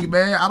 Everything,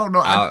 man. I don't know.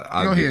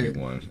 I'll give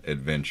you one.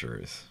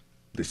 Adventurous.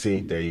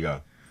 See, there you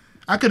go.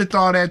 I could have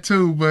thought that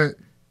too, but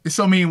it's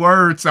so many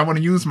words I want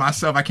to use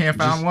myself. I can't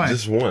find one.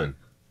 Just one.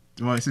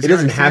 Well, it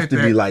doesn't have to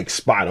be like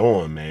spot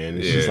on, man.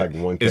 It's just like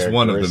one. It's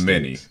one of the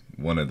many.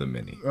 One of the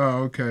many.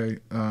 Oh, okay.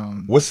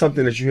 What's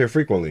something that you hear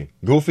frequently?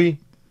 Goofy?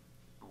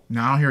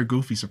 No, I don't hear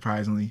goofy,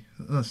 surprisingly.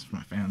 That's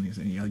my family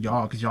and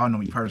y'all, because y'all know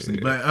me personally.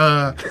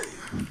 Yeah.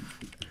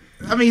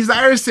 But I mean,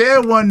 Zaire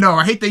said one. No,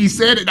 I hate that you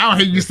said it. I don't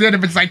hate you said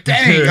it, but it's like,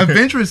 dang,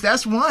 adventurous.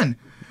 That's one.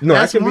 No,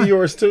 that can be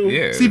yours too.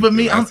 Yeah. See, but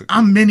me,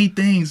 I'm many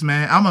things,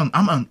 man.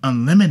 I'm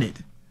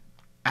unlimited.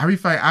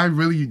 I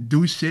really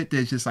do shit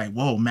that's just like,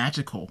 whoa,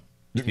 magical.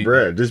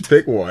 Bruh, just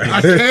pick one.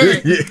 I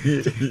can't.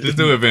 Just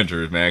do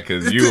adventurous, man,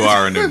 because you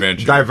are an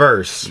adventurer.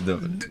 Diverse,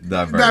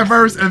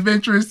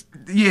 adventurous.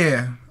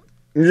 Yeah.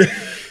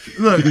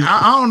 Look,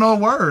 I don't know a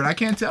word. I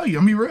can't tell you.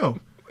 I'm be real.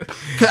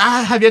 Cause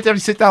I have yet to ever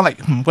sit down like,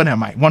 what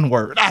am I? One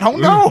word. I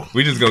don't know.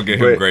 We just gonna get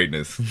him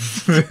greatness.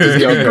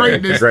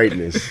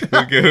 Greatness.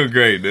 We give him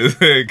greatness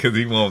because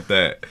he want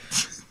that.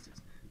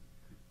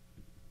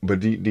 But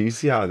do you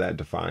see how that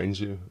defines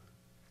you?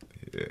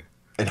 Yeah.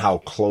 And how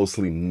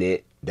closely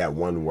knit that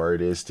one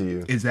word is to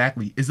you?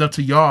 Exactly. It's up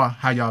to y'all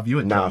how y'all view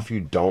it. Now, if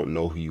you don't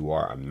know who you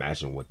are,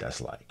 imagine what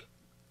that's like.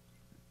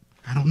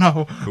 I don't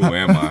know. Who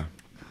am I?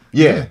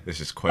 Yeah. It's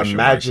just question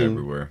marks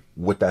everywhere.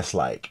 What that's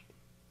like.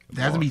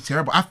 That has to be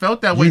terrible. I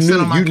felt that way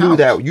sitting on my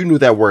couch. You knew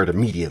that word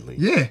immediately.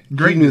 Yeah.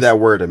 Greatness. You knew that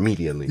word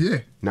immediately. Yeah.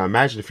 Now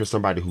imagine if you're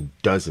somebody who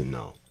doesn't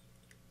know.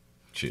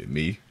 Shit,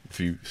 me?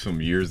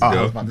 Some years ago.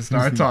 I was about to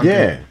start talking.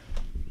 Yeah.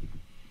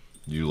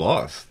 You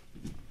lost.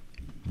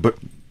 But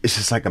it's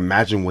just like,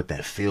 imagine what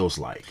that feels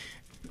like.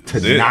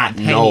 To not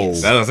know.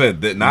 That's what I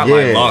said. Not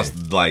like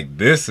lost. Like,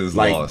 this is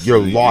like lost. You're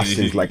lost.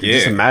 Like,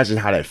 just imagine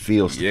how that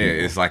feels to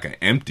people. It's like an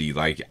empty.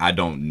 Like, I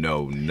don't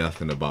know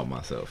nothing about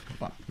myself.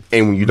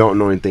 And when you don't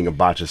know anything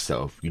about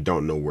yourself, you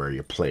don't know where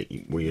you're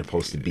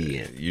supposed to be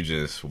in. You're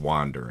just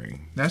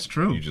wandering. That's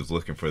true. You're just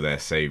looking for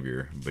that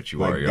savior, but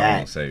you are your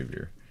own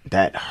savior.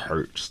 That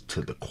hurts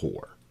to the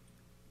core.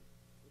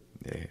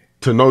 Yeah.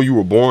 To know you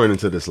were born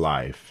into this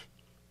life.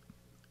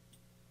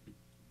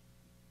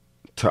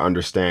 To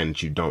understand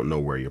that you don't know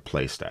where you're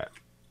placed at.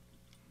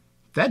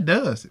 That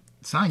does.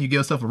 Sign you give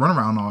yourself a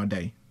runaround all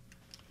day.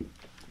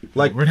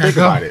 Like, think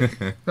about it.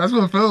 That's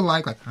what it feels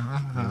like.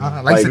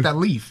 Like sit that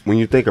leaf. When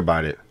you think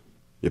about it,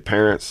 your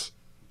parents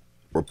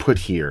were put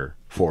here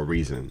for a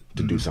reason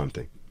to do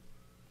something.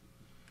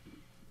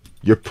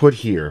 You're put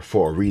here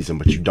for a reason,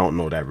 but you don't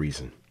know that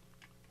reason.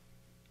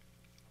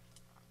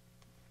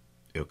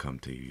 It'll come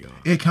to you, y'all.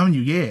 It'll come to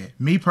you, yeah.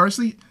 Me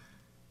personally,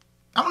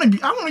 I want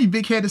to be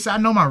big headed to say I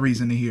know my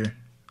reason to here.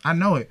 I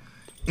know it.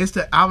 It's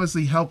to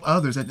obviously help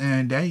others at the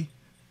end of the day.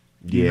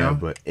 Yeah, know?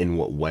 But in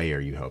what way are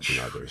you helping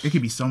others? It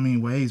could be so many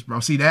ways, bro.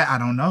 See, that I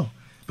don't know.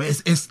 But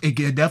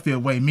it definitely a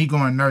way. Me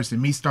going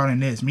nursing, me starting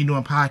this, me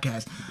doing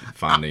podcasts.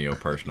 Finding your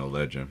personal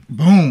legend.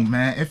 Boom,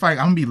 man. It's like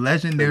I'm gonna be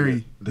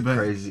legendary.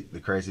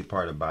 The crazy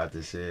part about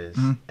this is,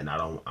 and I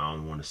don't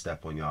want to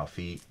step on y'all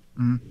feet,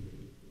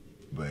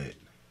 but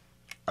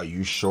are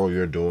you sure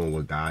you're doing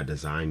what God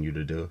designed you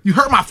to do? You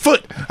hurt my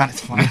foot.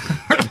 That's funny.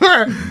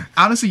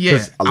 Honestly,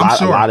 yeah. A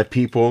lot of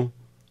people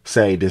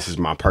say this is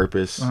my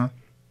purpose,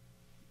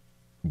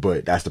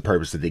 but that's the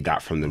purpose that they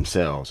got from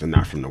themselves and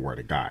not from the word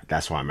of God.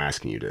 That's why I'm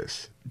asking you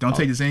this. Don't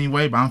take this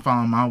anyway, but I'm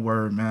following my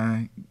word,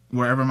 man.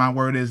 Wherever my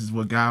word is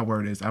what God's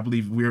word is. I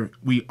believe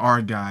we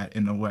are God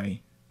in a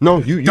way. No,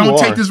 you don't are.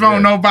 Take this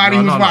wrong, nobody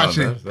who's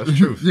watching. That's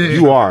true. Yeah.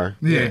 You are.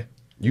 Yeah.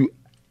 You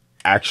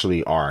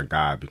actually are a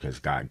God because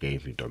God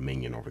gave you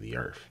dominion over the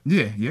earth.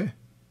 Yeah.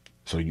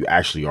 So you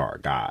actually are a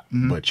God,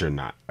 but you're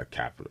not a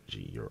capital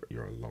G. You're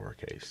a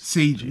lowercase.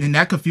 See, G. and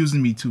that confuses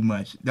me too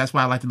much. That's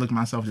why I like to look at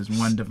myself as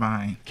one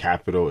divine.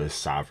 Capital is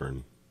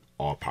sovereign,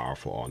 all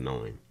powerful, all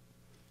knowing.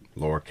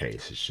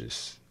 Lowercase is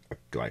just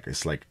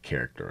it's like a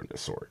character of the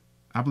sort.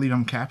 I believe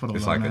I'm capital.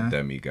 It's like a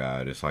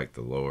demigod. It's like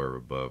the lower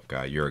above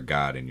God. You're a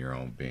god in your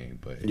own being,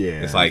 but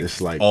yeah,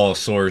 it's like all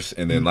source,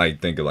 and then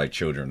think of like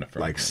children.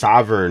 Like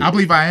sovereign. I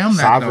believe I am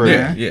that.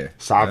 Sovereign. Yeah.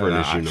 Sovereign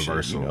is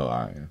universal.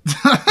 I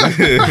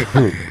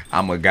am.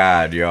 I'm a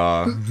god,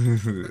 y'all.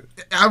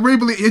 I really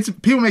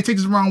believe people may take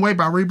this the wrong way,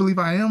 but I really believe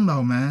I am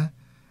though, man.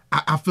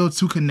 I feel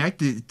too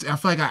connected. I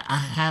feel like I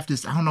have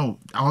this. I don't know,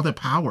 all the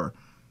power.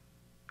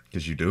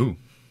 Because you do.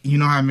 You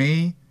know what I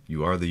mean?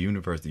 You are the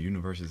universe. The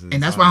universe is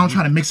and that's why I'm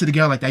trying to mix it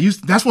together like that.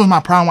 That's what my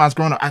problem when I was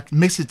growing up. I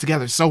mixed it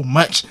together so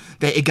much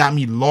that it got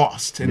me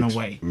lost in a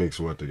way. Mix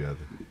what together?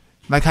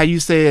 Like how you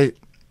said,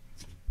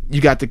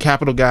 you got the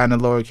capital guy and the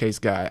lowercase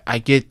guy. I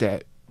get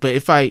that. But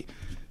if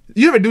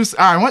you ever do,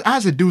 all right, I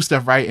had to do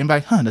stuff, right? And be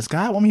like, does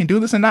God want me to do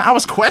this or not? I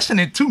was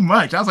questioning too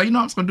much. I was like, I'm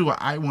just going to do what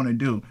I want to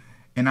do.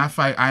 And I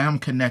am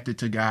connected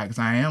to God because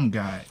I am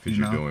God. Because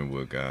you're doing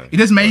what God. It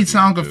just made it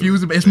sound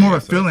confusing, but it's more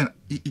of a feeling.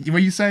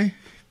 What you say?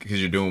 Because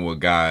you're doing what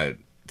God.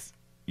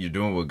 You're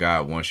doing what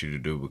God wants you to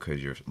do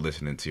because you're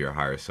listening to your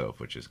higher self,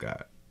 which is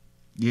God.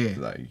 Yeah,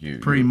 like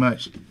pretty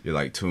much. You're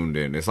like tuned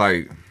in. It's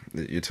like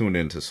you're tuned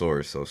into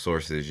Source. So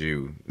Source is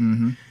you.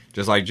 Mm-hmm.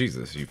 Just like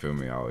Jesus. You feel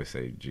me? I always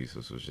say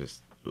Jesus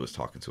was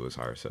talking to his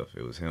higher self.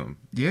 It was him.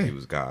 Yeah, he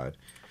was God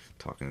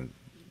talking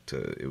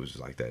to. It was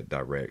like that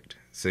direct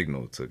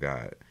signal to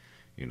God.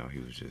 You know, he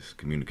was just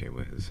communicating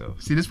with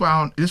himself. See, this is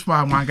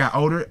why when I got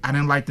older, I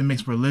didn't like to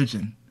mix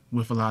religion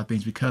with a lot of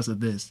things because of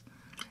this.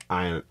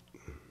 Never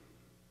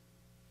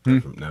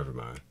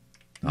mind.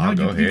 No,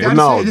 go ahead.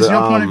 This is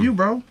your point of view,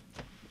 bro.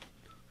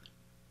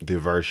 The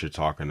verse you're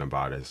talking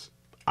about is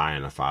I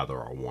and the Father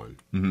are one.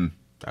 Mm-hmm.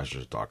 That's what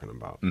you're talking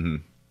about. Mm-hmm.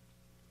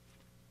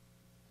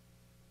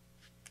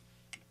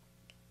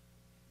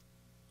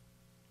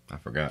 I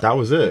forgot. That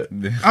was it.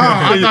 Oh,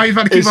 I thought you was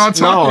about to keep on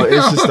talking. No,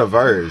 it's just a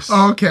verse.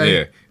 Oh, okay.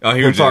 Yeah. Oh,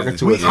 he was talking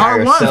to his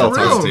higher self.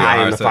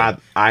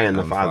 I and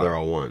the Father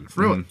are one.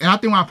 For real. And I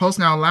think when I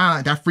posted that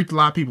online, that freaked a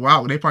lot of people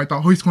out. They probably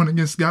thought, oh, he's going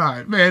against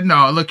God. Man,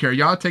 no, look here.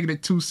 Y'all taking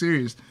it too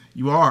serious.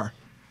 You are.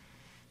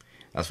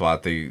 That's why I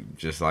think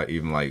just like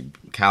even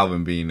like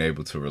Calvin being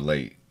able to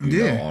relate,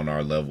 you know, on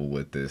our level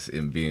with this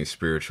and being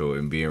spiritual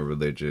and being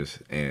religious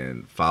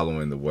and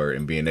following the word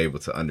and being able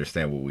to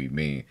understand what we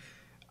mean.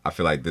 I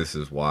feel like this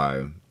is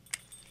why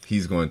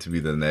he's going to be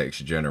the next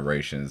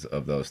generations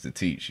of those to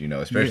teach, you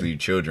know, especially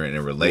children,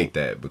 and relate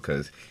that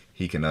because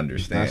he can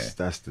understand.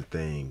 That's the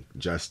thing.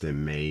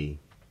 Justin may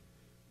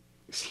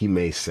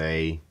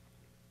say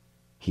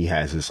he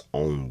has his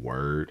own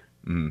word,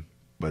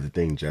 but the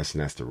thing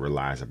Justin has to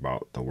realize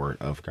about the word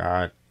of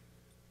God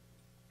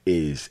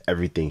is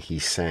everything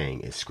he's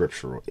saying is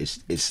scriptural.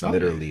 It's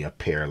literally a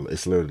parallel.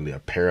 It's literally a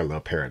parallel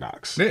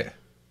paradox. Yeah.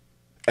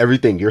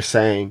 Everything you're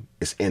saying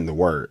is in the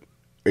word.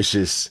 It's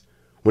just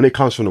when it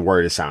comes from the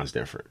word, it sounds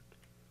different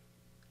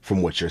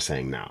from what you're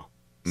saying now.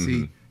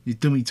 See, you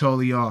threw me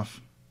totally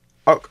off.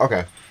 Oh,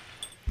 okay.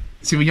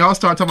 See, when y'all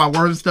start talking about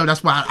words and stuff,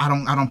 that's why I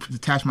don't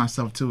attach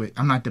myself to it.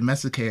 I'm not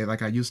domesticated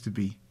like I used to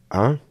be.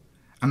 Huh?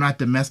 I'm not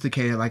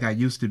domesticated like I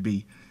used to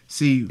be.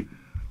 See,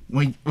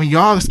 when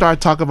y'all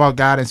start talking about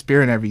God and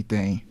spirit and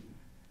everything,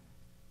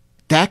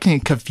 that can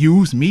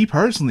confuse me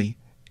personally.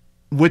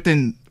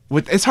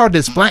 It's hard to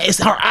explain. It's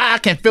hard. I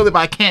can feel it, but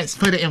I can't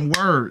put it in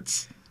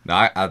words. No,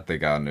 I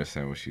think I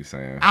understand what she's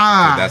saying.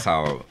 That's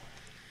how.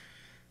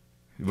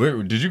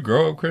 Did you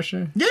grow up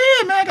Christian? Yeah,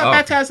 man. I got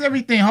baptized,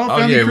 everything. Whole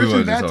family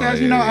Christian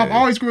baptized. I've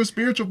always grew up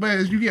spiritual, but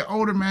as you get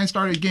older, man,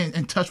 started getting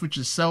in touch with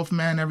yourself,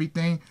 man,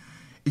 everything.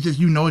 It's just,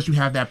 you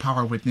have that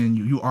power within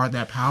you. You are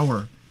that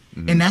power.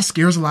 Mm-hmm. And that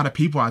scares a lot of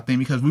people, I think,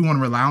 because we want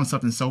to rely on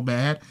something so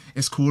bad.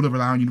 It's cool to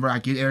rely on you. I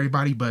get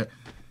everybody, but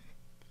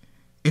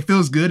it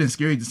feels good and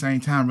scary at the same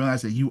time.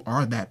 Realize that you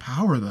are that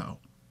power, though.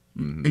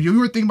 Mm-hmm. If you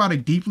were thinking about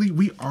it deeply,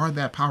 we are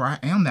that power. I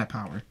am that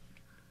power.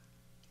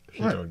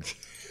 What? All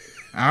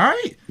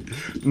right.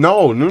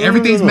 No.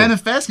 Everything's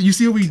manifested. You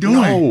see what we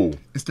doing? No.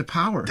 It's the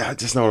power.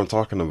 That's just not what I'm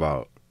talking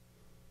about.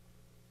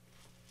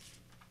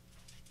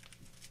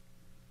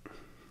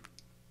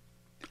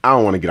 I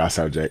don't want to get off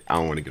subject.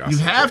 You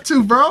have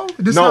to, bro.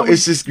 This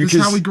is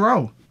how we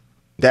grow.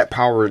 That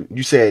power,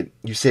 you said,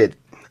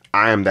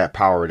 I am that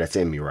power that's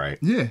in me, right?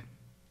 Yeah.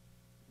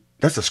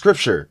 That's a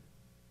scripture.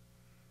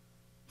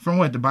 From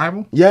what, the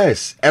Bible?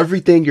 Yes.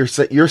 Everything you're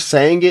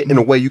saying it in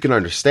a way you can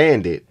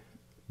understand it,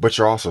 but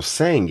you're also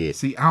saying it.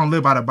 See, I don't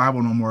live by the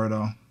Bible no more,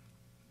 though.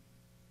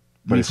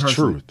 But it's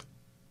truth.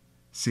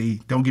 See,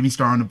 don't get me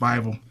started on the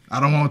Bible. I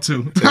don't want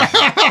to.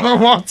 I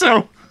don't want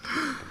to.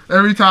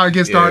 Every time I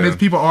get started,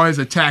 people always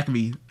attack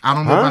me. I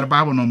don't live by the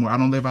Bible no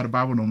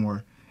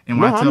more.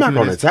 And when I'm not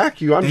going to attack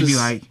you. I'm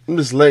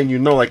just letting you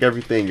know, like,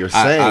 everything you're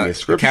saying is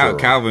scriptural.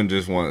 Calvin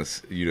just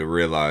wants you to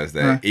realize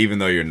that even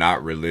though you're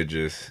not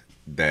religious,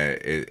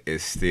 that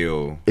it's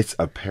still... It's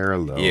a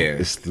parallel. Yeah.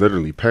 It's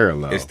literally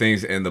parallel. It's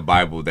things in the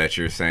Bible that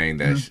you're saying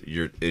that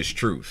it's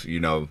truth,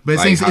 you know? But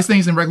it's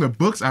things in regular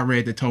books I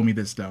read that told me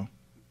this, though.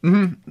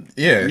 Mm-hmm.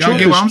 Yeah. Y'all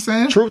get what I'm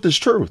saying? Truth is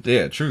truth.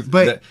 Yeah, truth.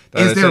 But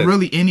is there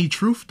really any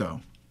truth,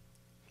 though?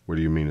 What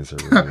do you mean, is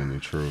there really any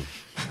truth?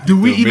 Do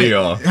we even...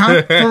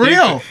 For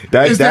real?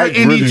 Is there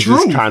any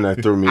truth? Just kind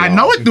of threw me off. I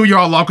know it threw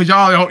y'all off because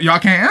y'all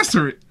can't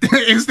answer it.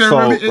 Is there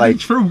really any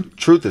truth?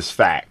 Truth is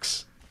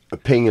facts.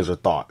 Opinions or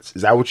thoughts.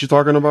 Is that what you're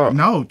talking about?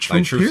 No, truth.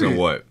 Like truth in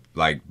what?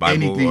 Like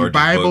Bible anything, or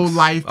Bible, books?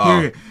 life,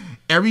 period.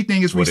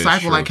 Everything is recycled,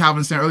 is like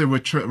Calvin said earlier,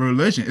 with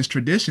religion. It's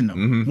traditional.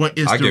 Mm-hmm. What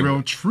is the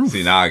real truth?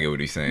 See, now I get what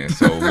he's saying.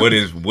 So what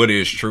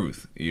is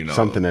truth? You know,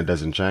 something that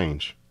doesn't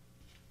change.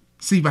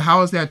 See, but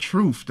how is that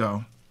truth,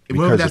 though?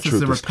 Because that's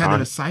just a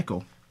repetitive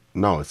cycle.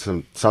 No, it's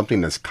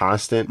something that's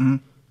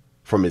constant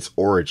from its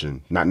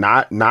origin.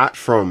 Not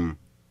from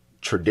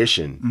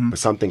tradition, but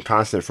something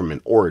constant from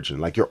an origin.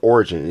 Like your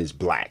origin is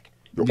black.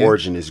 Your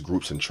origin is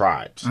groups and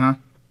tribes.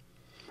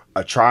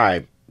 A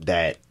tribe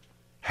that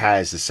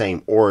has the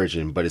same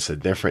origin, but it's a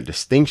different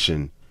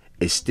distinction,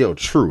 is still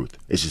truth.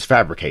 It's just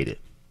fabricated.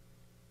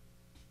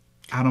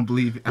 I don't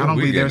believe it. I don't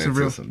believe there's a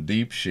real some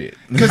deep shit.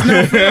 Because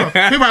no,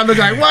 people look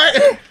like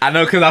what? I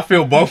know, because I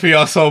feel both of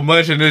y'all so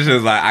much, and it's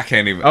just like I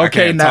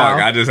can't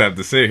talk. I just have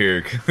to sit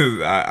here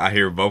because I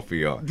hear both of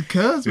y'all.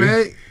 Because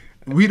man,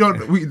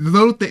 the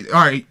little thing.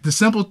 All right, the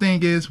simple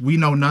thing is we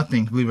know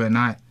nothing. Believe it or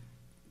not,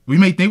 we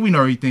may think we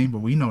know everything, but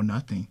we know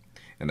nothing.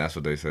 And that's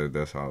what they said.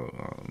 That's how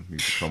you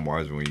become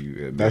wiser when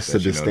you admit that's that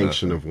the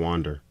distinction of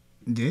wander.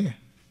 Yeah,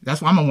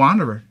 that's why I'm a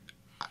wanderer.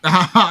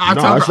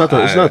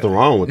 There's nothing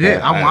wrong with that.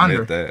 Yeah, I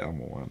wander. I'm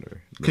a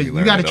wanderer. Because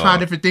you got to try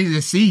different things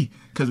and see.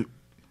 Because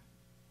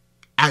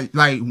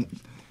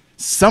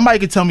somebody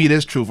could tell me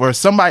this truth, or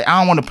somebody, I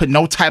don't want to put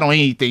no title on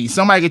anything.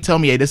 Somebody could tell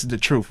me, hey, this is the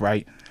truth,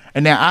 right?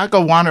 And then I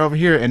go wander over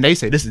here and they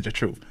say, this is the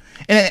truth.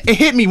 And it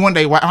hit me one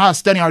day while I was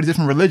studying all these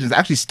different religions. I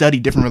actually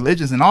studied different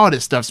religions and all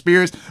this stuff.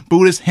 Spirits,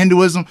 Buddhist,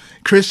 Hinduism,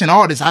 Christian,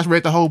 all this. I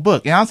read the whole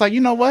book. And I was like,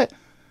 you know what?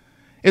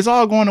 It's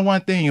all going to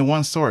one thing and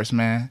one source,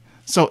 man.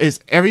 So is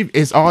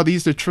all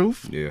these the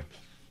truth? Yeah.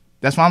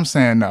 That's what I'm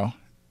saying, though.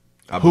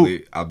 I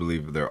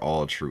believe they're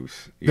all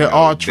truths. They're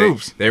all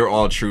truths. They were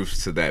all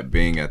truths to that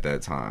being at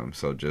that time.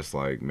 So just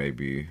like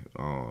maybe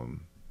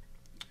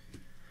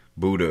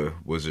Buddha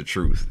was a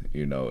truth,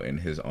 in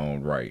his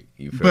own right.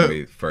 You feel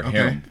me? For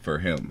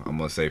him, I'm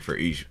gonna say for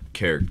each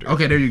character.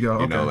 Okay, there you go.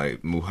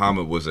 Like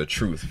Muhammad was a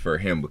truth for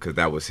him because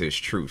that was his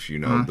truth.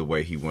 The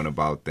way he went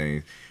about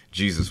things.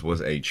 Jesus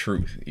was a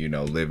truth,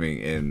 living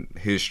in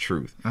his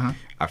truth.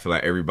 I feel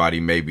like everybody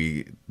may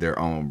be their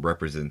own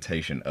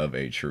representation of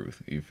a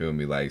truth. You feel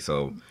me? Like,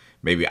 so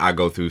maybe I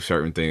go through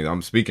certain things.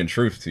 I'm speaking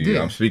truth to you.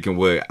 Yeah. I'm speaking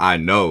what I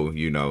know,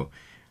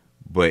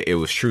 but it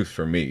was truth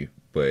for me,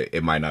 but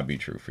it might not be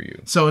true for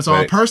you. So it's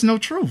all personal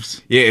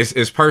truths. Yeah,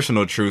 it's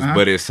personal truth,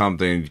 but it's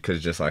something,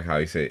 because just like how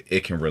you said,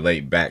 it can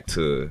relate back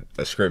to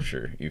a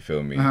scripture. You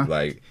feel me?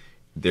 Like,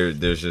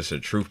 there's just a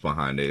truth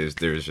behind it.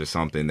 There's just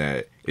something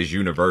that is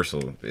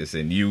universal. It's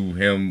in you,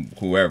 him,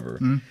 whoever.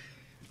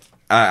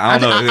 I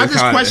don't know. I just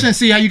question and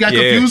see how you got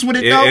confused with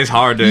it, though. It's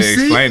hard to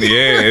explain it.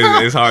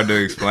 Yeah, it's hard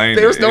to explain.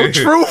 There's no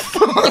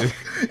truth.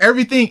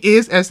 Everything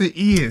is as it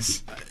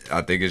is.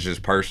 I think it's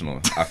just personal.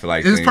 I feel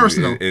like it's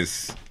personal.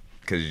 It's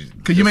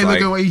because you may look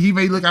away, he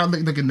may look a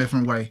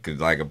different way. Because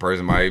like a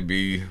person might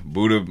be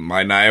Buddha,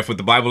 might not F with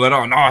the Bible at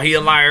all. No, he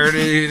a liar.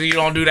 You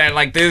don't do that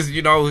like this.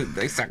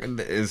 They sucking.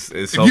 It's so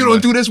if you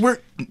don't do this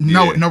work,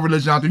 no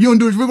religion out there. You don't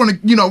do this,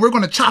 we're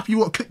gonna chop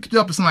you up, kick you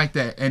up, or something like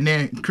that. And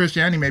then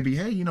Christianity may be,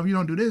 hey, you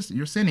don't do this,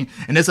 you're sinning.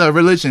 And it's a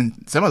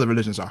religion. Some other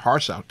religions are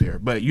harsh out there,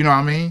 but you know what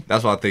I mean.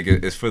 That's why I think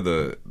it's for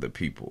the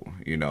people,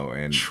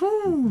 and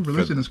true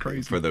religion is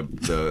crazy. For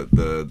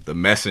the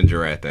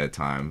messenger at that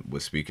time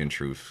was speaking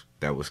truth.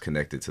 That was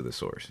connected to the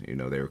source. They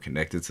were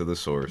connected to the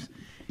source,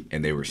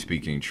 and they were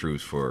speaking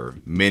truths for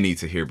many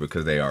to hear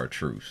because they are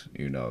truths,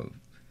 in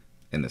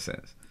a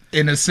sense.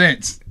 In a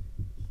sense.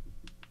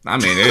 I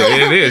mean,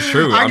 it is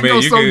true. I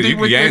mean, you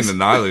can gain the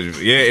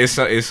knowledge. Yeah,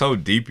 it's so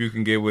deep you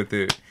can get with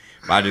it.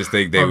 But I just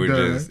think they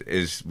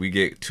we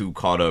get too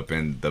caught up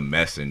in the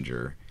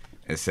messenger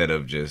instead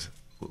of just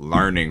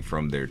learning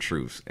from their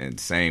truths and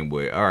saying,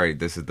 well, all right,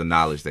 this is the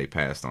knowledge they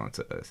passed on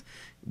to us.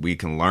 We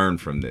can learn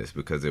from this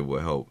because it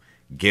will help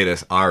get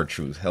us our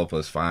truth, help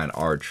us find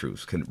our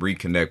truths, can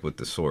reconnect with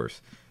the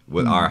source,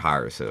 with our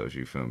higher selves.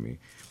 You feel me?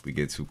 We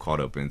get too caught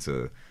up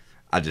into,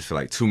 I just feel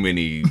like too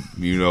many,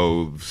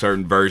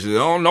 certain verses.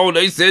 Oh no,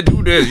 they said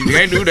do this, you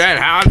can't do that.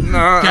 How?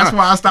 Nah. That's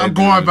why I stopped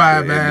going by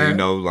it, man.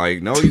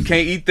 Like no, you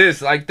can't eat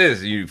this like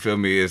this. You feel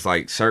me? It's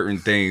like certain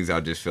things. I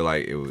just feel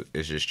like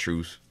it's just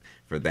truth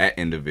for that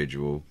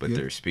individual, but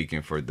they're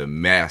speaking for the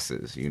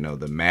masses.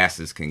 The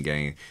masses can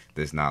gain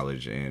this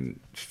knowledge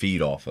and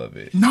feed off of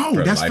it. No,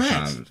 that's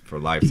facts. For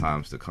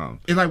lifetimes to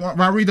come. It's like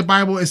when I read the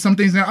Bible, it's some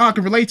things that I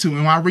can relate to, and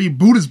when I read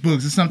Buddhist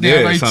books, it's something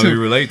I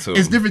relate to.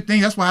 It's different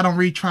things. That's why I don't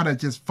really try to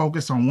just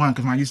focus on one,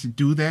 because when I used to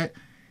do that,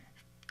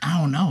 I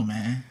don't know,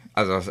 man.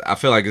 I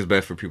feel like it's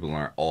best for people to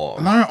learn all.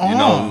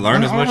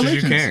 Learn as much as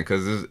you can,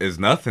 because it's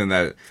nothing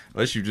that,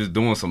 unless you're just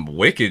doing some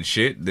wicked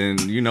shit, then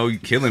you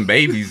killing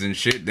babies and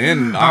shit.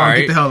 Then all right,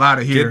 get the hell out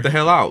of here. Get the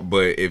hell out.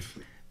 But if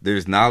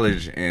there's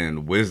knowledge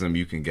and wisdom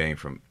you can gain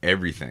from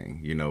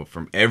everything,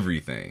 from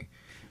everything.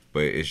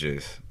 But it's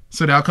just.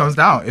 So that comes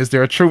down. Is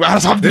there a truth?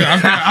 I'm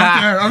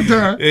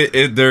done.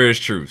 There is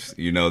truths.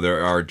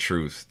 There are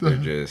truths. They're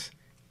just.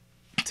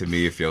 To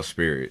me, if your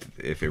spirit,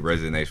 if it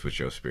resonates with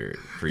your spirit,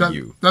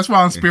 you. That's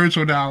why I'm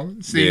spiritual now.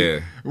 See,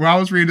 when I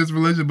was reading this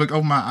religion book,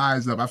 opened my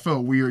eyes up. I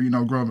felt weird,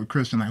 growing up a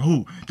Christian. Like,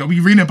 don't be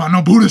reading about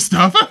no Buddhist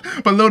stuff.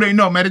 But little they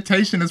know,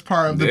 meditation is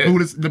part of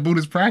the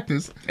Buddhist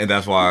practice. And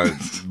that's why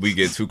we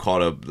get too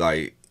caught up,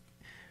 like,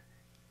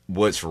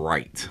 what's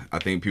right. I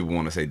think people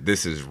want to say,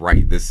 this is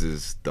right. This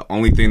is the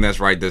only thing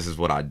that's right. This is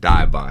what I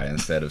die by.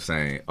 Instead of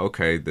saying,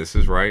 okay, this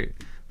is right.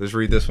 Let's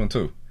read this one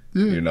too.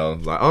 Yeah.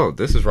 Like, oh,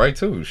 this is right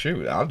too.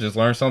 Shoot, I'll just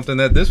learn something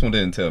that this one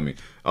didn't tell me.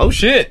 Oh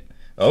shit,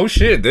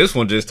 this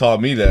one just taught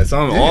me that.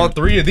 All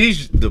three of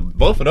these,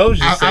 both of those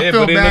just said,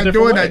 but in a different way. I feel bad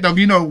doing that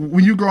though.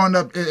 When you growing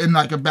up in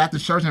like a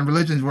Baptist church and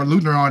religions where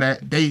Lutheran and all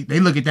that, they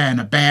look at that in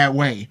a bad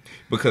way.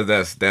 Because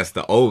that's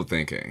the old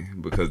thinking.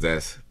 Because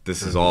this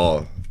is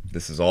all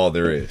This is all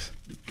there is.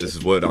 This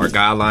is what our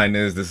guideline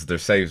is. This is their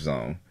safe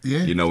zone.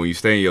 Yeah. You know, when you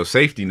stay in your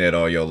safety net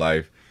all your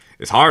life,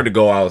 it's hard to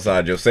go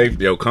outside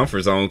your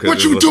comfort zone.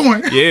 What you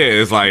doing?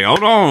 Yeah, it's like,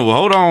 hold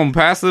on,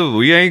 Pastor.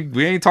 We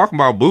ain't talking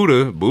about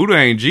Buddha. Buddha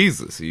ain't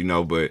Jesus, you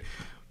know, but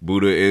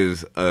Buddha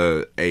is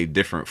a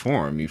different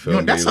form. You feel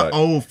me? That's an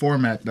old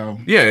format, though.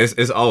 Yeah,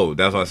 it's old.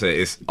 That's what I say.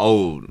 It's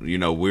old. You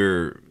know,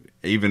 we're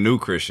even new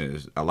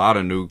Christians. A lot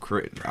of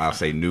I'll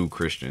say new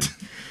Christians.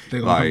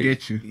 They're gonna come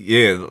get you.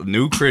 Yeah,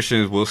 new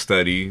Christians will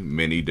study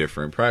many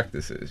different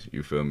practices.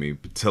 You feel me?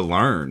 To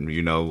learn.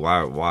 You know,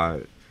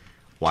 why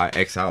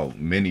X out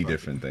many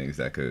different things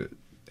that could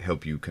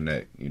help you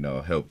connect, you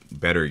know, help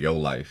better your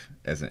life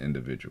as an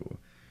individual.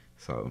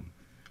 So,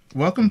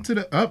 welcome to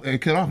the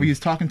cut off. We was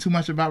talking too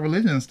much about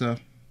religion and stuff.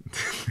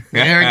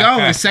 There we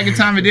go. The second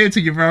time it did to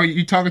you, bro.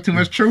 You talking too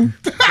much truth.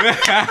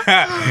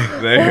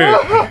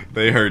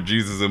 they heard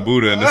Jesus and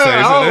Buddha in the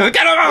same.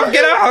 Get on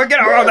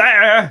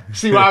there.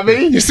 See what I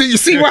mean? You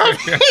see what I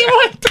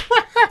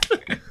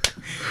mean?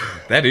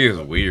 That is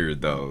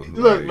weird though.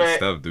 Look, like, man,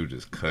 stuff do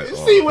just cut you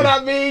off. See what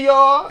I mean,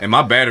 y'all? And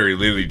my battery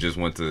literally just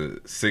went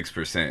to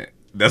 6%.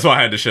 That's why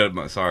I had to shut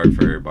my. Sorry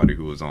for everybody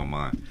who was on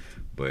mine,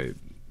 but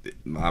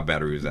my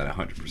battery was at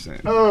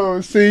 100%. Oh,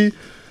 see,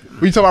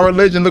 we talk about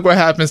religion. Look what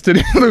happens to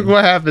look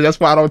what happens. That's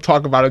why I don't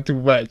talk about it too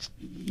much.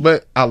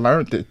 But I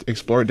learned to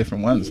explore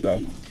different ones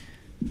though.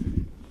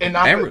 And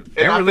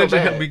religion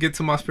helped me get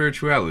to my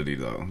spirituality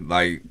though.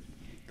 Like,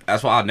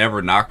 that's why I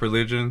never knock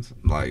religions.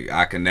 Like,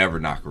 I can never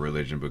knock a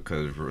religion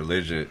because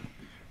religion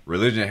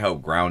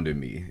helped grounded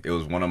me. It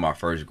was one of my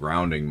first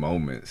grounding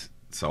moments,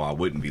 so I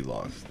wouldn't be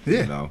lost.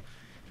 Yeah. You know,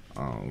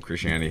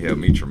 Christianity helped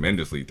me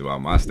tremendously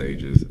throughout my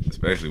stages,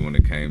 especially when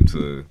it came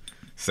to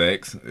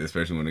sex,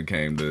 especially when it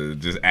came to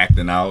just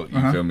acting out.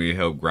 You feel me? It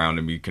helped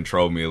grounded me,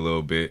 control me a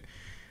little bit,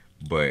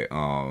 but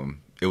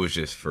it was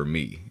just for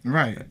me.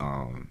 Right.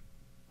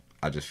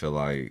 I just feel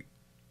like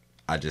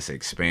I just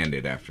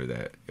expanded after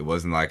that. It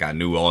wasn't like I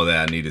knew all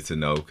that I needed to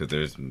know because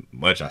there's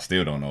much I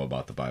still don't know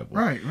about the Bible.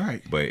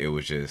 Right. But it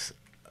was just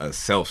a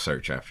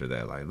self-search after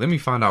that. Like, let me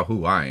find out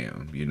who I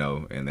am, you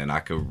know, and then I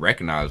could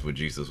recognize what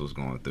Jesus was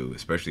going through,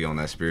 especially on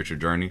that spiritual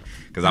journey,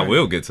 because I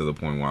will get to the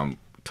point where I'm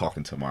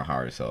talking to my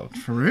higher self.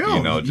 For real.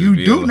 You know,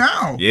 you do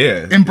now.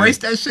 Yeah. Embrace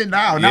that shit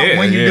now. Not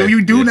when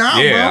you do now,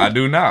 yeah, bro. I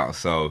do now.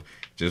 So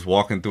just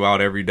walking throughout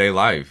everyday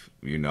life,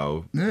 you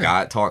know,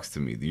 God talks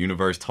to me. The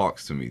universe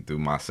talks to me through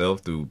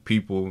myself, through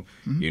people.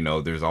 You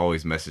know, there's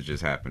always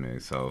messages happening.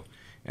 So,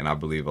 and I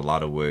believe a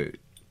lot of what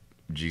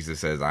Jesus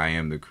says, I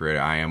am the creator,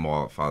 I am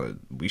all, Father,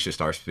 we should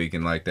start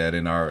speaking like that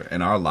in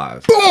our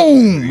lives.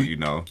 Boom! You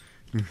know,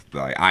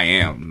 like I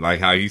am. Like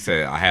how he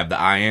said, I have the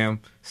I am.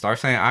 Start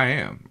saying I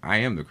am. I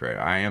am the creator.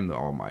 I am the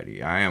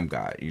almighty. I am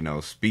God. You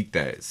know, speak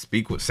that.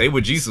 Say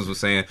what Jesus was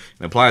saying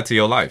and apply it to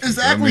your life.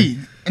 Exactly. You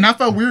know, and I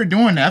felt weird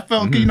doing that. I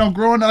felt, you know,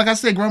 growing up, like I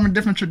said, growing in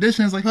different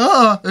traditions, like,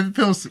 it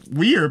feels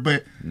weird,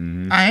 but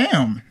I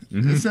am.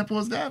 As simple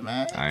as that,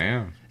 man. I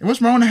am. And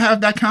what's wrong to have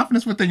that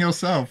confidence within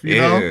yourself, you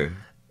know?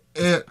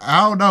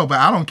 I don't know, but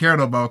I don't care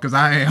no more because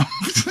I am.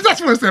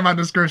 That's what I said in my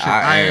description.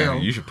 I am.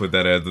 You should put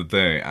that as the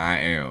thing. I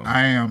am.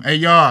 I am. Hey,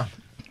 y'all.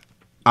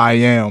 I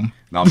am.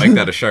 Now make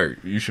that a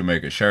shirt. You should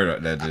make a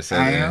shirt that just says,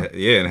 I am.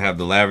 And have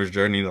the lavish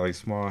journey like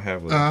small.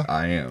 Have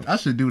I am. I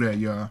should do that,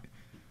 y'all.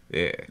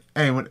 Yeah.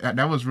 Hey,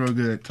 that was real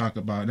good to talk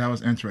about. That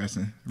was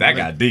interesting. That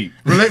got deep.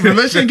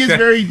 Religion gets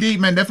very deep,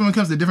 man. Definitely when it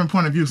comes to different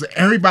point of views.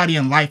 Everybody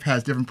in life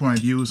has different point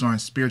of views on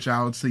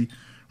spirituality,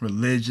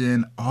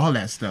 religion, all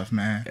that stuff,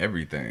 man.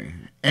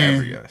 Everything. And,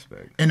 every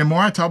aspect. And the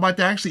more I talk about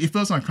that, actually, it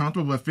feels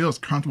uncomfortable, but it feels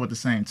comfortable at the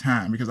same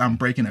time because I'm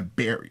breaking a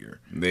barrier.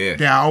 Yeah.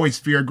 That I always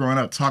feared growing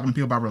up talking to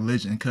people about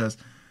religion because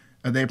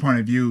of their point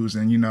of views.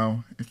 And, you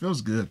know, it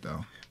feels good,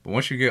 though. But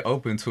once you get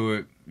open to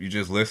it, you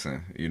just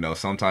listen. You know,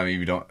 sometimes if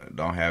you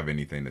don't have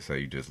anything to say,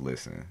 you just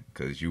listen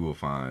because you will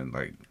find,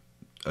 like,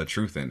 a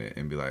truth in it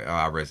and be like, oh,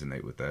 I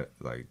resonate with that.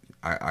 Like,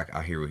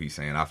 I hear what he's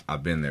saying.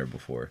 I've been there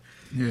before.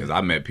 Because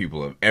I met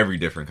people of every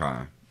different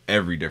kind.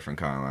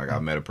 Like, I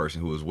met a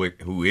person who is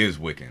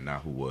Wiccan,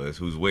 not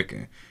who's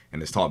Wiccan.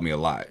 And it's taught me a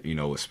lot, you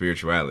know, with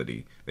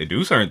spirituality. They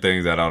do certain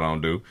things that I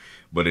don't do,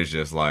 but it's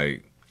just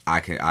like,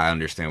 I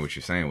understand what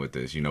you're saying with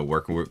this, you know,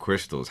 working with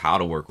crystals, how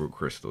to work with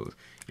crystals.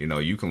 You know,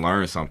 you can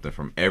learn something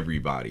from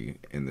everybody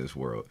in this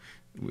world.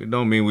 It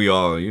don't mean we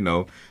all, you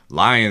know,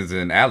 lions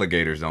and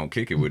alligators don't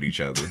kick it with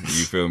each other.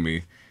 You feel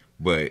me?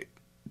 But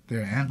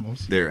they're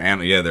animals. They're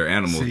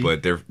animals, See?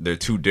 but they're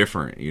too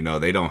different. You know,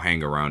 they don't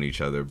hang around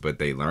each other, but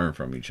they learn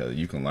from each other.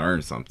 You can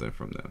learn something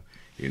from them,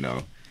 you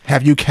know.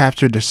 Have you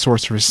captured the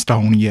Sorcerer's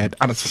Stone yet?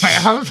 I'm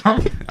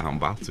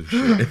about to.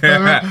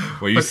 Shit.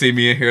 When you see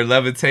me in here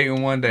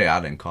levitating one day, I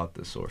done caught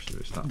the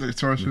Sorcerer's Stone. The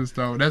Sorcerer's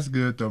Stone. That's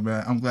good, though,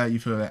 man. I'm glad you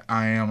feel that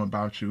I am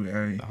about you.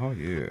 Hey. Oh,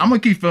 yeah. I'm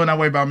going to keep feeling that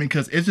way about me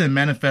because it's been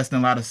manifesting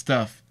a lot of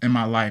stuff in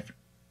my life.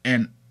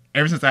 And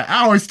ever since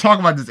I always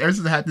talk about this, ever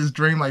since I had this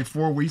dream like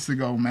 4 weeks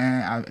ago,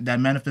 man, that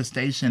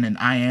manifestation and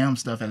I am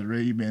stuff has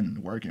really been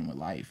working with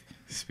life.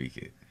 Speak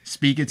it.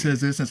 Speak it to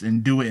existence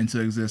and do it into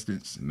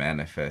existence.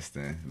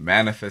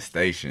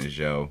 Manifestations,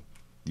 yo.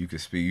 You can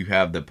speak. You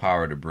have the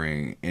power to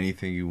bring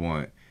anything you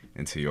want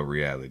into your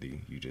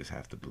reality. You just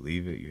have to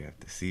believe it. You have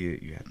to see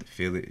it. You have to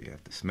feel it. You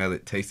have to smell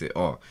it, taste it,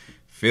 all.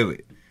 Feel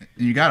it.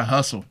 You gotta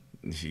hustle.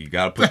 You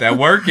gotta put that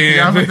work in. You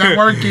gotta put that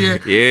work in.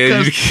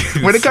 Yeah.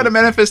 When it comes to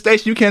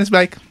manifestation, you can't just be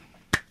like,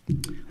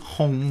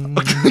 home.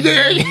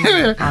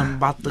 Yeah. I'm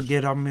about to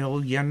get $1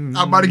 million.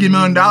 I'm about to get $1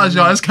 million,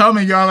 y'all. It's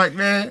coming, y'all. Like,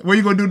 man, what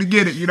you gonna do to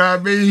get it? You know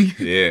what I mean?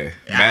 Yeah.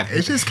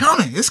 It's just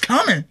coming. It's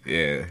coming.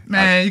 Yeah.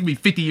 Man, you can be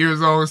 50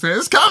 years old and say,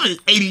 it's coming.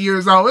 80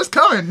 years old. It's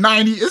coming.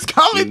 90. It's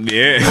coming.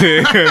 Yeah.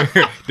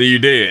 Then you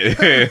did.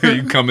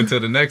 You coming to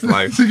the next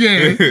life.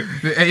 Yeah.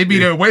 It be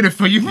there waiting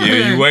for you.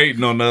 Yeah, you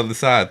waiting on the other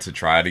side to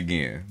try it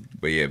again.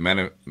 But yeah,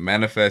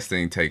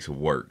 manifesting takes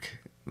work.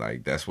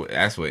 Like that's what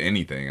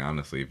anything,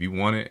 honestly. If you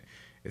want it,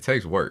 it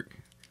takes work.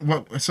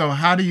 So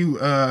how do you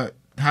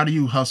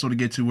hustle to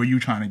get to where you're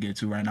trying to get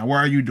to right now? What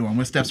are you doing?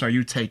 What steps are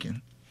you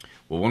taking?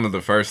 Well, one of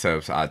the first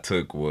steps I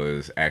took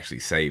was actually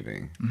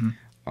saving.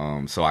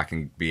 Mm-hmm. So I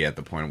can be at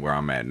the point where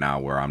I'm at now,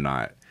 where I'm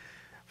not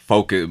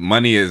focused.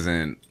 Money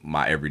isn't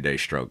my everyday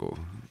struggle.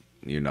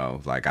 You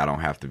know, like I don't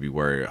have to be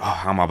worried, oh,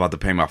 how am I about to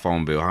pay my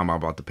phone bill? How am I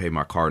about to pay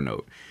my car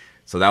note?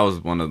 So that was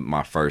one of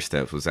my first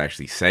steps, was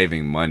actually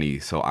saving money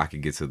so I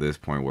could get to this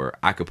point where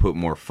I could put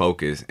more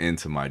focus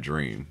into my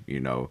dream, you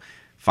know,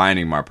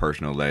 finding my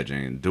personal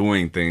legend,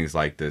 doing things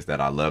like this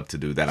that I love to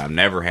do that I've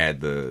never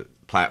had the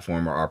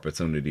platform or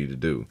opportunity to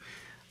do.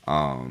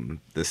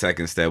 The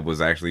second step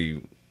was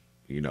actually,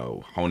 you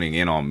know, honing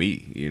in on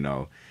me, you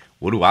know,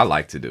 what do I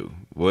like to do?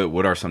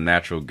 What are some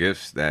natural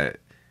gifts that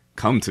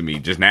come to me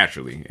just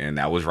naturally? And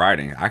that was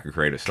writing. I could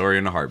create a story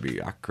in a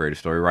heartbeat. I could create a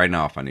story right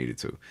now if I needed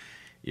to.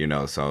 You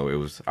know, so it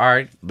was, all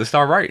right, let's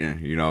start writing,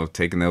 you know,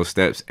 taking those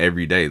steps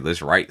every day.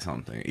 Let's write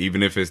something.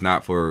 Even if it's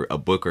not for a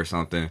book or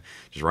something,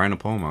 just writing a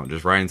poem out,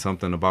 just writing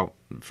something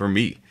for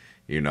me,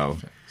 you know.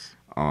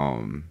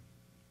 Something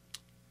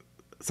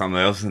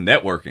else is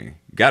networking.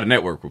 You got to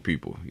network with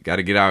people. You got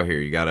to get out here.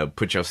 You got to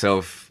put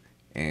yourself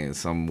in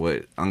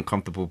somewhat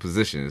uncomfortable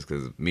positions,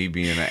 because me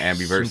being an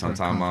ambivert,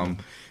 sometimes I'm,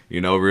 you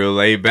know, real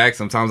laid back.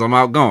 Sometimes I'm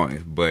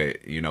outgoing,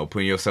 but, you know,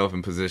 putting yourself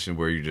in position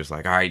where you're just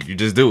like, all right, you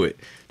just do it.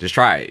 Just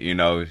try it. You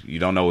know, you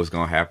don't know what's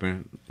going to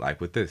happen. Like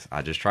with this,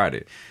 I just tried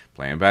it.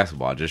 Playing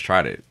basketball, I just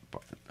tried it.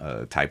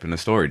 Typing a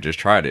story, just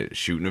tried it.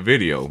 Shooting a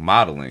video,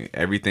 modeling,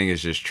 everything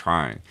is just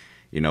trying.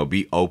 You know,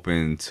 be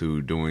open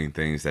to doing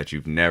things that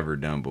you've never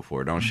done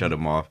before. Don't shut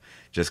them off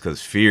just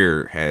because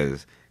fear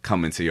has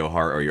come into your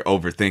heart, or you're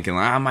overthinking,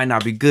 like, I might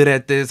not be good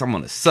at this. I'm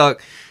going to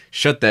suck.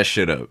 Shut that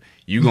shit up.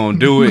 You going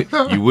to do it.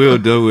 You will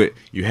do it.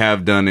 You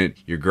have done it.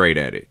 You're great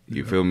at it.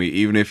 You feel me?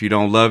 Even if you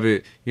don't love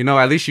it, you know,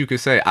 at least you can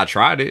say, I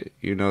tried it.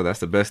 You know, that's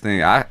the best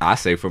thing I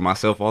say for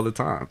myself all the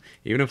time.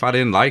 Even if I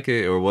didn't like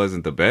it or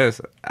wasn't the best,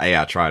 hey,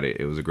 I tried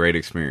it. It was a great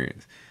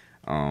experience.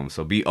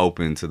 So be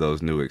open to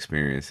those new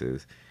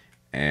experiences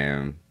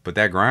and put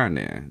that grind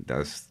in.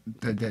 That's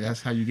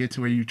how you get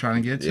to where you're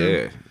trying to get to?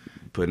 Yeah.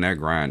 Putting that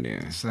grind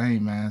in.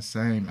 Same, man.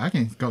 Same. I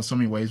can go so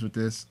many ways with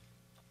this.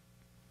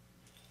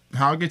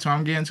 How I get to where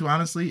I'm getting to,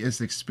 honestly, is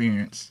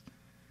experience.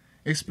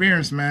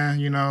 Experience, man.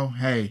 You know,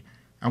 hey,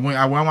 when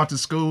I went to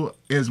school,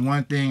 is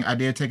one thing I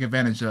did take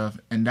advantage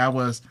of, and that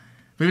was,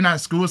 maybe not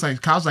school, it's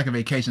like college was like a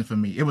vacation for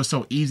me. It was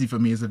so easy for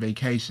me as a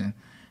vacation.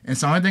 And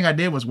so the only thing I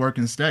did was work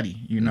and study,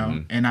 you know.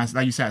 Mm-hmm. And I,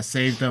 like you said, I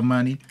saved up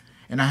money,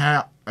 and I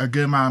had a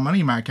good amount of money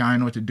in my account. I didn't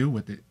know what to do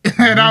with it.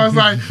 And I was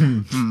like,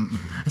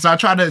 So I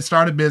tried to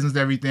start a business,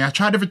 everything. I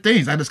tried different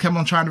things. I just kept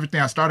on trying different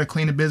things. I started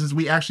cleaning business.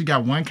 We actually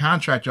got one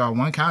contract, y'all.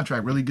 One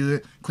contract, really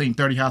good. Cleaned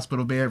 30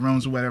 hospital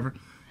bedrooms or whatever.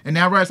 And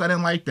now I realized I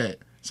didn't like that.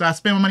 So I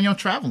spent my money on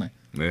traveling.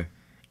 Yeah.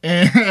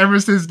 And ever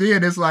since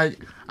then, it's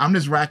like, I'm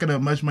just racking up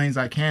as much money as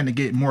I can to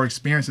get more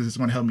experiences. It's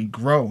going to help me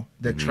grow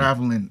that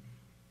traveling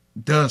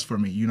does for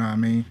me. You know what I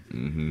mean?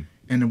 Mm-hmm.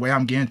 And the way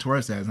I'm getting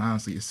towards that is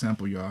honestly, it's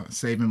simple, y'all.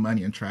 Saving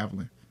money and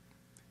traveling.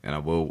 And I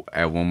will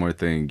add one more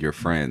thing. Your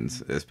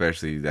friends,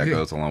 especially that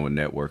goes along with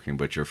networking,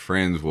 but your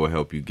friends will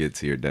help you get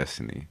to your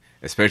destiny.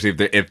 Especially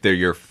if they're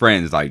your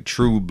friends, like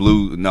true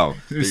blue. No,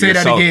 say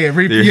that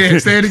again.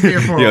 Say it again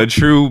for your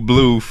true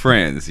blue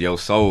friends, your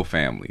soul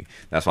family.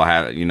 That's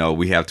why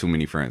we have too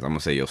many friends. I'm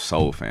gonna say your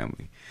soul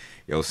family.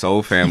 Your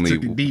soul family,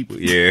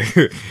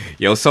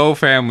 your soul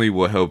family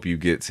will help you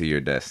get to your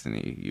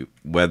destiny.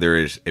 Whether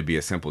it be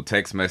a simple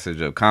text message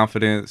of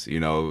confidence,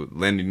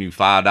 lending you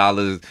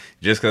 $5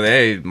 just because,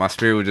 hey, my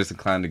spirit was just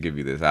inclined to give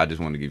you this. I just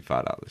want to give you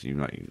 $5. You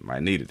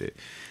might needed it.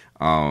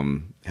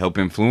 Help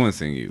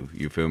influencing you.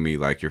 You feel me?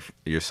 Like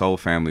your soul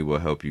family will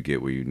help you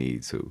get where you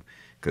need to.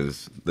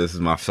 Because this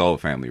is my soul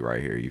family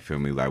right here. You feel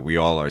me? Like we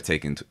all are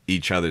taking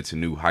each other to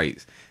new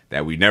heights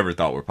that we never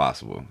thought were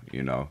possible.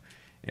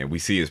 And we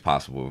see it's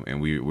possible, and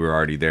we're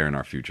already there in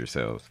our future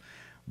selves.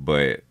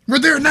 But we're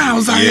there now.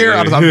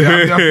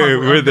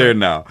 We're there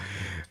now.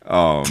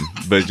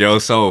 But your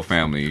soul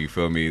family, you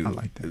feel me? I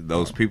like that.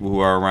 Those people who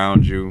are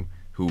around you,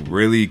 who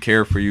really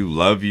care for you,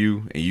 love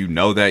you, and you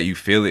know that, you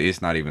feel it.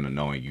 It's not even a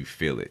knowing, you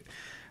feel it.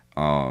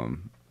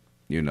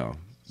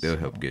 They'll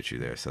help get you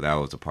there. So that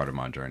was a part of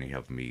my journey,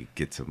 helping me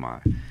get to my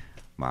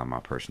my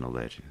personal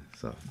legend.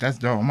 So That's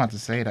dope. I'm about to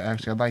say that,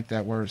 actually. I like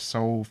that word,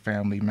 soul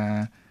family,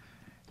 man.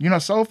 You know,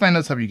 soul family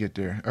does help you get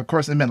there. Of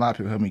course, it meant a lot of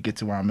people help me get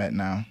to where I'm at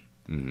now.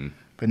 mm-hmm.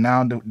 But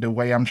now the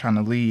way I'm trying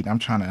to lead, I'm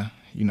trying to,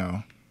 you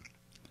know,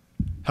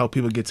 help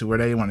people get to where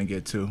they want to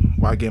get to,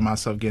 while I get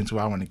myself getting to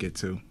where I want to get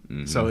to.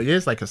 Mm-hmm. So it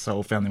is like a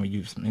soul family when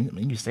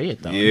you say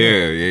it, though.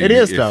 Yeah, It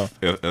is, though.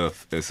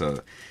 If it's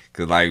a,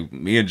 cause like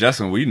me and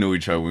Justin, we knew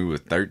each other when we was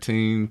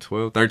 13,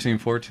 12, 13,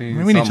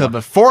 14. We knew each other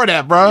before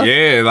that, bro.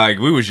 Yeah, like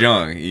we was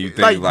young. You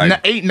think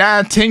like 8,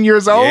 9, 10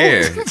 years old?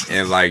 yeah,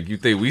 and like you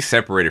think we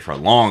separated for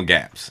long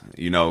gaps.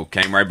 You know,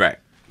 came right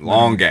back.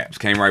 Long gaps,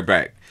 came right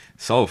back.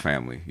 Soul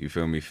family, you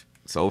feel me?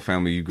 Soul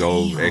family, you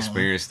go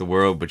experience the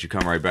world, but you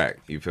come right back.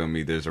 You feel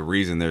me? There's a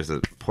reason. There's a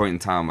point in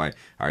time like,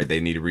 all right,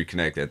 they need to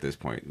reconnect at this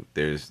point.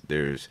 There's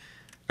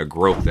a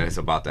growth that's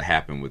about to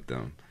happen with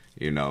them,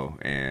 you know.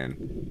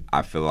 And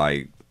I feel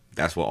like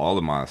that's what all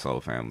of my soul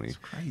family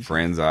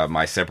friends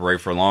might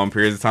separate for long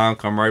periods of time,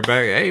 come right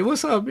back. Hey,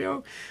 what's up,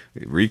 yo?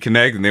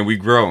 Reconnect, and then we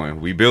growing.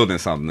 We building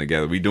something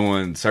together. We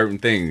doing certain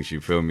things. You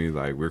feel me?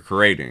 Like we're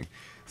creating.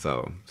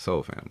 So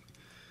soul family.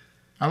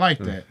 I like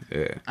that.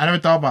 Yeah. I never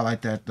thought about it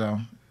like that,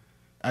 though.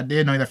 I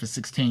did know that for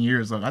 16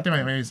 years old. I think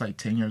I was like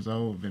 10 years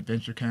old.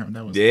 Adventure camp.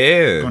 That was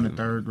going to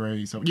 3rd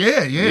grade. So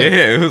yeah.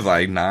 Yeah, it was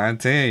like 9,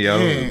 10, yo.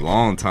 It was a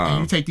long time.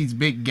 And you take these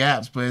big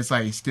gaps, but it's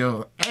like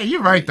still. Hey,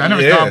 you're right though. I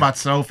never thought about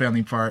the soul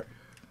family part.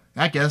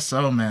 I guess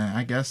so, man.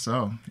 I guess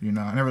so. You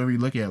know, I never really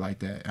look at it like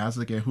that. I was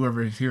looking at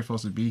whoever is here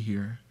supposed to be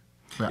here.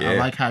 But I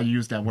like how you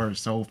use that word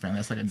soul family.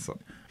 That's like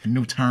a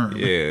new term.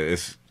 Yeah,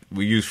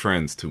 we use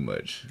friends too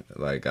much.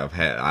 Like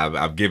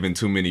I've given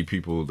too many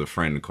people the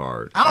friend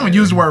card. I don't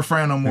use the word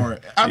friend no more.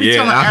 I be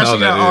telling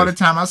Ashley all the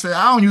time. I say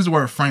I don't use the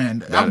word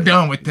friend. I'm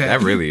done with that. That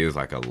really is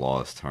like a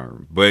lost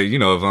term. But you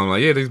know, if I'm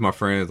like, yeah, these my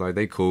friends, like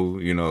they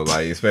cool. You know,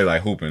 like especially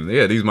like hooping.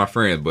 Yeah, these my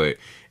friends. But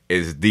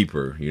it's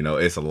deeper. You know,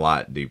 it's a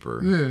lot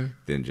deeper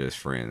than just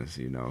friends.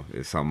 You know,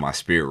 it's something my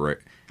spirit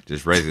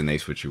just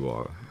resonates with you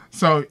all.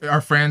 So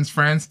are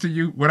friends to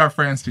you? What are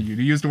friends to you?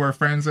 Do you use the word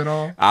friends at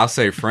all? I'll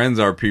say friends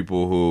are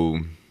people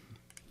who.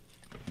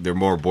 They're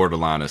more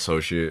borderline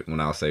associate when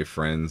I'll say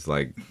friends.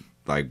 Like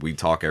we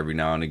talk every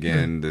now and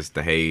again. This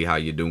the hey, how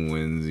you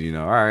doing? You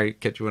know, all right,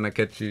 catch you when I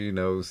catch you. You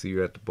know, see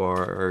you at the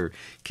bar or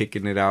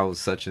kicking it out,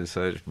 such and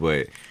such.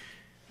 But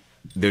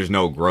there's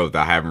no growth.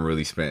 I haven't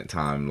really spent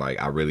time.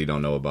 Like I really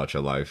don't know about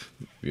your life.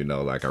 You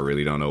know, like I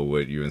really don't know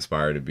what you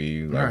inspire to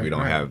be. Like we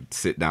don't have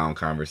sit down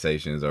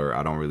conversations, or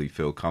I don't really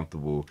feel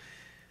comfortable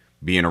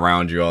being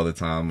around you all the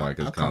time. Like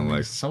it's kind of like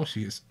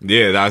associates.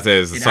 Yeah, that's it.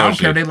 It's I don't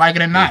care if they like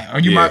it or not. Or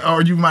you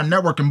my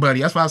networking buddy.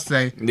 That's what I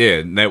say.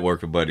 Yeah,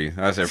 networking buddy.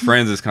 I said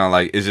friends is kind of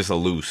like it's just a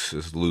loose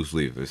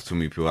leaf. It's too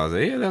many people. I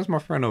say, yeah, that's my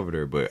friend over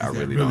there, but I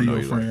really don't know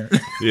you.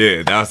 Like,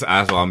 yeah, that's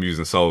why I'm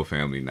using soul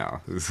family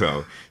now.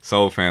 So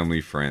soul family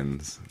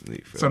friends.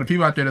 So the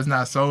people out there that's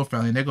not soul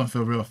family, they're gonna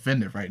feel real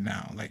offended right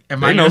now. Like, am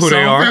they I know who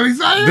they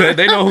are?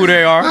 They know who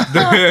they are.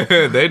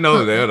 They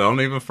know they don't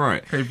even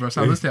front. Hey, bro,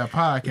 so I listen to that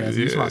podcast.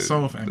 It's my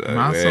soul family.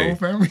 My soul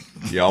family.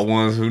 Y'all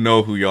ones who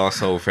know who y'all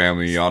soul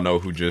family, y'all know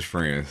who just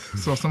friends.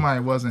 So if somebody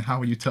wasn't, how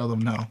would you tell them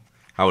no?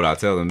 How would I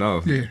tell them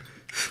no? Yeah.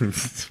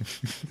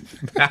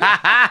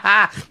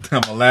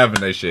 I'm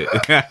laughing at shit.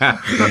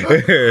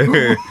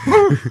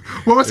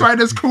 Well, it's right.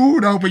 That's cool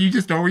though, but you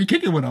just don't really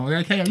kick it with them.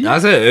 Like, hey,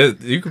 that's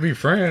it. You could be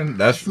friend.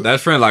 That's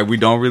friend. Like we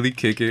don't really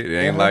kick it. It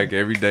ain't like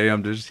every day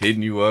I'm just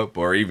hitting you up,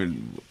 or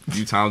even a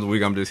few times a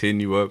week I'm just hitting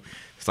you up.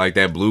 It's like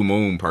that blue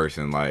moon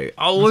person. Like,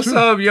 oh, what's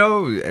up,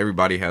 yo?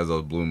 Everybody has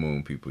those blue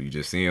moon people. You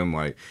just see them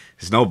like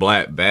it's no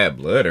bad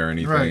blood or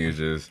anything. Right. It's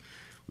just.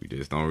 We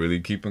just don't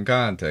really keep in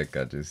contact.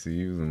 I just see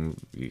you and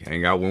we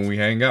hang out when we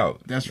hang out.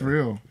 That's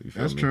real.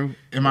 That's true.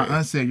 And my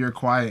aunt said you're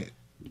quiet.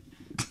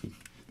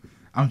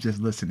 I'm just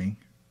listening.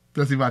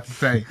 What's he about to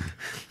say?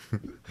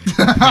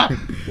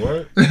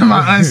 What?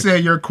 My aunt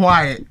said you're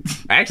quiet.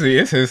 Actually,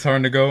 it's his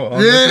turn to go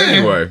on this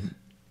anyway.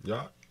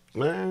 Yeah,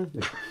 man.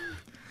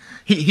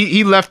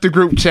 He left the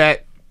group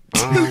chat.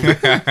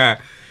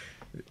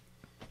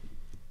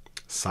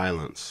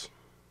 Silence.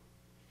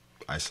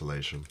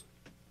 Isolation.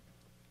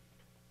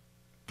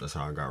 That's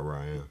how I got where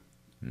I am.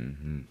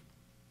 Mm-hmm.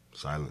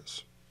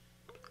 Silence.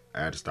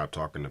 I had to stop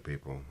talking to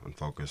people and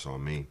focus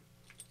on me.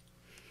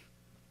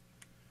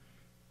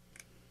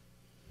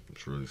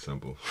 It's really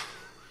simple.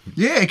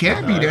 Yeah, it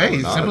can be that.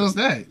 It's simple as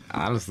that.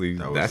 Honestly,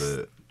 that's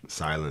it.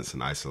 Silence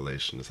and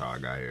isolation is how I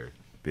got here.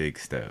 Big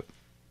step.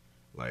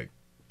 Like,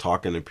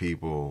 talking to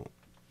people,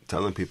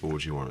 telling people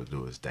what you want to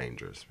do is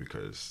dangerous,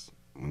 because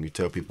when you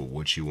tell people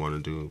what you want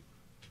to do,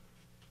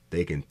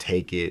 they can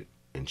take it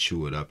and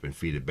chew it up and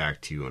feed it back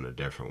to you in a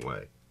different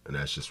way. And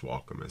that's just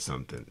welcoming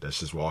something. That's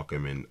just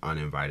welcoming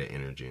uninvited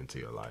energy into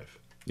your life.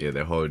 Yeah,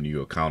 they're holding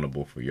you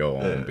accountable for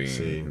your own being.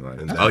 See,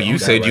 like, you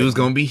said you was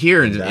going to be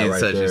here in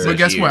such and such. But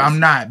guess what? I'm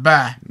not.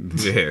 Bye.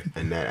 Yeah.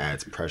 And that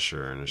adds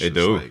pressure. And it's It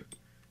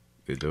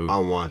do.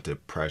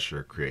 Unwanted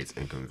pressure creates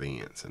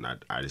inconvenience. And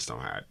I just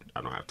don't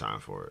have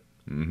time for it.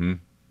 Mm-hmm.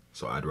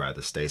 So I'd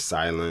rather stay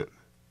silent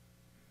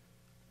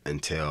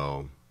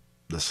until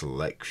the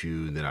select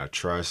few that I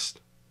trust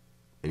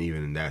And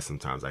even in that,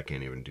 sometimes I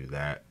can't even do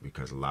that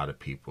because a lot of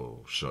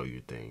people show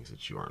you things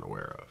that you aren't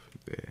aware of.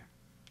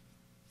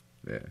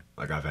 Yeah.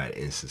 Like I've had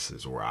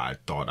instances where I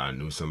thought I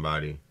knew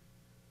somebody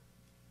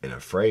and a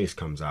phrase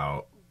comes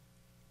out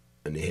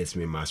and it hits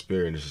me in my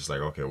spirit and it's just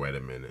like, okay, wait a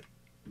minute.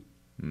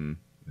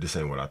 This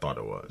ain't what I thought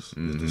it was.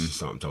 This is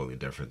something totally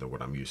different than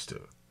what I'm used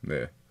to.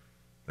 Yeah.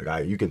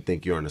 Like you can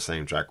think you're on the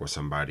same track with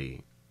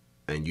somebody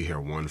and you hear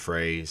one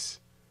phrase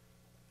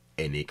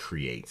and it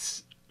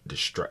creates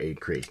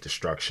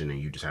destruction and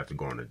you just have to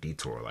go on a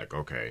detour. Like,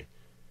 okay,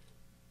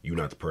 you're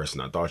not the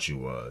person I thought you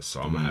was,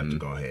 so I'm gonna have to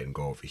go ahead and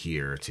go over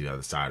here to the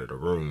other side of the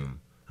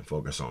room and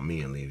focus on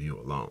me and leave you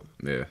alone.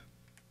 Yeah.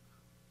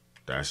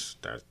 That's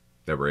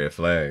that red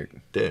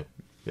flag.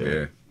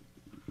 Yeah.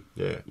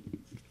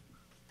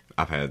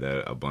 I've had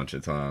that a bunch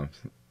of times,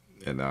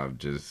 and I've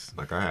just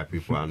like I have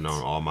people I've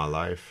known all my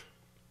life,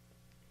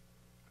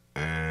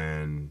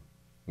 and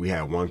we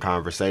had one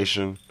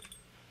conversation,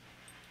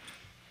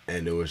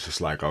 and it was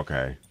just like,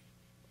 okay,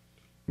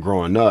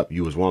 growing up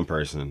you was one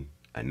person,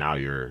 and now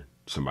you're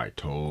somebody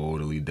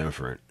totally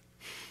different,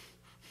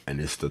 and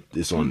it's in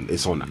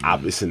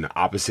the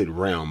opposite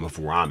realm of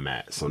where I'm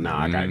at. So now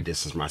I gotta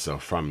distance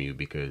myself from you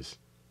because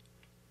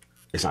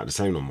it's not the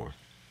same no more.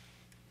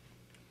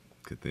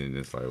 Cause then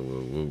it's like,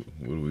 well,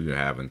 what do we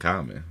have in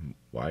common?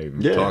 Why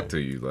even Yeah. talk to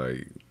you?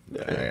 Like,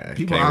 I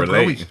People can't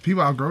outgrow relate.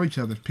 people outgrow each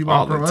other. People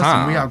All the outgrow us,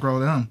 and we time. outgrow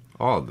them.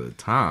 All the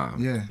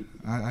time. Yeah,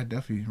 I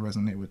definitely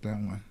resonate with that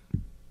one.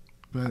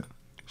 But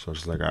So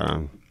it's like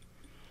I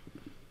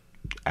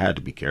had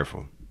to be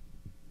careful.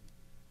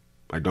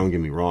 Like, don't get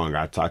me wrong.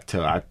 I talk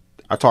to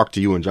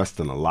you and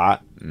Justin a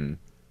lot,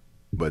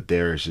 but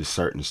there's just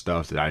certain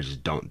stuff that I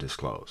just don't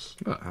disclose.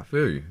 I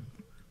feel you.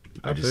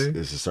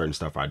 It's just certain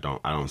stuff I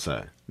don't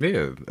say.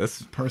 Yeah,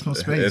 that's personal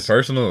space. It's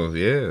personal.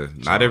 Yeah,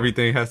 not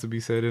everything has to be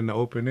said in the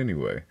open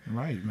anyway.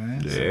 Right,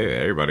 man. Yeah,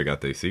 everybody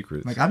got their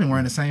secrets. Like, I've been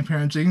wearing the same pair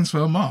of jeans for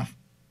a month.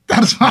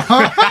 That's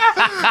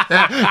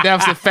that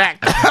was a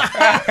fact.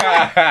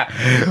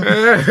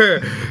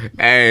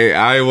 Hey,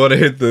 I ain't want to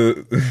hit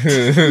the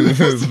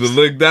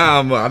look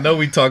down. I know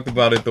we talked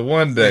about it the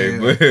one day,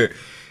 Yeah.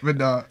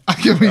 But I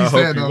get what you I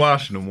said, hope you though.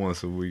 washing them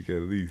once a week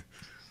at least.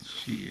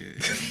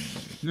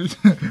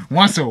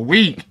 Once a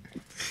week.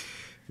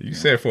 You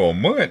said for a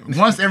month.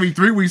 Once every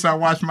 3 weeks, I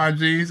wash my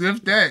jeans.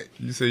 If that.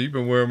 You said you've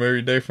been wearing them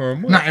every day for a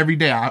month. Not every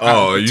day.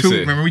 You two, said.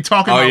 Remember we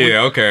talking Oh, about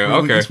yeah,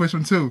 okay. We switch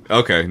them too.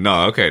 Okay, no,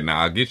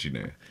 I'll get you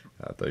there.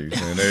 I thought you were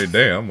saying every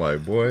day. I'm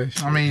like, boy.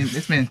 I mean,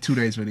 it's been 2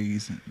 days for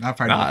these. I'll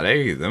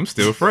probably Them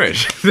still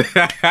fresh.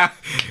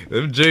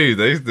 Them jeans,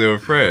 they still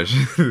fresh.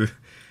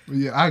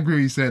 Yeah, I agree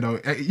with you said, though.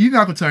 You're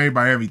not going to tell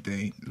everybody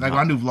everything. Like, when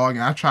I do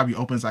vlogging, I try to be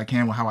open as I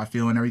can with how I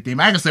feel and everything.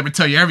 But I just never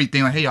tell you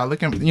everything. Like, hey, y'all,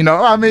 look at me. You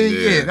know, I mean,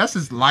 yeah, that's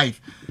just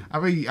life. I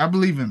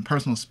believe in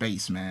personal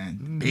space,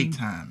 man. Big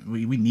time.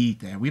 We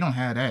need that. We don't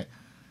have that.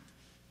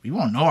 We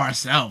won't know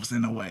ourselves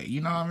in a way.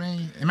 You know what I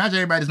mean? Imagine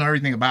everybody just know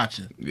everything about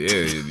you.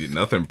 Yeah,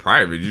 nothing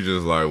private. You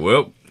just like,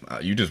 well,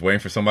 you just waiting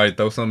for somebody to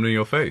throw something in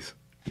your face.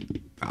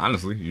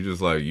 Honestly, you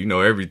just like, you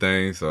know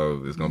everything,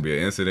 so it's going to be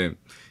an incident.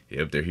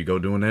 Yep, there he go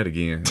doing that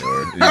again.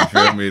 Or, you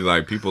feel me?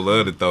 Like, people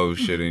love to throw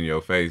shit in your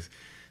face.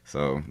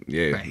 So,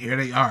 yeah. Like, here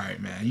they are,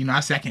 man. You know,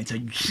 I can't tell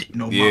you shit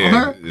no more.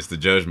 Yeah, it's the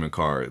judgment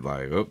card.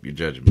 Like, oh, you're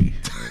judging me.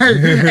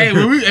 Hey,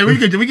 we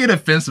get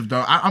offensive,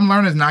 though. I'm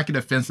learning to not get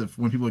offensive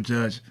when people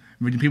judge.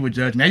 When people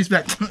judge me, I used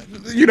to be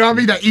like, you know what I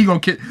mean? That ego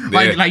kid.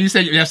 Like you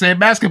said yesterday,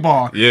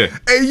 basketball. Yeah.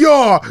 Hey,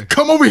 y'all,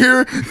 come over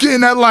here, get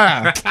in that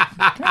line.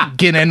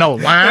 Get in no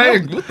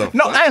line. Hey, what the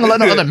no, I ain't gonna let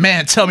no other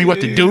man tell me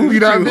what to do. You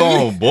know what I mean?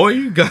 Oh, boy,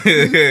 you got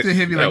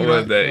hit me like, that you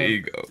was know, that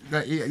ego.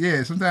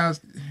 Yeah, sometimes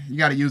you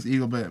got to use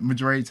ego, but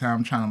majority of the time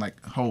I'm trying to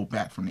like hold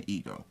back from the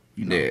ego.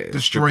 You know,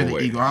 destroy strip the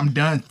away. ego. I'm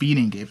done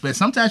feeding it, but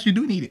sometimes you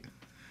do need it.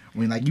 I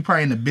mean, like, you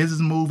probably in the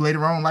business move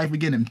later on in life. We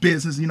get in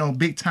business, you know,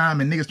 big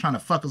time, and niggas trying to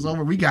fuck us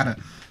over. We gotta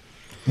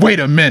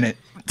wait a minute.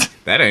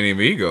 That ain't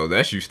even ego.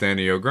 That's you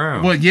standing your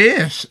ground. Well,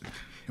 yes,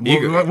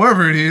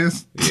 whatever it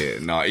is. Yeah,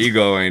 no,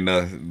 ego ain't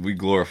nothing. We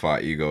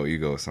glorify ego.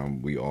 Ego is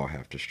something we all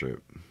have to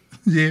strip.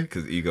 Yeah,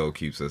 Because ego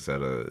keeps us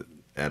at a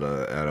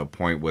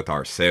point with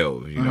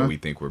ourselves. You know, we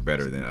think we're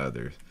better than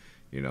others.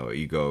 You know,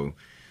 ego,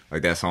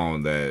 like that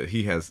song that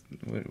he has.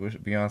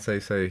 What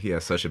Beyonce say? He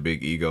has such a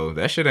big ego.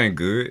 That shit ain't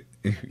good.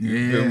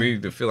 You feel me?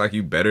 To feel like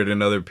you better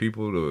than other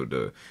people.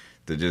 To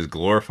just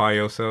glorify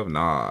yourself.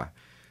 Nah.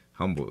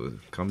 Humble,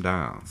 come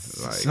down.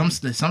 Like,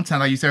 sometimes,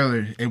 like you said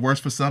earlier, it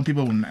works for some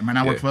people. It might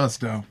not work for us,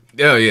 though.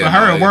 Yeah. For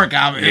her, it work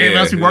out. Everybody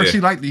else who works, yeah.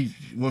 she like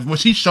what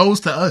she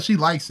shows to us. She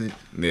likes it.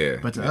 Yeah.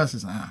 But to us,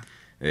 it's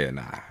Yeah,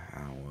 nah. I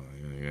don't want.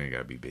 You ain't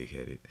gotta be big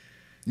headed.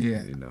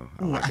 Yeah. You know.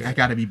 I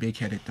gotta be big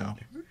headed though.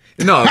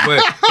 No,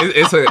 but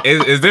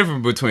it's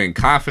different between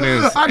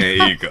confidence and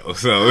ego.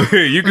 So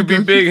you could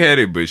be big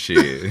headed, but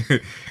shit,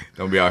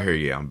 Don't be out here.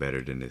 Yeah, I'm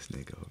better than this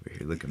nigga over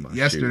here. Look at my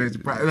Yesterday's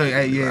shoes. look,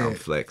 hey, yeah. I'm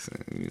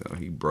flexing. You know,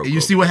 he broke.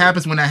 You see what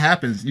happens when that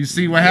happens. You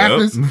see what Yep.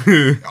 happens.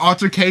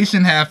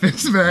 Altercation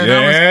happens, man.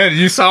 Yeah,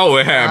 you saw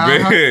what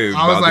happened.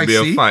 I was About like, to be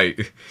see? a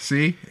fight.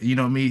 See, you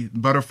know me,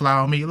 butterfly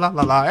on me, la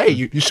la la. Hey,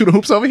 you shooting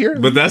hoops over here?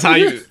 But that's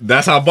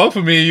how both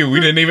of me and you.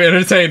 We didn't even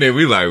entertain it.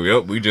 We like,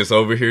 yep, we just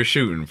over here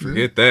shooting.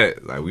 Forget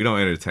that. Like we don't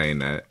entertain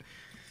that.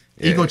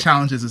 Ego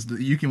challenges is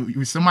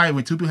somebody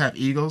when two people have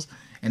egos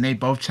and they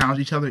both challenge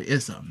each other.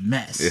 It's a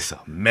mess. It's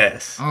a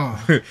mess.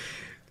 Oh.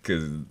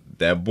 Cause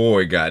that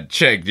boy got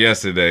checked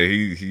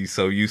yesterday. He's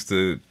so used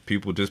to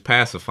people just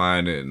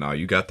pacifying it. No,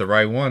 you got the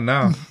right one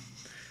now.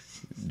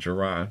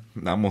 Jerron.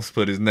 I almost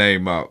put his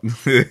name out.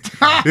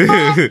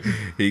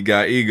 He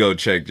got ego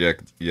checked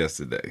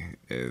yesterday.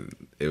 And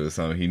it was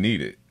something he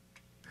needed.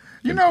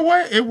 You know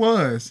what? It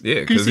was.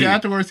 Yeah, because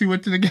afterwards he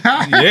went to the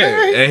guy.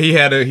 Yeah, and he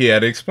had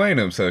to explain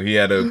himself. He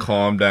had to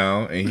calm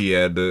down and he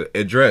had to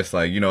address,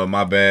 like, you know,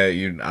 my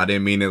bad. I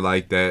didn't mean it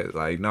like that.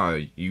 Like,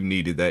 no, you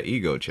needed that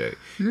ego check.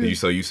 Yeah. You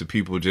so used to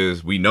people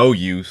we know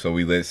you, so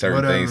we let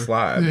certain things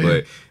slide. Yeah.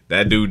 But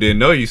that dude didn't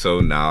know you, so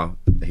now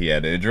he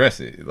had to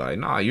address it. Like,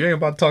 nah, you ain't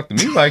about to talk to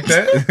me like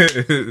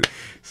that.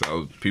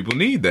 So people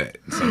need that.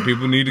 Some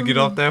people need to get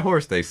off that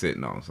horse they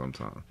sitting on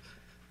sometimes.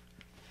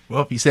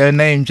 Well, if you said a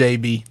name,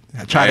 JB,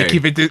 I try to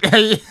keep it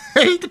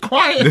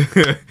quiet.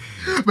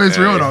 But it's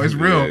real, though. It's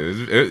real.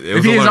 Yeah,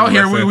 if he is out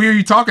here, we are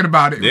you talking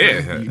about it?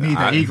 Yeah. You need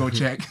that ego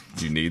check.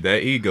 You need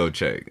that ego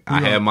check.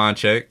 I had mine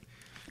checked.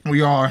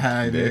 We all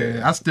had it.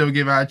 Yeah. I still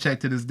give out a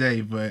check to this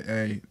day, but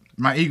hey,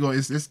 my ego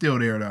is still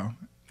there, though.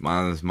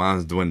 Mine's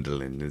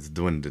dwindling. It's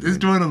dwindling. It's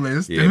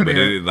dwindling. Yeah, but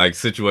like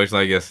situation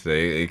like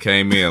yesterday, it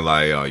came in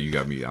like, oh, you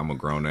got me. I'm a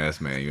grown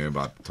ass man. You ain't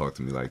about to talk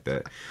to me like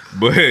that.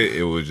 But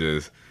it was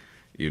just,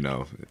 you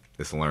know,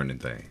 it's a learning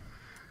thing.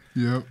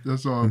 Yep,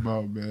 that's all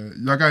about, man.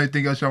 Y'all got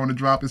anything else y'all want to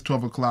drop? It's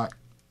 12 o'clock.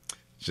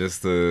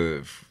 Just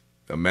a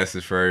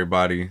message for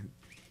everybody.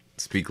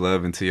 Speak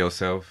love into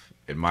yourself.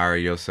 Admire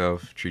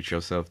yourself. Treat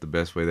yourself the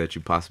best way that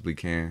you possibly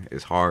can.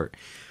 It's hard,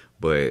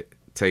 but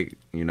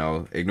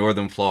ignore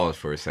them flaws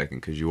for a second,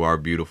 because you are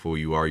beautiful.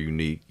 You are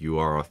unique. You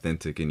are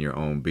authentic in your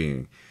own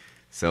being.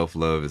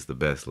 Self-love is the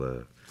best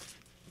love.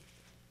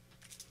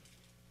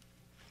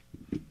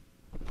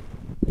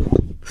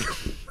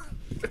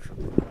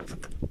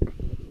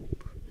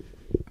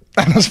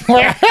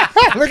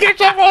 Look at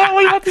your boy.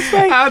 What you about to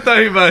say? I thought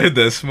he about to hit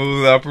that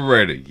smooth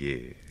operator.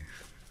 Yeah.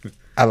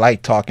 I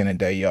like talking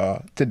today,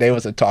 y'all. Today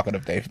was a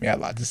talkative day for me. I had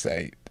a lot to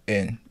say.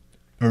 And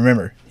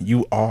remember,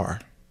 you are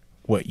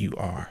what you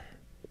are.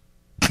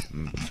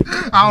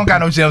 I don't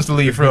got no gems to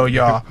leave for real,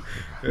 y'all.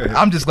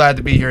 I'm just glad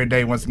to be here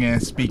today once again,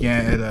 speaking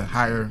at a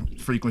higher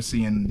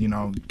frequency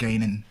and,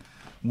 gaining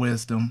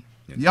wisdom.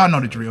 Y'all know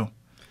the drill.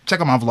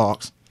 Check out my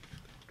vlogs.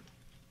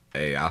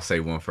 Hey, I'll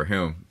say one for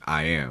him.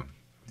 I am.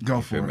 Go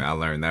for it. I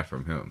learned that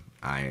from him.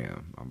 I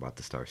am. I'm about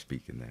to start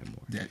speaking that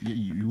more. Yeah,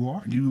 you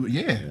are.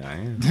 Yeah, I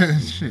am.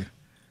 Shit.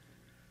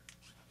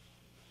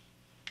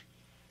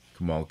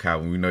 Come on,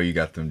 Calvin. We know you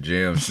got them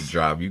gems to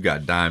drop. You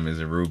got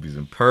diamonds and rubies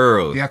and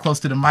pearls. You got close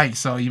to the mic,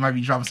 so you might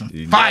be dropping some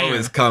you fire. Know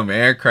it's coming.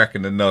 Aaron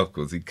cracking the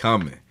knuckles. He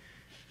coming.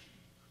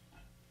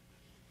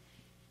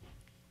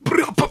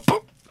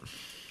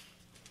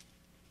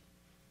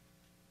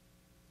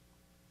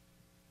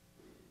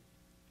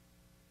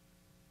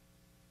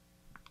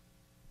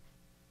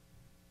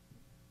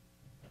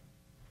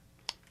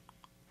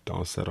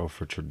 Don't settle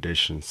for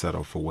tradition.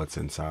 Settle for what's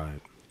inside.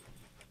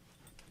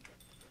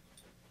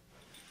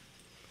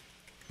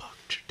 Fuck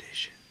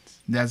traditions.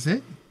 That's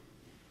it?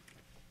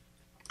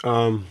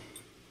 To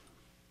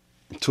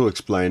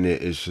explain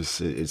it,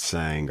 it's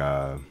saying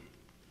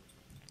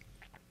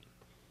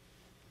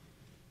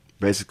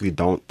basically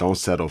don't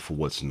settle for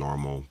what's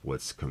normal,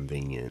 what's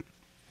convenient,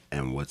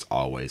 and what's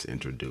always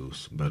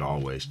introduced, but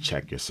always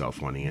check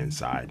yourself on the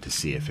inside to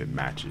see if it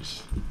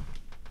matches.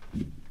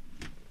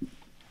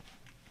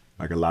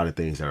 Like a lot of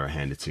things that are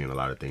handed to you and a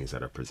lot of things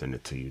that are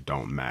presented to you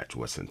don't match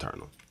what's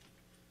internal.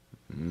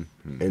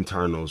 Mm-hmm.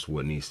 Internal's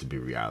what needs to be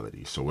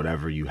reality. So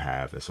whatever you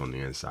have that's on the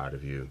inside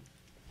of you,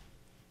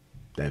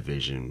 that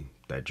vision,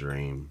 that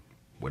dream,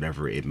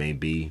 whatever it may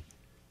be,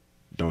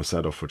 don't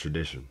settle for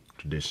tradition.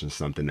 Tradition is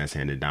something that's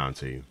handed down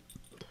to you.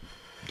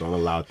 Don't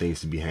allow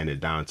things to be handed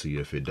down to you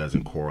if it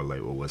doesn't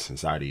correlate with what's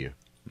inside of you.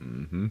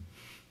 Mm-hmm.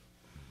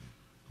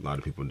 A lot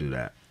of people do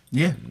that.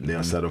 Yeah.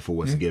 They'll settle for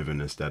what's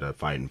given instead of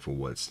fighting for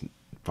what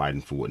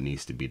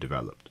needs to be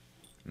developed.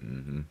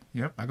 Mm-hmm.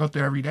 Yep, I go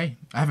through every day.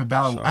 I have a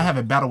battle. I have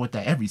a battle with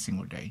that every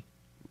single day.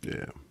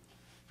 Yeah.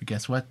 But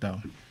guess what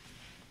though?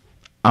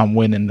 I'm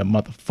winning the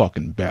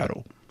motherfucking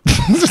battle.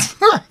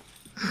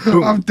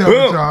 I'm done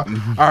with y'all.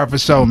 All right, for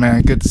sure,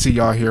 man. Good to see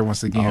y'all here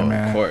once again,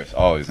 man. Of course,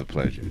 always a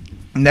pleasure.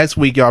 Next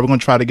week, y'all, we're gonna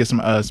try to get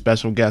some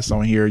special guests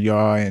on here,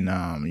 y'all, and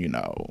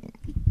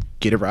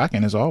get it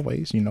rocking as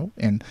always,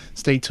 and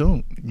stay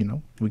tuned.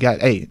 We got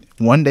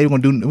one day we're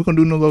gonna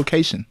do new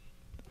location.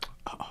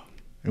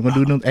 We're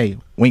gonna do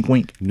new. Wink,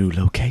 wink. New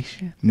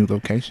location.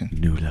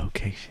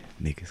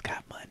 Niggas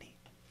got money.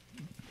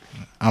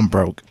 I'm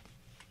broke.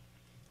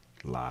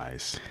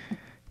 Lies.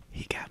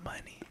 He got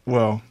money.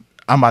 Well,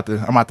 I'm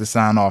about to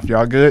sign off.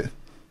 Y'all good?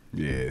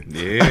 Yeah.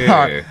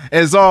 All right.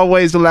 As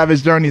always, the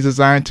Lavish Journey is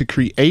designed to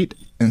create,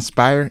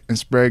 inspire, and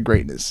spread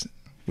greatness.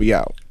 We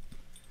out.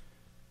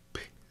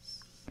 Peace.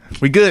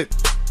 We good.